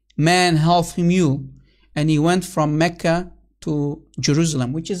man, half mule, and he went from Mecca to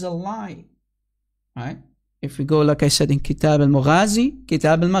Jerusalem, which is a lie, right? If we go, like I said, in Kitab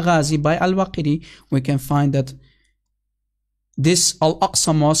al-Maghazi by Al-Waqidi, we can find that this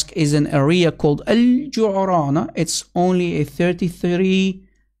Al-Aqsa Mosque is an area called Al-Ju'rana. It's only a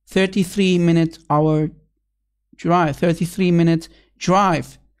 33-minute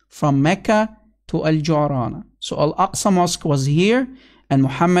drive from Mecca to Al-Ju'rana. So Al-Aqsa Mosque was here, and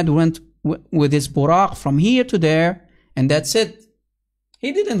Muhammad went with his buraq from here to there, and that's it.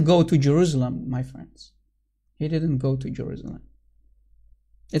 He didn't go to Jerusalem, my friends. He didn't go to Jerusalem.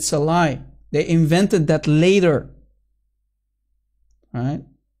 It's a lie. They invented that later. Right?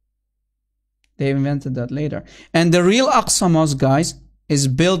 They invented that later. And the real Aqsa Mosque, guys, is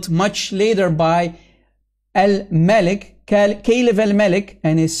built much later by Al-Malik, Caliph Al-Malik,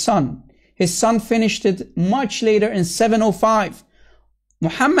 and his son. His son finished it much later in 705.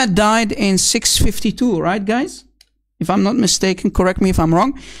 Muhammad died in 652, right, guys? If I'm not mistaken, correct me if I'm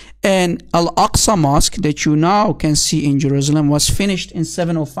wrong. And Al-Aqsa Mosque that you now can see in Jerusalem was finished in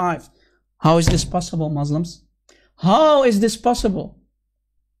 705. How is this possible, Muslims? How is this possible?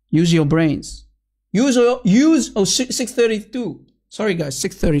 Use your brains. Use 632. Sorry, guys,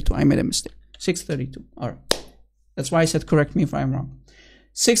 632. I made a mistake. 632. All right. That's why I said correct me if I'm wrong.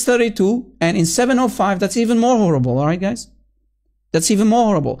 632, and in 705, that's even more horrible. All right, guys? That's even more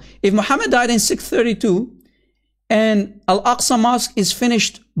horrible. If Muhammad died in 632, and Al-Aqsa Mosque is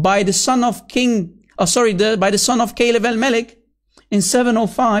finished by the son of by the son of Caliph Al-Malik in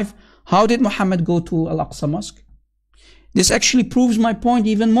 705, how did Muhammad go to Al-Aqsa Mosque? This actually proves my point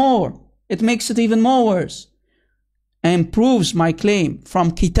even more. It makes it even more worse. And proves my claim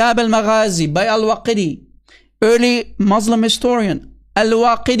from Kitab al-Maghazi by Al-Waqidi, early Muslim historian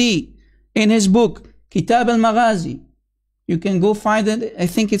Al-Waqidi, in his book Kitab al-Maghazi. You can go find it. I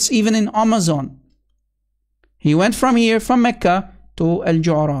think it's even in Amazon. He went from here, from Mecca to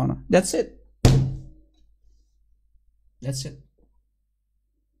Al-Ju'rana. That's it. That's it.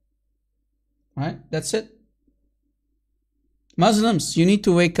 Right? That's it. Muslims, you need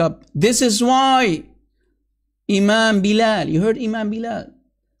to wake up. This is why Imam Bilal, you heard Imam Bilal?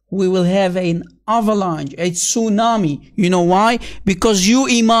 We will have an avalanche, a tsunami. You know why? Because you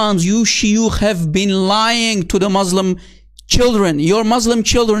imams, you shuyukh have been lying to the Muslim children. Your Muslim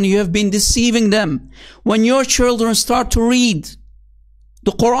children, you have been deceiving them. When your children start to read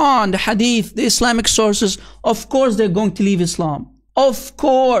the Quran, the Hadith, the Islamic sources, of course they're going to leave Islam. Of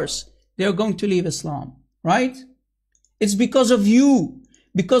course they're going to leave Islam. Right? It's because of you.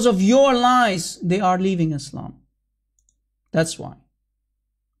 Because of your lies, they are leaving Islam. That's why.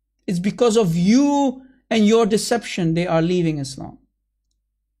 It's because of you and your deception, they are leaving Islam.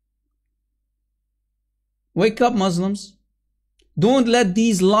 Wake up, Muslims. Don't let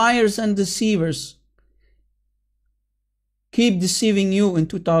these liars and deceivers keep deceiving you in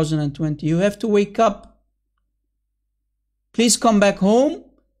 2020. You have to wake up. Please come back home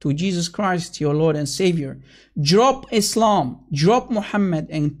to Jesus Christ, your Lord and Savior. Drop Islam, drop Muhammad,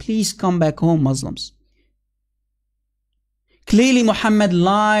 and please come back home, Muslims. Clearly, Muhammad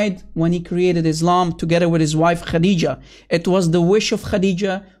lied when he created Islam together with his wife Khadija. It was the wish of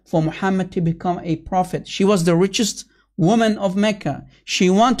Khadija for Muhammad to become a prophet. She was the richest woman of Mecca. She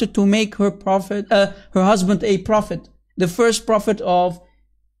wanted to make her husband a prophet, the first prophet of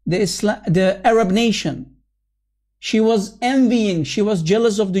the Arab nation. She was envying, she was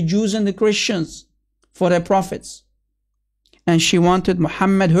jealous of the Jews and the Christians for their prophets. And she wanted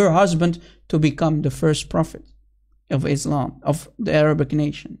Muhammad, her husband, to become the first prophet of Islam, of the Arabic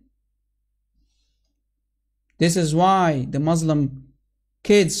nation. This is why the Muslim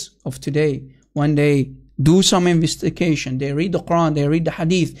kids of today, when they do some investigation. They read the Quran, they read the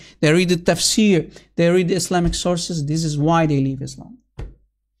Hadith, they read the Tafsir, they read the Islamic sources. This is why they leave Islam.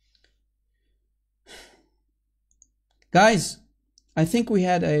 Guys, I think we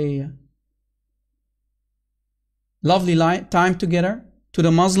had a lovely time together. To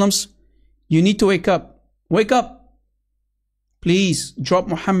the Muslims, you need to wake up. Wake up. Please drop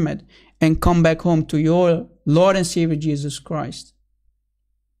Muhammad and come back home to your Lord and Savior Jesus Christ.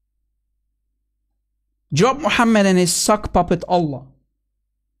 Drop Muhammad and his sock puppet Allah.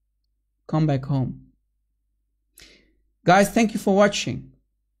 Come back home. Guys, thank you for watching.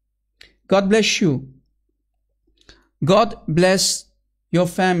 God bless you. God bless your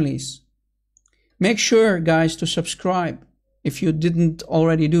families. Make sure, guys, to subscribe if you didn't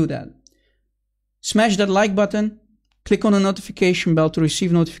already do that. Smash that like button. Click on the notification bell to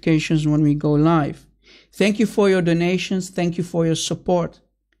receive notifications when we go live. Thank you for your donations. Thank you for your support.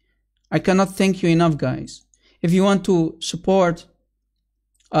 I cannot thank you enough, guys. If you want to support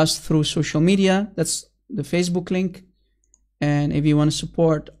us through social media, that's the Facebook link. And if you want to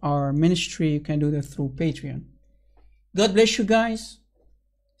support our ministry, you can do that through Patreon. God bless you guys.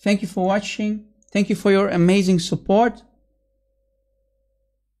 Thank you for watching. Thank you for your amazing support.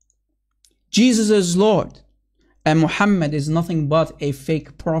 Jesus is Lord, and Muhammad is nothing but a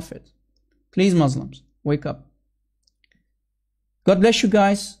fake prophet. Please, Muslims, wake up. God bless you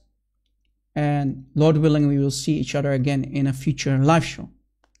guys. And Lord willing, we will see each other again in a future live show.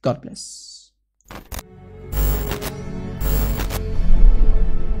 God bless.